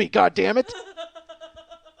loved me, goddammit.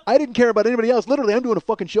 I didn't care about anybody else. Literally, I'm doing a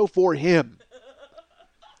fucking show for him.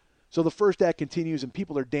 So the first act continues, and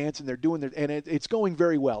people are dancing. They're doing and it's going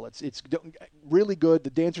very well. It's really good. The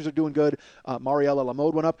dancers are doing good. Mariella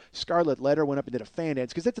Lamode went up. Scarlett Letter went up and did a fan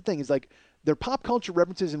dance. Because that's the thing, is like they're pop culture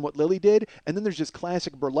references in what Lily did, and then there's just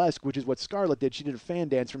classic burlesque, which is what Scarlett did. She did a fan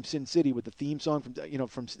dance from Sin City with the theme song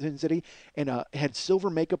from Sin City, and had silver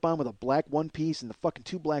makeup on with a black one piece and the fucking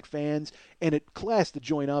two black fans, and it classed the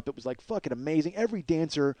joint up. It was like fucking amazing. Every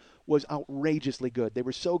dancer was outrageously good. They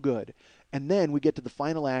were so good. And then we get to the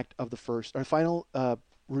final act of final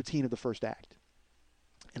routine of the first act.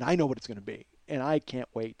 And I know what it's going to be. And I can't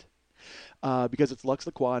wait. Because it's Lux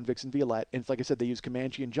Lacroix and Vixen Violette. And it's like I said, they use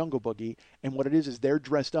Comanche and Jungle Boogie. And what it is they're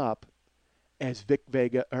dressed up as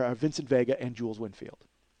Vincent Vega and Jules Winfield.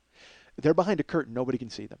 They're behind a curtain. Nobody can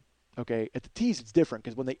see them. Okay? At the tease, it's different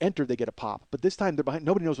because when they enter, they get a pop. But this time, they're behind.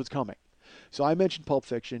 Nobody knows what's coming. So I mentioned Pulp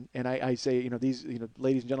Fiction, and I say, these,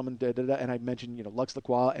 ladies and gentlemen, and I mentioned, Lux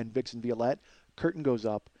Lacroix and Vixen Violette. Curtain goes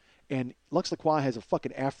up, and Lux Lacroix has a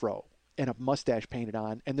fucking afro and a mustache painted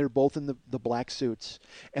on, and they're both in the black suits,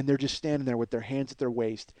 and they're just standing there with their hands at their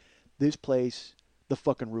waist. This place, the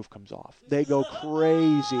fucking roof comes off. They go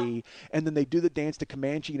crazy, and then they do the dance to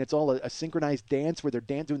Comanche, and it's all a synchronized dance where they're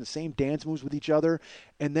doing the same dance moves with each other,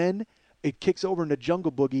 and then it kicks over into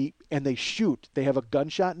Jungle Boogie, and they shoot. They have a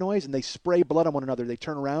gunshot noise, and they spray blood on one another. They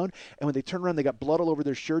turn around, and when they turn around, they got blood all over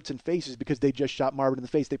their shirts and faces because they just shot Marvin in the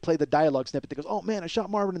face. They play the dialogue snippet that goes, oh, man, I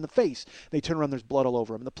shot Marvin in the face. They turn around, there's blood all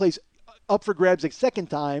over him. And the place up for grabs a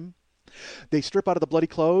second time. They strip out of the bloody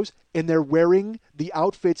clothes, and they're wearing the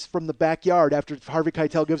outfits from the backyard after Harvey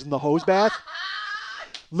Keitel gives them the hose bath.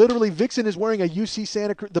 Literally, Vixen is wearing a UC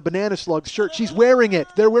Santa Cruz, the Banana Slugs shirt. She's wearing it.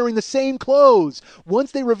 They're wearing the same clothes.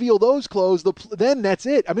 Once they reveal those clothes, then that's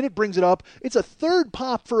it. I mean, it brings it up. It's a third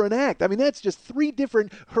pop for an act. I mean, that's just 3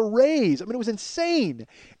 different hoorays. I mean, it was insane.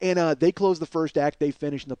 And they close the first act. They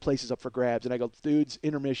finish, and the place is up for grabs. And I go, dudes,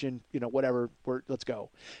 intermission, whatever, let's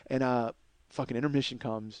go. And fucking intermission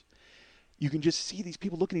comes. you can just see these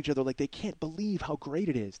people looking at each other like they can't believe how great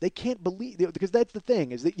it is. They can't believe, because that's the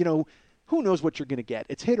thing, is that, who knows what you're going to get.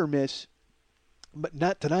 It's hit or miss, but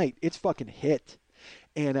not tonight. It's fucking hit.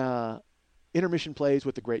 And intermission plays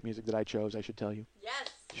with the great music that I chose, I should tell you. Yes.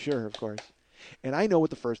 Sure, of course. And I know what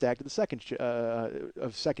the first act of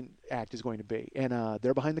the second act is going to be. And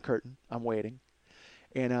they're behind the curtain. I'm waiting.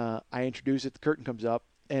 And I introduce it. The curtain comes up.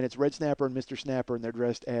 And it's Red Snapper and Mr. Snapper, and they're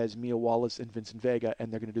dressed as Mia Wallace and Vincent Vega, and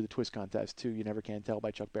they're going to do the twist contest, too. You Never Can Tell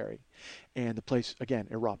by Chuck Berry. And the place, again,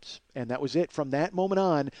 erupts. And that was it from that moment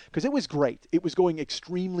on, because it was great. It was going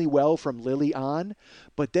extremely well from Lily on.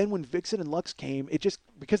 But then when Vixen and Lux came, it just,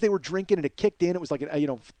 because they were drinking and it kicked in, it was like,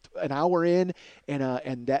 an hour in,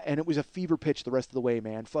 and it was a fever pitch the rest of the way,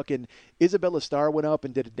 man. Fucking Isabella Starr went up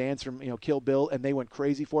and did a dance from, Kill Bill, and they went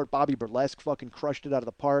crazy for it. Bobby Burlesque fucking crushed it out of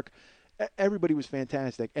the park. Everybody was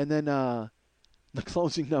fantastic. And then the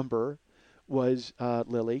closing number was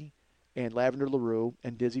Lily and Lavender LaRue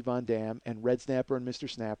and Dizzy Von Dam and Red Snapper and Mr.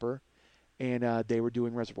 Snapper, and they were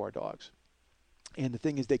doing Reservoir Dogs. And the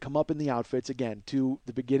thing is, they come up in the outfits, again, to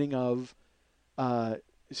the beginning of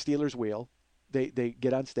Steeler's Wheel. They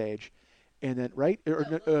get on stage. And then,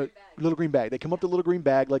 Little Green Bag. They come up to Little Green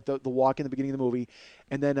Bag, like the walk in the beginning of the movie.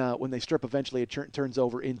 And then when they strip, eventually it turns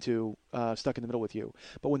over into Stuck in the Middle with You.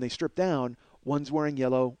 But when they strip down, one's wearing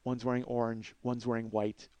yellow, one's wearing orange, one's wearing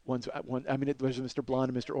white. There's Mr. Blonde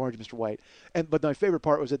and Mr. Orange and Mr. White. But my favorite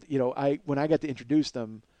part was that, when I got to introduce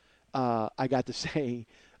them, I got to say,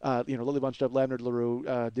 Lily Von Stubb, Lavender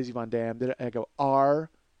LaRue, Dizzy Von Dam. Then I go, "Our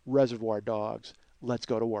Reservoir Dogs, let's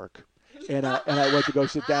go to work." And I went to go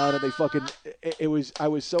sit down, and they fucking. I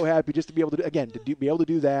was so happy just to be able to be able to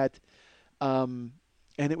do that, and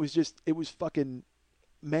it was fucking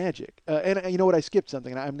magic. And you know what? I skipped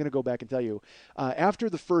something, and I'm going to go back and tell you.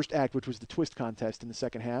 After the first act, which was the twist contest in the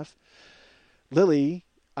second half, Lily,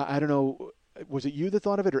 I don't know, was it you that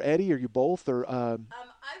thought of it, or Eddie, or you both, or? I wanted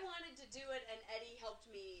to do it, and Eddie helped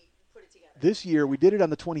me put it together. This year, we did it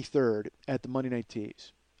on the 23rd at the Monday Night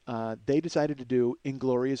Tease. They decided to do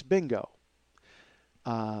Inglorious Bingo.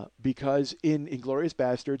 Because in Inglourious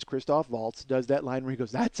Bastards, Christoph Waltz does that line where he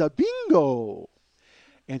goes, "That's a bingo!"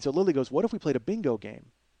 And so Lily goes, "What if we played a bingo game?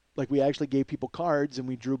 Like we actually gave people cards and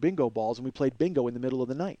we drew bingo balls and we played bingo in the middle of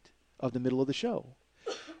the night, of the middle of the show."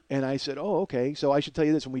 And I said, "Oh, okay." So I should tell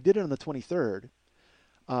you this. When we did it on the 23rd,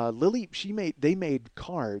 Lily, they made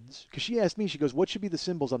cards, because she asked me, she goes, "What should be the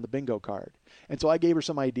symbols on the bingo card?" And so I gave her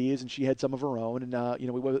some ideas, and she had some of her own. And,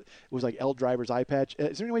 it was like L Driver's eye patch.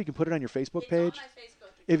 Is there any way you can put it on your Facebook page? It's on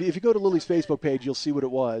my Facebook. If you go to Lily's Facebook page, you'll see what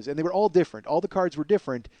it was. And they were all different. All the cards were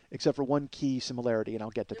different, except for one key similarity, and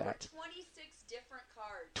I'll get to There that. were 26 different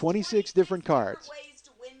cards. 26 different cards. Different ways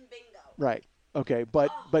to win bingo. Right. Okay,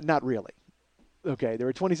 but not really. Okay, there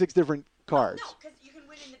were 26 different cards. No, because you can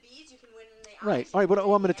win in the B's, you can win in the I's. Right. All right, but I'm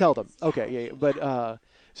going to tell them. Okay, yeah. But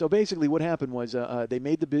so basically what happened was they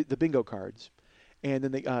made the bingo cards, and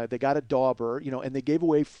then they got a dauber, and they gave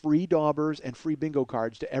away free daubers and free bingo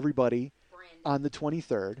cards to everybody on the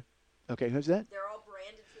 23rd. Okay, who's that? They're all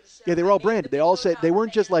branded for the show. Yeah, they were all branded. They all said, they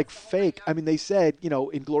weren't just like fake. I mean, they said,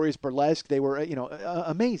 Inglorious Burlesque. They were,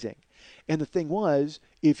 amazing. And the thing was,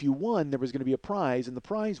 if you won, there was going to be a prize, and the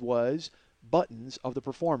prize was buttons of the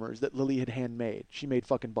performers that Lily had handmade. She made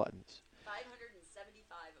fucking buttons.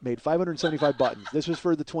 575. Made 575 buttons. This was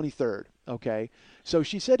for the 23rd, okay? So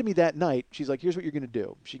she said to me that night, she's like, "Here's what you're going to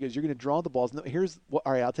do." She goes, "You're going to draw the balls." No, all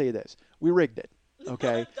right, I'll tell you this. We rigged it,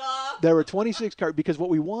 okay? There were 26 cards, because what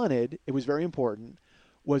we wanted, it was very important,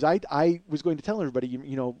 was I was going to tell everybody,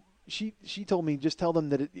 she told me, just tell them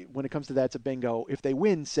that when it comes to That's a Bingo, if they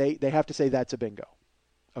win, they have to say That's a Bingo.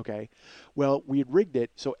 Okay. Well, we had rigged it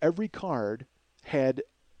so every card had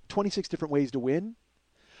 26 different ways to win,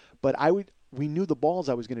 but we knew the balls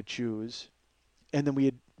I was going to choose, and then we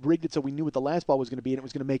had rigged it so we knew what the last ball was going to be, and it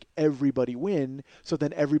was going to make everybody win, so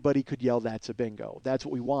then everybody could yell That's a Bingo. That's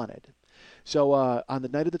what we wanted. So on the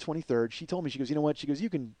night of the 23rd, she told me, she goes, "You know what?" She goes, you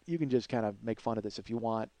can just kind of make fun of this if you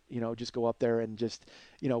want, just go up there and just,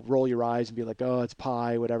 roll your eyes and be like, "Oh, it's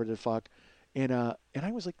pie," whatever the fuck. And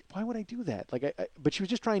I was like, why would I do that? Like, but she was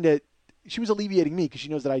just she was alleviating me, because she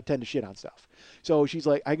knows that I tend to shit on stuff. So she's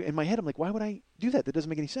like, in my head, I'm like, why would I do that? That doesn't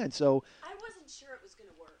make any sense. So I wasn't sure it was going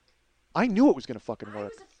to work. I knew it was going to fucking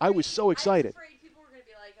work. I was so excited. I was afraid people were going to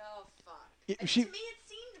be like, "Oh, fuck." To me, it seemed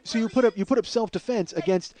so you put up self-defense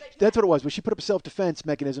against. That's what it was. But she put up a self-defense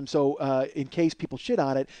mechanism, so in case people shit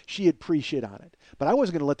on it, she had pre-shit on it. But I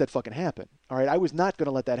wasn't going to let that fucking happen. All right, I was not going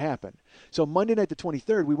to let that happen. So Monday night the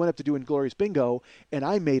 23rd, we went up to do Inglorious Bingo, and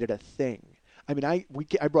I made it a thing. I mean,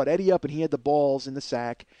 I brought Eddie up, and he had the balls in the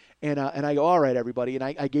sack, and I go, all right, everybody, and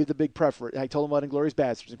I gave the big preference. I told him about Inglourious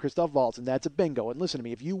Basterds and Christoph Waltz, and that's a bingo. And listen to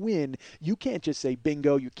me, if you win, you can't just say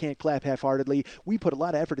bingo. You can't clap half-heartedly. We put a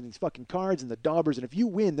lot of effort in these fucking cards and the daubers, and if you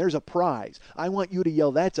win, there's a prize. I want you to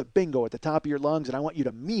yell, that's a bingo at the top of your lungs, and I want you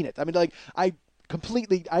to mean it. I mean, like, I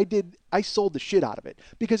sold the shit out of it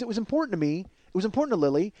because it was important to me. It was important to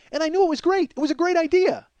Lily, and I knew it was great. It was a great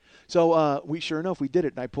idea. So sure enough, we did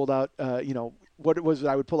it, and I pulled out, what it was that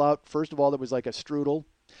I would pull out. First of all, there was like a strudel.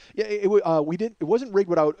 Yeah, it wasn't rigged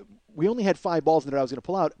we only had 5 balls that I was going to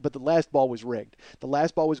pull out, but the last ball was rigged. The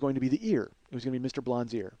last ball was going to be the ear. It was going to be Mr.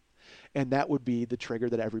 Blonde's ear. And that would be the trigger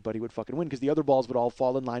that everybody would fucking win because the other balls would all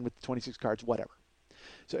fall in line with the 26 cards, whatever.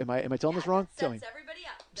 So am I telling this wrong? Sets everybody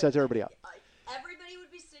up. Sets everybody up. Everybody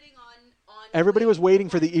would be sitting on Everybody was waiting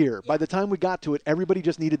for the ear. Yeah. By the time we got to it, everybody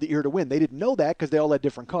just needed the ear to win. They didn't know that because they all had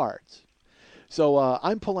different cards. So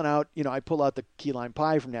I'm pulling out, I pull out the key lime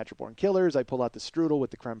pie from Natural Born Killers. I pull out the strudel with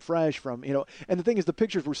the creme fraiche from, and the thing is the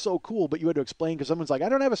pictures were so cool, but you had to explain because someone's like, I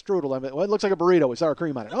don't have a strudel. Well, it looks like a burrito with sour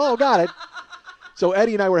cream on it. Oh, got it. So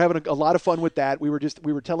Eddie and I were having a lot of fun with that. We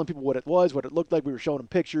were telling people what it was, what it looked like. We were showing them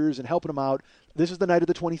pictures and helping them out. This is the night of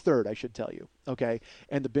the 23rd, I should tell you. Okay.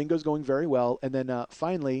 And the bingo's going very well. And then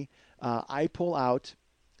finally, I pull out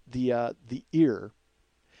the ear.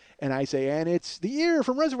 And I say, and it's the ear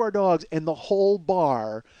from Reservoir Dogs. And the whole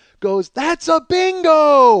bar goes, that's a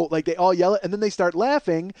bingo! Like they all yell it. And then they start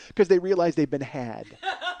laughing because they realize they've been had.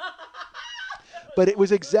 But it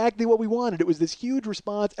was exactly what we wanted. It was this huge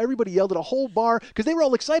response. Everybody yelled at a whole bar because they were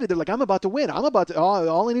all excited. They're like, I'm about to win.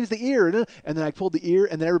 All I need is the ear. And then I pulled the ear,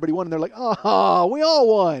 and then everybody won. And they're like, oh, we all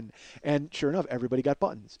won. And sure enough, everybody got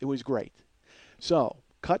buttons. It was great. So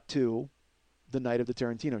cut to the night of the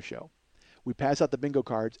Tarantino show. We pass out the bingo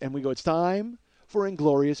cards, and we go, it's time for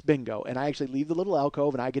Inglorious Bingo. And I actually leave the little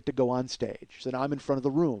alcove, and I get to go on stage. So now I'm in front of the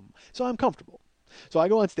room. So I'm comfortable. So I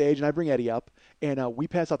go on stage, and I bring Eddie up, and we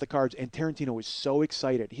pass out the cards, and Tarantino was so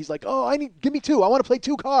excited. He's like, give me 2. I want to play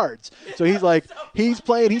 2 cards. So he's like, he's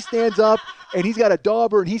playing, he stands up, and he's got a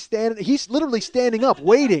dauber, and he's literally standing up,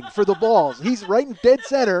 waiting for the balls. He's right in dead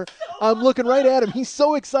center. I'm looking right at him. He's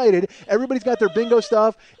so excited. Everybody's got their bingo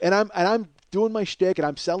stuff, and I'm doing my shtick, and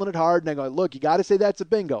I'm selling it hard, and I go, look, you got to say that's a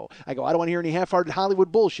bingo. I go, I don't want to hear any half-hearted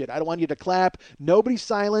Hollywood bullshit. I don't want you to clap. Nobody's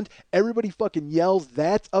silent. Everybody fucking yells,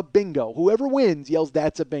 that's a bingo. Whoever wins yells,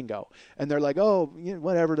 that's a bingo. And they're like, oh,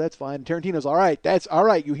 whatever, that's fine. Tarantino's, all right, that's all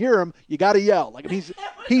right. You hear him, you got to yell. Like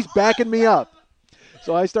he's backing me up.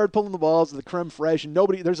 So I started pulling the balls, the creme fraiche, and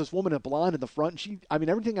there's this woman, a blonde in the front, and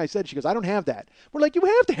everything I said, she goes, I don't have that. We're like, you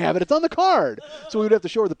have to have it. It's on the card. So we would have to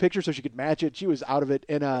show her the picture so she could match it. She was out of it.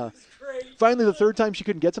 And finally, the third time she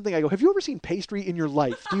couldn't get something, I go, have you ever seen pastry in your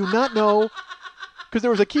life? Do you not know? Because there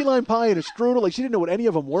was a key lime pie and a strudel. Like, she didn't know what any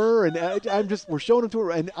of them were. And we're showing them to her.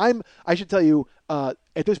 And I should tell you,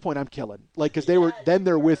 at this point, I'm killing. Like, because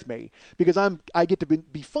they're with me. Because I get to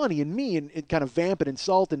be funny and me and kind of vamp and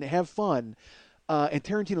insult and have fun. And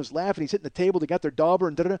Tarantino's laughing. He's hitting the table. They got their dauber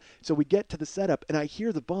and da-da-da. So we get to the setup, and I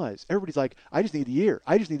hear the buzz. Everybody's like, I just need the ear.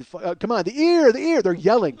 I just need come on, the ear, the ear. They're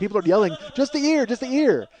yelling. People are yelling, just the ear, just the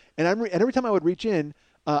ear. And every time I would reach in,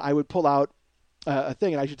 I would pull out a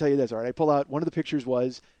thing. And I should tell you this, all right? I pull out, one of the pictures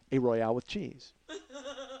was a Royale with cheese.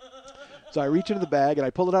 So I reach into the bag, and I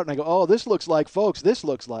pull it out, and I go, oh, this looks like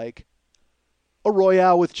a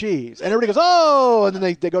Royale with cheese. And everybody goes, oh! And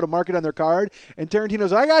then they go to mark it on their card. And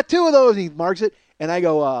Tarantino's, I got 2 of those. And he marks it. And I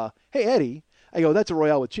go, hey, Eddie. I go, that's a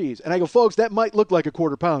Royale with cheese. And I go, folks, that might look like a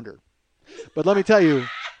quarter pounder. But let me tell you,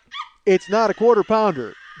 it's not a quarter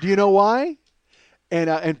pounder. Do you know why? And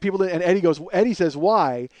Eddie says,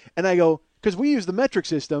 why? And I go, because we use the metric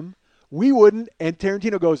system. We wouldn't. And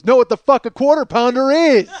Tarantino goes, know what the fuck a quarter pounder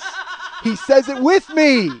is. He says it with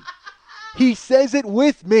me.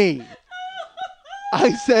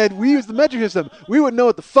 I said, we use the metric system. We wouldn't know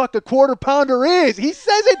what the fuck a quarter pounder is. He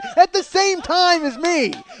says it at the same time as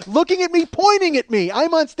me, looking at me, pointing at me.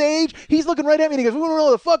 I'm on stage. He's looking right at me, and he goes, we wouldn't know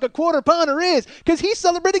what the fuck a quarter pounder is, because he's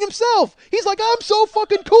celebrating himself. He's like, I'm so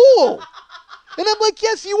fucking cool. And I'm like,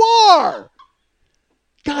 yes, you are.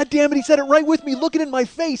 God damn it, he said it right with me, looking in my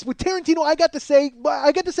face. With Tarantino, I got to say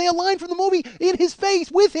a line from the movie in his face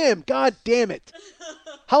with him. God damn it.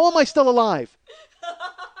 How am I still alive?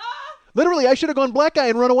 Literally, I should have gone black guy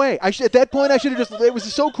and run away. At that point, I should have it was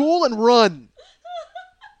so cool, and run.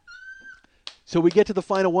 So we get to the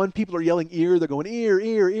final one. People are yelling ear. They're going ear,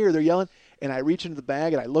 ear, ear. They're yelling. And I reach into the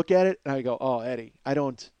bag, and I look at it, and I go, oh, Eddie,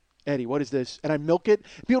 what is this? And I milk it.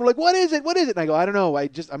 People are like, what is it? And I go, I don't know. I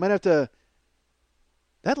might have to.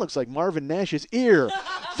 That looks like Marvin Nash's ear.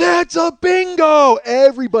 That's a bingo!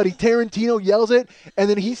 Everybody, Tarantino yells it, and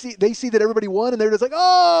then they see that everybody won, and they're just like,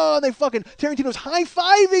 oh, and Tarantino's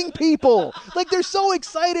high-fiving people. Like, they're so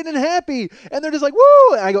excited and happy, and they're just like,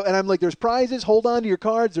 woo! And I'm like, there's prizes, hold on to your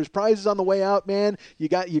cards, there's prizes on the way out, man. You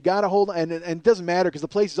got to hold on, and it doesn't matter because the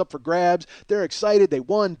place is up for grabs. They're excited, they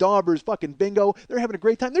won, Daubers, fucking bingo. They're having a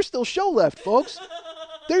great time. There's still show left, folks.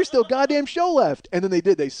 There's still goddamn show left. And then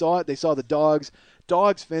they saw it, they saw the dogs.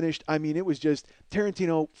 Dogs finished. I mean, it was just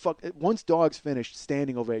Tarantino. Once Dogs finished,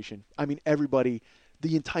 standing ovation. I mean, everybody,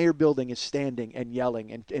 the entire building is standing and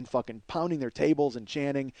yelling and fucking pounding their tables and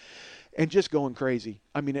chanting and just going crazy.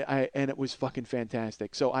 I mean, and it was fucking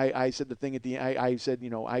fantastic. So I said the thing at the end. I said,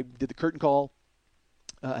 I did the curtain call.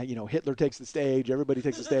 Hitler takes the stage. Everybody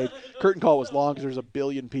takes the stage. Curtain call was long because there's a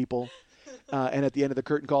billion people. And at the end of the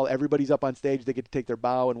curtain call, everybody's up on stage. They get to take their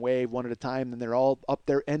bow and wave one at a time. And they're all up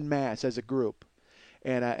there en masse as a group.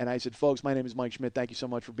 And I said, folks, my name is Mike Schmidt. Thank you so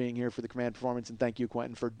much for being here for the command performance, and thank you,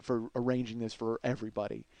 Quentin, for arranging this for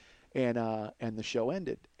everybody. And the show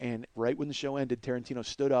ended. And right when the show ended, Tarantino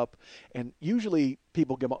stood up. And usually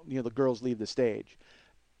people the girls leave the stage.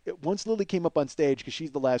 Once Lily came up on stage, because she's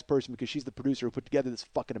the last person, because she's the producer who put together this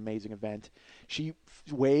fucking amazing event, she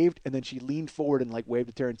waved, and then she leaned forward and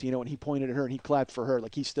waved to Tarantino, and he pointed at her and he clapped for her.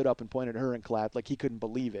 Like, he stood up and pointed at her and clapped like he couldn't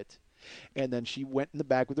believe it. And then she went in the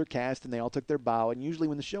back with her cast, and they all took their bow. And usually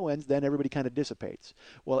when the show ends, then everybody kind of dissipates.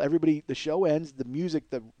 Well, the show ends,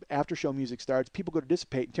 the after-show music starts, people go to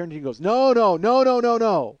dissipate, and Tarantino goes,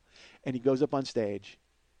 no. And he goes up on stage,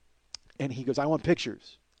 and he goes, I want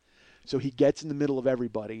pictures. So he gets in the middle of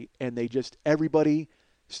everybody, and everybody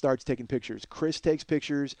starts taking pictures. Chris takes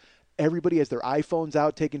pictures. Everybody has their iPhones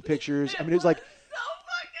out taking pictures. I mean, it was like...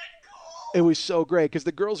 It was so great because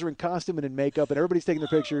the girls are in costume and in makeup, and everybody's taking their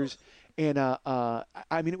pictures. And I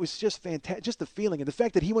mean, it was just fantastic, just the feeling and the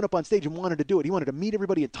fact that he went up on stage and wanted to do it. He wanted to meet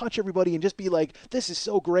everybody and touch everybody and just be like, "This is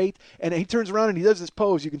so great." And he turns around and he does this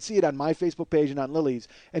pose. You can see it on my Facebook page and on Lily's.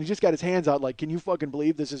 And he just got his hands out like, "Can you fucking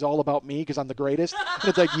believe this is all about me because I'm the greatest?" And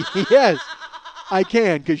it's like, yes, I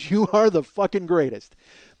can, because you are the fucking greatest.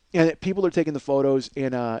 And people are taking the photos,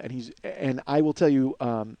 and I will tell you,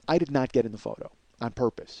 I did not get in the photo on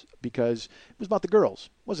purpose because it was about the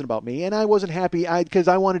girls. It wasn't about me, and I wasn't happy because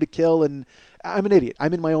I wanted to kill, and I'm an idiot.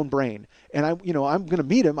 I'm in my own brain, and I'm going to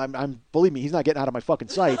meet him. Believe me, he's not getting out of my fucking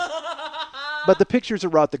sight. But the pictures are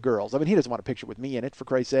about the girls. I mean, he doesn't want a picture with me in it, for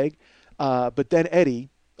Christ's sake. But then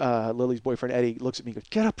Eddie, Lily's boyfriend Eddie, looks at me and goes,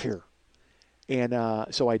 "Get up here." And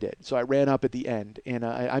so I did. So I ran up at the end, and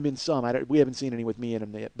I'm in some. We haven't seen any with me in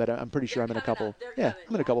them yet, but I'm pretty sure I'm in a couple. I'm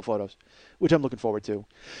in a couple photos, which I'm looking forward to.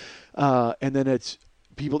 And then it's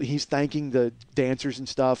people. He's thanking the dancers and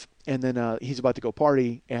stuff, and then he's about to go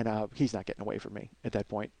party, and he's not getting away from me at that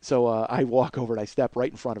point. So I walk over and I step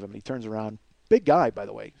right in front of him, and he turns around. Big guy, by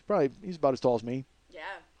the way. He's about as tall as me. Yeah.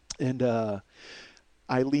 And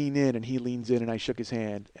I lean in, and he leans in, and I shook his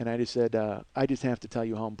hand, and I just said, I just have to tell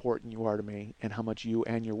you how important you are to me and how much you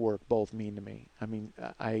and your work both mean to me. I mean,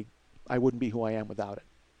 I wouldn't be who I am without it.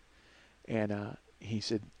 And he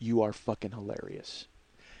said, "You are fucking hilarious."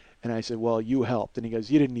 And I said, "Well, you helped." And he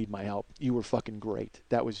goes, "You didn't need my help. You were fucking great.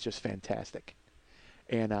 That was just fantastic."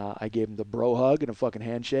 And I gave him the bro hug and a fucking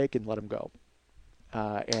handshake and let him go.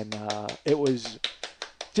 And it was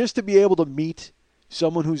just to be able to meet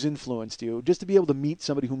someone who's influenced you, just to be able to meet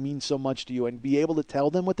somebody who means so much to you and be able to tell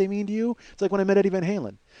them what they mean to you. It's like when I met Eddie Van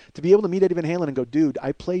Halen. To be able to meet Eddie Van Halen and go, "Dude,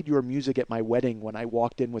 I played your music at my wedding when I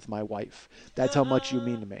walked in with my wife. That's how much you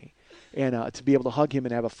mean to me." And to be able to hug him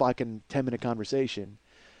and have a fucking 10-minute conversation.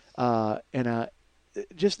 It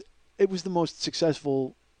was the most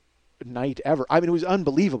successful night ever. I mean, it was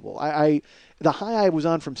unbelievable. The high I was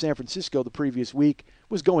on from San Francisco the previous week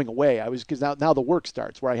was going away. Because now the work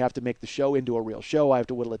starts where I have to make the show into a real show. I have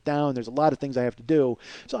to whittle it down. There's a lot of things I have to do.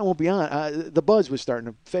 So I won't be on. The buzz was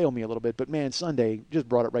starting to fail me a little bit, but man, Sunday just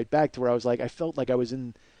brought it right back to where I was like, I felt like I was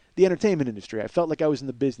in the entertainment industry. I felt like I was in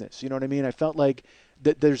the business. You know what I mean? I felt like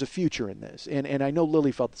that there's a future in this. And I know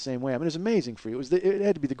Lily felt the same way. I mean, it was amazing for you. It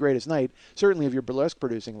had to be the greatest night, certainly of your burlesque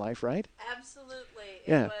producing life, right? Absolutely.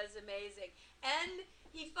 Yeah. It was amazing. And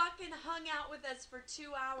he fucking hung out with us for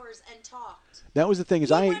 2 hours and talked. That was the thing.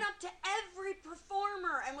 He went up to every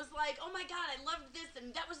performer and was like, "Oh my God, I loved this,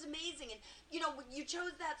 and that was amazing. And, you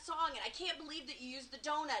chose that song, and I can't believe that you used the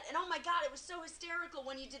donut. And, oh my God, it was so hysterical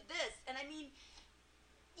when you did this." And I mean,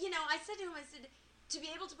 I said to him, to be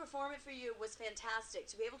able to perform it for you was fantastic.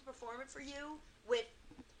 To be able to perform it for you with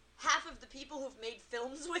half of the people who've made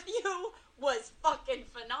films with you was fucking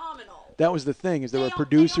phenomenal. That was the thing, is there were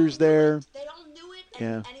producers there. They all knew it,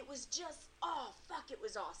 and it was just, oh, fuck, it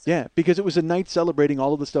was awesome. Yeah, because it was a night celebrating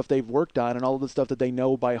all of the stuff they've worked on and all of the stuff that they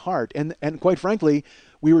know by heart. And quite frankly,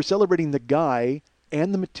 we were celebrating the guy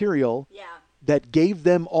and the material that gave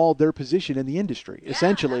them all their position in the industry,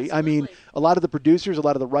 essentially. Absolutely. I mean, a lot of the producers, a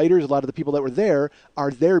lot of the writers, a lot of the people that were there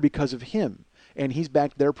are there because of him. And he's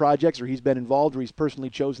backed their projects, or he's been involved, or he's personally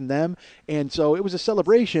chosen them. And so it was a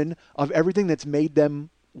celebration of everything that's made them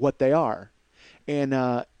what they are. And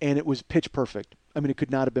it was pitch perfect. I mean, it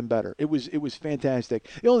could not have been better. It was fantastic.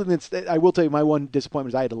 The only thing that I will tell you, my one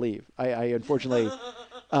disappointment is I had to leave. I unfortunately,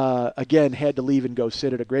 again, had to leave and go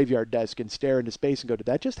sit at a graveyard desk and stare into space and go, did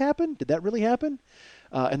that just happen? Did that really happen?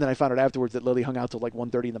 And then I found out afterwards that Lily hung out till like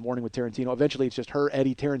 1:30 in the morning with Tarantino. Eventually, it's just her,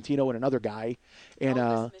 Eddie, Tarantino, and another guy. And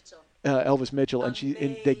Elvis Mitchell. And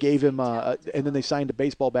they gave him, and then they signed a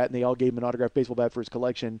baseball bat, and they all gave him an autographed baseball bat for his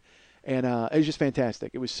collection. And it was just fantastic.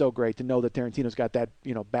 It was so great to know that Tarantino's got that,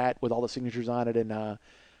 bat with all the signatures on it, and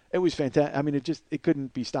it was fantastic. I mean, it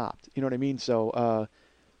couldn't be stopped. You know what I mean? So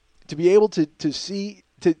to be able to see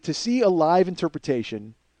a live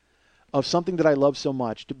interpretation of something that I love so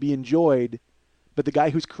much, to be enjoyed, but the guy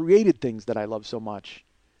who's created things that I love so much,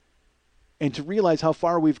 and to realize how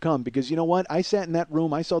far we've come. Because you know what? I sat in that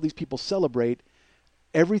room. I saw these people celebrate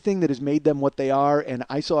everything that has made them what they are, and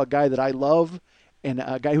I saw a guy that I love, and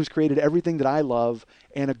a guy who's created everything that I love,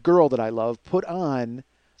 and a girl that I love, put on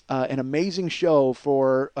an amazing show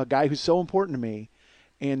for a guy who's so important to me.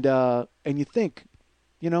 And you think,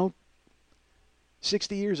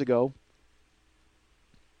 60 years ago,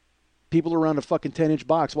 people are around a fucking 10-inch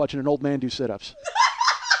box watching an old man do sit-ups.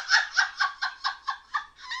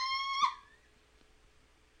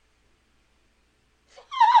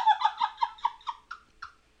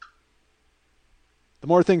 The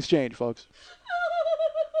more things change, folks.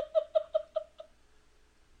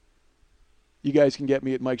 You guys can get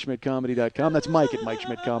me at MikeSchmidtComedy.com. That's Mike at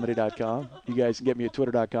MikeSchmidtComedy.com. You guys can get me at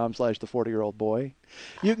Twitter.com/the40year-old-boy.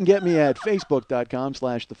 You can get me at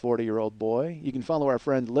Facebook.com/the40year-old-boy. You can follow our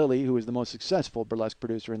friend Lily, who is the most successful burlesque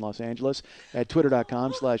producer in Los Angeles, at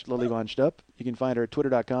Twitter.com/LilyVonStupp. You can find her at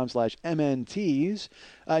Twitter.com/MNTs.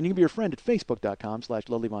 And you can be her friend at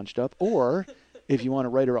Facebook.com/LilyVonStupp. Or, if you want to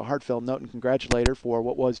write her a heartfelt note and congratulate her for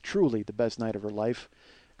what was truly the best night of her life,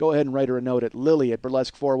 go ahead and write her a note at Lily at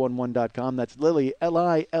burlesque411.com. That's Lily,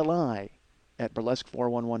 Lili, at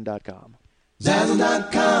burlesque411.com.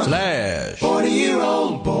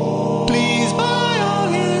 Zazzle.com/40year-old-boy. Please buy all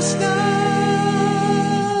his stuff.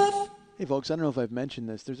 Hey, folks, I don't know if I've mentioned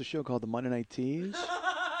this. There's a show called The Monday Night Tease.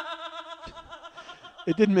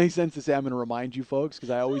 It didn't make sense to say I'm going to remind you folks, because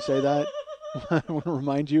I always say that. I want to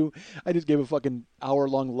remind you. I just gave a fucking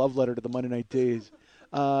hour-long love letter to The Monday Night Tease.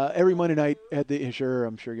 Every Monday night at the, sure,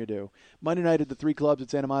 I'm sure you do. Monday night at the 3 clubs at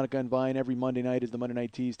Santa Monica and Vine. Every Monday night is the Monday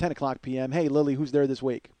Night Tease, 10 o'clock p.m. Hey, Lily, who's there this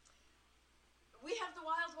week? We have the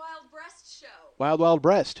Wild Wild Breast show. Wild Wild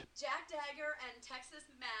Breast. Jack Dagger and Texas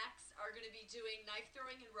Max are going to be doing knife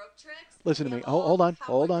throwing and rope tricks. Listen to me. Hold on.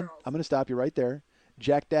 I'm going to stop you right there.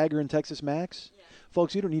 Jack Dagger and Texas Max? Yeah.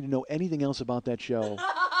 Folks, you don't need to know anything else about that show.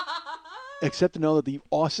 Except to know that the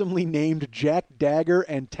awesomely named Jack Dagger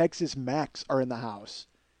and Texas Max are in the house.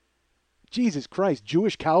 Jesus Christ,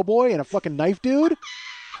 Jewish cowboy and a fucking knife dude?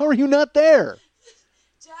 How are you not there?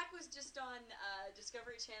 Jack was just on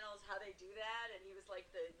Discovery Channel's How They Do That, and he was like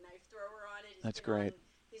the knife thrower on it. That's great.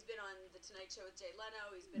 He's been on The Tonight Show with Jay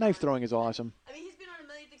Leno. Knife throwing is awesome. I mean, he's been on a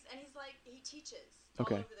million things, and he teaches all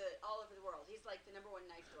over the world. He's like the #1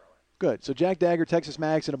 knife thrower. Good. So Jack Dagger, Texas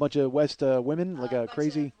Max, and a bunch of West women, like a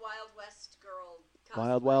crazy... Wild West girl.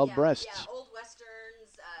 Wild breasts. Yeah, old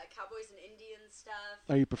westerns, cowboys and Indians stuff.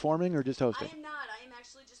 Are you performing or just hosting? I am not. I am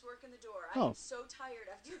actually just working the door. I am so tired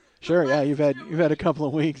after. Sure, yeah, you've had a couple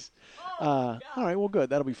of weeks. All right, well, good.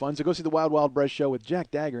 That'll be fun. So go see the Wild Wild Breast show with Jack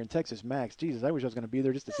Dagger and Texas Max. Jesus, I wish I was going to be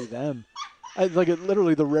there just to see them. It's like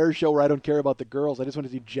literally the rare show where I don't care about the girls. I just want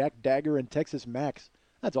to see Jack Dagger and Texas Max.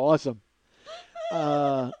 That's awesome.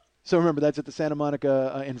 So remember, that's at the Santa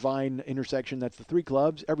Monica and Vine intersection. That's the 3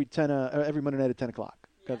 clubs every Monday night at 10 o'clock.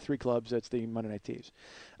 Got 3 clubs. That's the Monday Night Tease.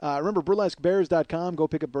 Remember, burlesquebears.com. Go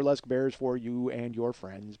pick up burlesque bears for you and your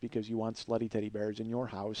friends because you want slutty teddy bears in your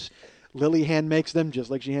house. Lily hand makes them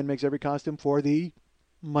just like she hand makes every costume for the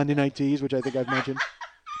Monday Night Tease, which I think I've mentioned.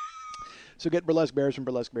 So get burlesque bears from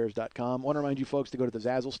burlesquebears.com. I want to remind you folks to go to the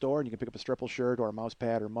Zazzle store, and you can pick up a Stripple shirt or a mouse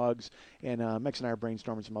pad or mugs. And Mex and I are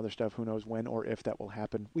brainstorming some other stuff. Who knows when or if that will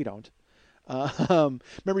happen. We don't.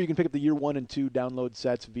 Remember, you can pick up the year 1 and 2 download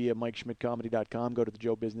sets via MikeSchmidtComedy.com. Go to the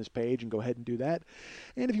Joe Business page and go ahead and do that.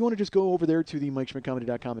 And if you want to just go over there to the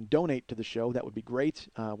MikeSchmidtComedy.com and donate to the show, that would be great.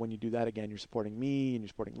 When you do that, again, you're supporting me, and you're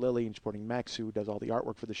supporting Lily, and you're supporting Max, who does all the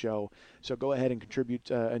artwork for the show. So go ahead and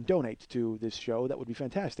contribute and donate to this show. That would be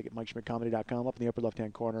fantastic at MikeSchmidtComedy.com. Up in the upper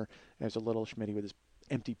left-hand corner, there's a little Schmitty with his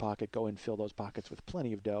empty pocket. Go and fill those pockets with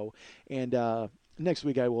plenty of dough. And next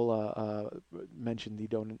week I will mention the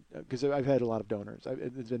donor, because I've had a lot of donors.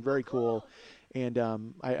 It's been very cool. And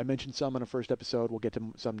I mentioned some on a first episode. We'll get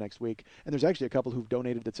to some next week. And there's actually a couple who've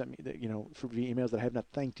donated that sent me, via emails that I have not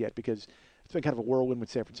thanked yet, because it's been kind of a whirlwind with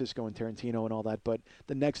San Francisco and Tarantino and all that. But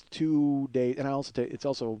the next 2 days, and it's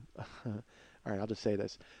also, all right, I'll just say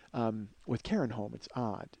this. With Karen home, it's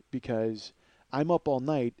odd because I'm up all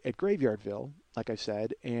night at Graveyardville, like I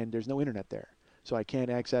said, and there's no internet there. So I can't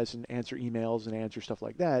access and answer emails and answer stuff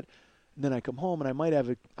like that. And then I come home, and I might have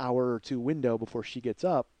an hour or two window before she gets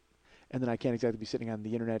up, and then I can't exactly be sitting on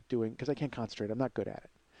the internet because I can't concentrate. I'm not good at it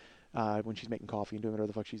when she's making coffee and doing whatever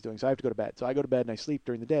the fuck she's doing. So I have to go to bed. So I go to bed and I sleep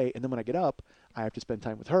during the day, and then when I get up, I have to spend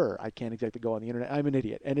time with her. I can't exactly go on the internet. I'm an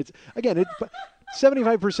idiot. And it's, again,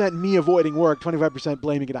 75% me avoiding work, 25%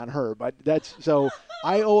 blaming it on her. But so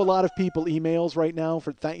I owe a lot of people emails right now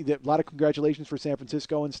for a lot of congratulations for San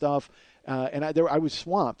Francisco and stuff. And I was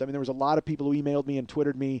swamped. I mean, there was a lot of people who emailed me and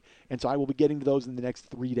Twittered me, and so I will be getting to those in the next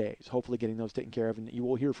 3 days, hopefully getting those taken care of, and you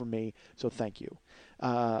will hear from me, so thank you.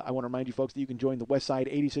 I want to remind you folks that you can join the Westside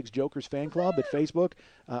 86 Jokers fan club at Facebook.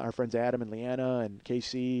 Our friends Adam and Leanna and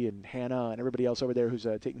Casey and Hannah and everybody else over there who's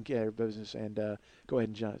taking care of business, and go ahead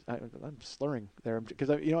and join. I'm slurring there because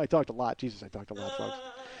I talked a lot. Jesus, I talked a lot,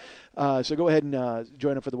 folks. So go ahead and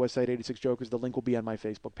join up for the Westside 86 Jokers. The link will be on my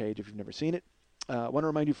Facebook page if you've never seen it. I want to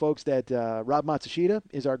remind you folks that Rob Matsushita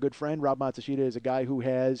is our good friend. Rob Matsushita is a guy who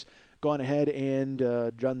has gone ahead and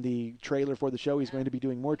done the trailer for the show. He's going to be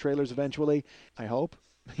doing more trailers eventually, I hope.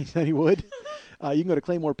 He said he would. You can go to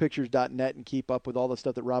ClaymorePictures.net and keep up with all the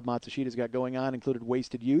stuff that Rob Matsushita's got going on, included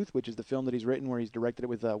Wasted Youth, which is the film that he's written where he's directed it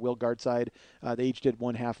with Will Gartside. They each did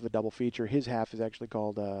one half of a double feature. His half is actually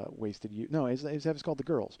called Wasted Youth. No, his half is called The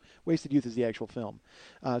Girls. Wasted Youth is the actual film.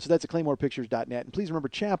 So that's at ClaymorePictures.net. And please remember,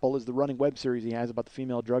 Chapel is the running web series he has about the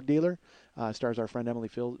female drug dealer. Stars our friend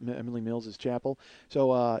Emily Mills as Chapel.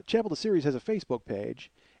 So Chapel, the series, has a Facebook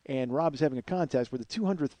page. And Rob is having a contest where the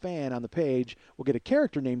 200th fan on the page will get a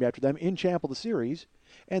character named after them in Chapel the series,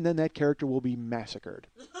 and then that character will be massacred.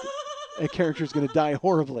 That character is going to die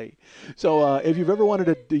horribly. So if you've ever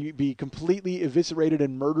wanted to be completely eviscerated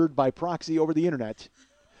and murdered by proxy over the internet,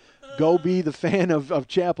 go be the fan of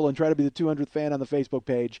Chapel and try to be the 200th fan on the Facebook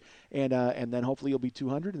page, and then hopefully you'll be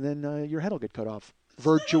 200, and then your head will get cut off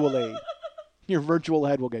virtually. Your virtual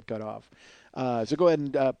head will get cut off. So go ahead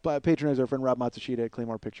and patronize our friend Rob Matsushita at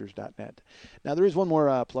ClaymorePictures.net. Now, there is one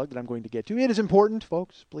more plug that I'm going to get to. It is important,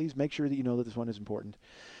 folks. Please make sure that you know that this one is important.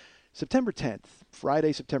 September 10th,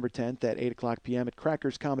 Friday, September 10th at 8 o'clock p.m. at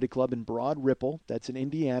Crackers Comedy Club in Broad Ripple. That's in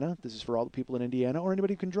Indiana. This is for all the people in Indiana or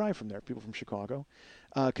anybody who can drive from there, people from Chicago.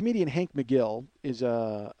 Comedian Hank McGill is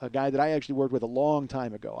a guy that I actually worked with a long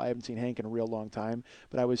time ago. I haven't seen Hank in a real long time,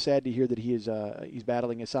 but I was sad to hear that he's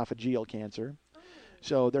battling esophageal cancer.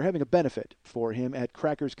 So they're having a benefit for him at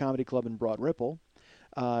Crackers Comedy Club in Broad Ripple.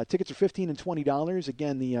 Tickets are $15 and $20.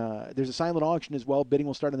 Again, there's a silent auction as well. Bidding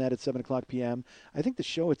will start on that at 7 o'clock p.m. I think the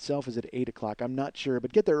show itself is at 8 o'clock. I'm not sure,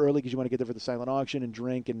 but get there early because you want to get there for the silent auction and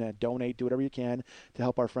drink and donate, do whatever you can to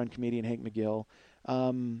help our friend comedian Hank McGill.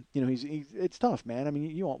 It's tough, man. I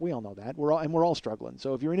mean, we all know that. We're all struggling.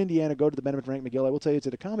 So if you're in Indiana, go to the benefit for Hank McGill. I will tell you it's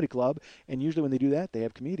at a comedy club, and usually when they do that, they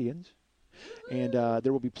have comedians. And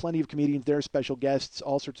there will be plenty of comedians there, special guests,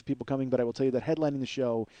 all sorts of people coming. But I will tell you that headlining the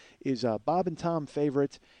show is Bob and Tom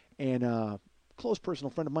Favorite and close personal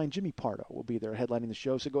friend of mine, Jimmy Pardo, will be there headlining the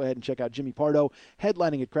show. So go ahead and check out Jimmy Pardo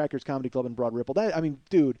headlining at Crackers Comedy Club in Broad Ripple.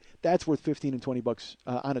 Dude, that's worth $15 and $20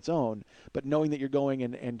 on its own. But knowing that you're going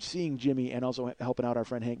and seeing Jimmy and also helping out our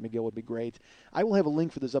friend Hank McGill would be great. I will have a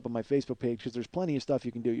link for this up on my Facebook page because there's plenty of stuff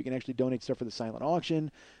you can do. You can actually donate stuff for the silent auction.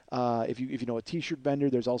 If you know a T-shirt vendor,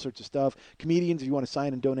 there's all sorts of stuff. Comedians, if you want to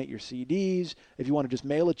sign and donate your CDs. If you want to just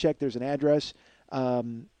mail a check, there's an address. I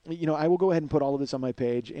will go ahead and put all of this on my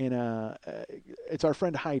page, and it's our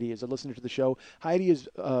friend Heidi is a listener to the show. Heidi has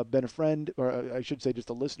been a friend, or I should say just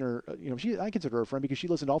a listener. I consider her a friend because she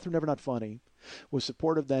listened all through Never Not Funny, was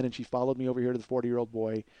supportive then, and she followed me over here to the 40-year-old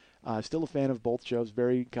boy. Still a fan of both shows,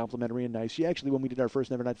 very complimentary and nice. She actually, when we did our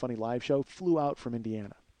first Never Not Funny live show, flew out from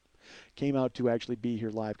Indiana. came out to actually be here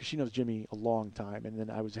live because she knows Jimmy a long time, and then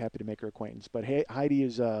I was happy to make her acquaintance. But Heidi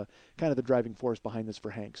is kind of the driving force behind this for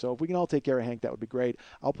Hank. So if we can all take care of Hank, that would be great.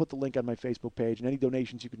 I'll put the link on my Facebook page, and any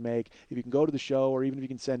donations you can make, if you can go to the show, or even if you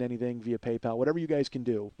can send anything via PayPal, whatever you guys can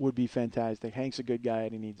do would be fantastic. Hank's a good guy,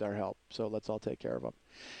 and he needs our help. So let's all take care of him.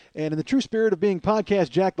 And in the true spirit of being podcast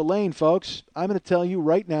Jack LaLanne, folks, I'm going to tell you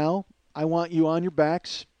right now, I want you on your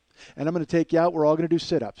backs, and I'm going to take you out. We're all going to do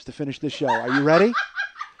sit-ups to finish this show. Are you ready?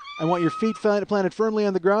 I want your feet planted firmly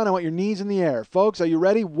on the ground. I want your knees in the air. Folks, are you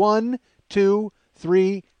ready? 1, 2,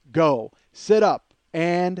 3, go. Sit up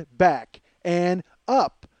and back and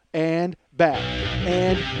up and back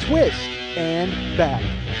and twist and back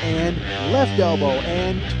and left elbow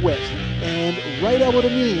and twist and right elbow to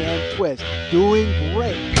knee and twist. Doing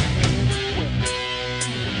great. And twist.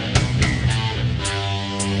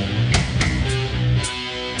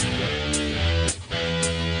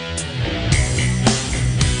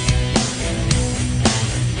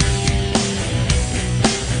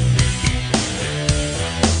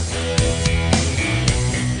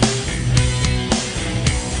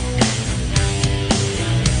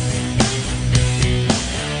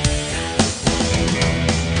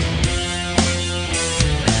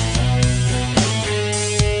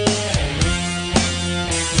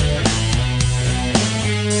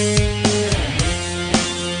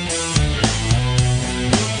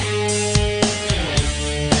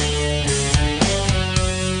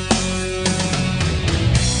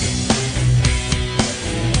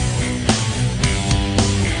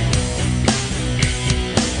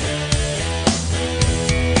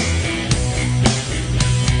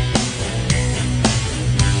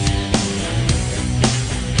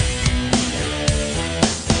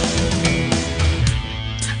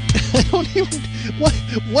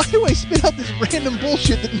 Why do I spit out this random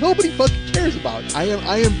bullshit that nobody fucking cares about? I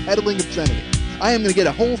am peddling obscenity. I am going to get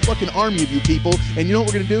a whole fucking army of you people, and you know what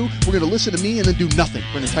we're going to do? We're going to listen to me and then do nothing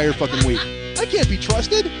for an entire fucking week. I can't be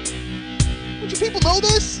trusted. Don't you people know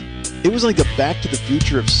this? It was like the Back to the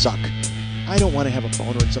Future of suck. I don't want to have a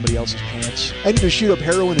boner in somebody else's pants. I need to shoot up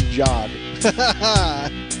heroin and jog.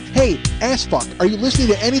 Hey, ass fuck, are you listening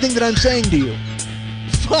to anything that I'm saying to you?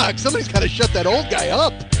 Fuck, somebody's got to shut that old guy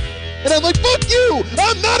up. And I'm like, fuck you!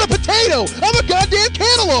 I'm not a potato! I'm a goddamn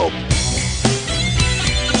cantaloupe!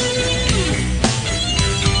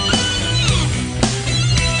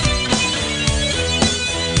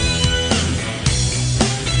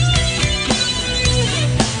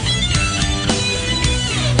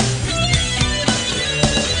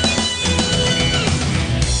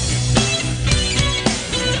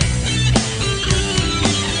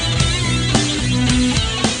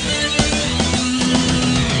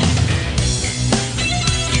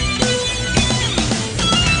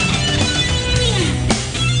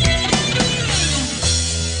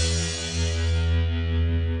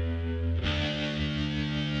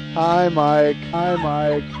 Hi, Mike. Hi,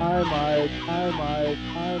 Mike. Hi, Mike. Hi, Mike.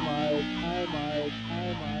 Hi, Mike. Hi, Mike. Hi,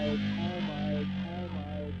 Mike.